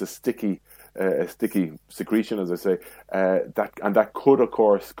honeydew. It's a sticky secretion, as I say, that could, of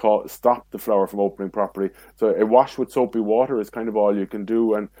course, stop the flower from opening properly. So a wash with soapy water is kind of all you can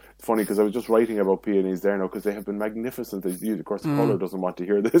do. And it's funny because I was just writing about peonies there now because they have been magnificent. Of course, the colour doesn't want to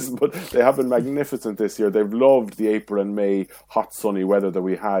hear this, but they have been magnificent this year. They've loved the April and May hot sunny weather that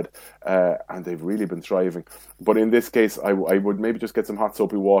we had, and they've really been thriving. But in this case, I would maybe just get some hot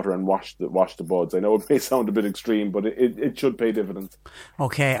soapy water and wash the buds. I know it may sound a bit extreme, but it should pay dividends.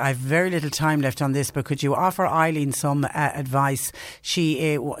 Okay, I've very little time left on this, but could you offer Eileen some advice?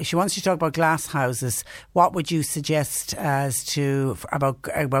 She wants you to talk about glass houses. What would you suggest as to about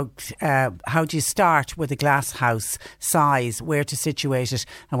how do you start with a glass house size, where to situate it,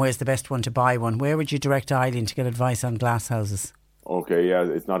 and where's the best one to buy one? Where would you direct Eileen to get advice on glass houses? Okay, yeah,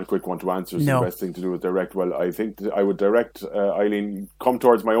 it's not a quick one to answer. So No. the best thing to do is direct. Well, I think I would direct Eileen, come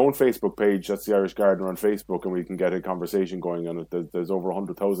towards my own Facebook page. That's the Irish Gardener on Facebook, and we can get a conversation going on it. There's over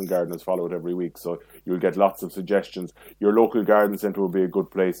 100,000 gardeners follow it every week, so you'll get lots of suggestions. Your local garden centre will be a good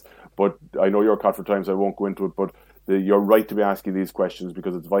place, but I know you're cut for time, so I won't go into it, but you're right to be asking these questions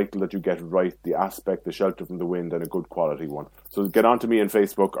because it's vital that you get it right, the aspect, the shelter from the wind, and a good quality one. So get on to me on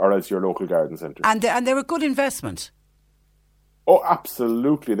Facebook or else your local garden centre. And they're a good investment. Oh,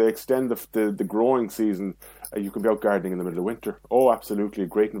 absolutely. They extend the growing season. You can be out gardening in the middle of winter. Oh, absolutely. A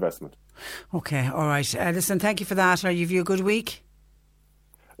great investment. Okay, all right. Listen, thank you for that. Are you a good week?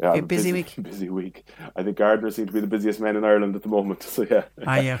 Yeah, A busy week? Busy week. I think gardeners seem to be the busiest men in Ireland at the moment. So yeah,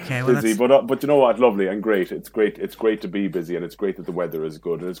 okay. Well, busy, but you know what? Lovely and great. It's great. It's great to be busy, and it's great that the weather is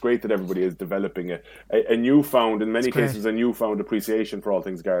good, and it's great that everybody is developing a newfound, in many cases, a newfound appreciation for all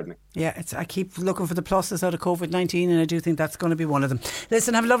things gardening. Yeah, I keep looking for the pluses out of COVID-19, and I do think that's going to be one of them.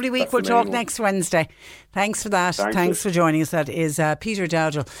 Listen, have a lovely week. We'll talk next Wednesday. Thanks for that. Thanks for joining us. That is Peter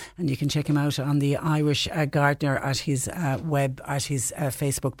Dowdall, and you can check him out on the Irish Gardener at his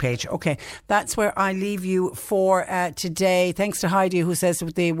Facebook page. Okay, that's where I leave you for today. Thanks to Heidi, who says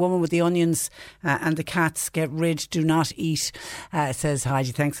the woman with the onions and the cats, get rid, do not eat, says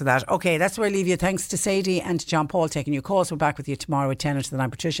Heidi. Thanks for that. Okay, that's where I leave you. Thanks to Sadie and to John Paul taking your calls. We're back with you tomorrow at 10 to the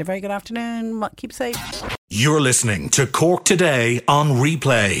 9. Patricia, very good afternoon. Keep safe. You're listening to Cork Today on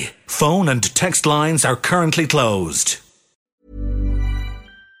replay. Phone and text lines are currently closed.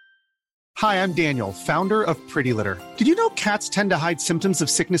 Hi, I'm Daniel, founder of Pretty Litter. Did you know cats tend to hide symptoms of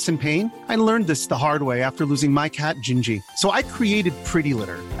sickness and pain? I learned this the hard way after losing my cat, Gingy. So I created Pretty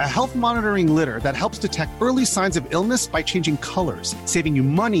Litter, a health monitoring litter that helps detect early signs of illness by changing colors, saving you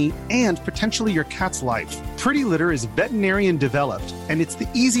money and potentially your cat's life. Pretty Litter is veterinarian developed, and it's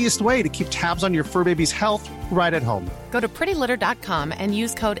the easiest way to keep tabs on your fur baby's health right at home. Go to prettylitter.com and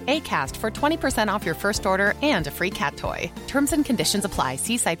use code ACAST for 20% off your first order and a free cat toy. Terms and conditions apply.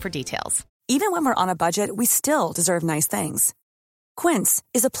 See site for details. Even when we're on a budget, we still deserve nice things. Quince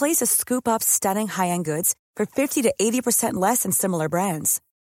is a place to scoop up stunning high-end goods for 50 to 80% less than similar brands.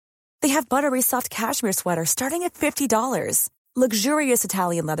 They have buttery soft cashmere sweaters starting at $50, luxurious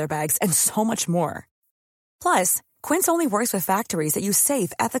Italian leather bags, and so much more. Plus, Quince only works with factories that use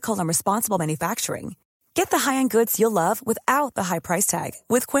safe, ethical, and responsible manufacturing. Get the high-end goods you'll love without the high price tag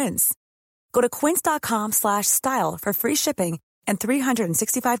with Quince. Go to quince.com/style for free shipping and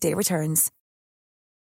 365-day returns.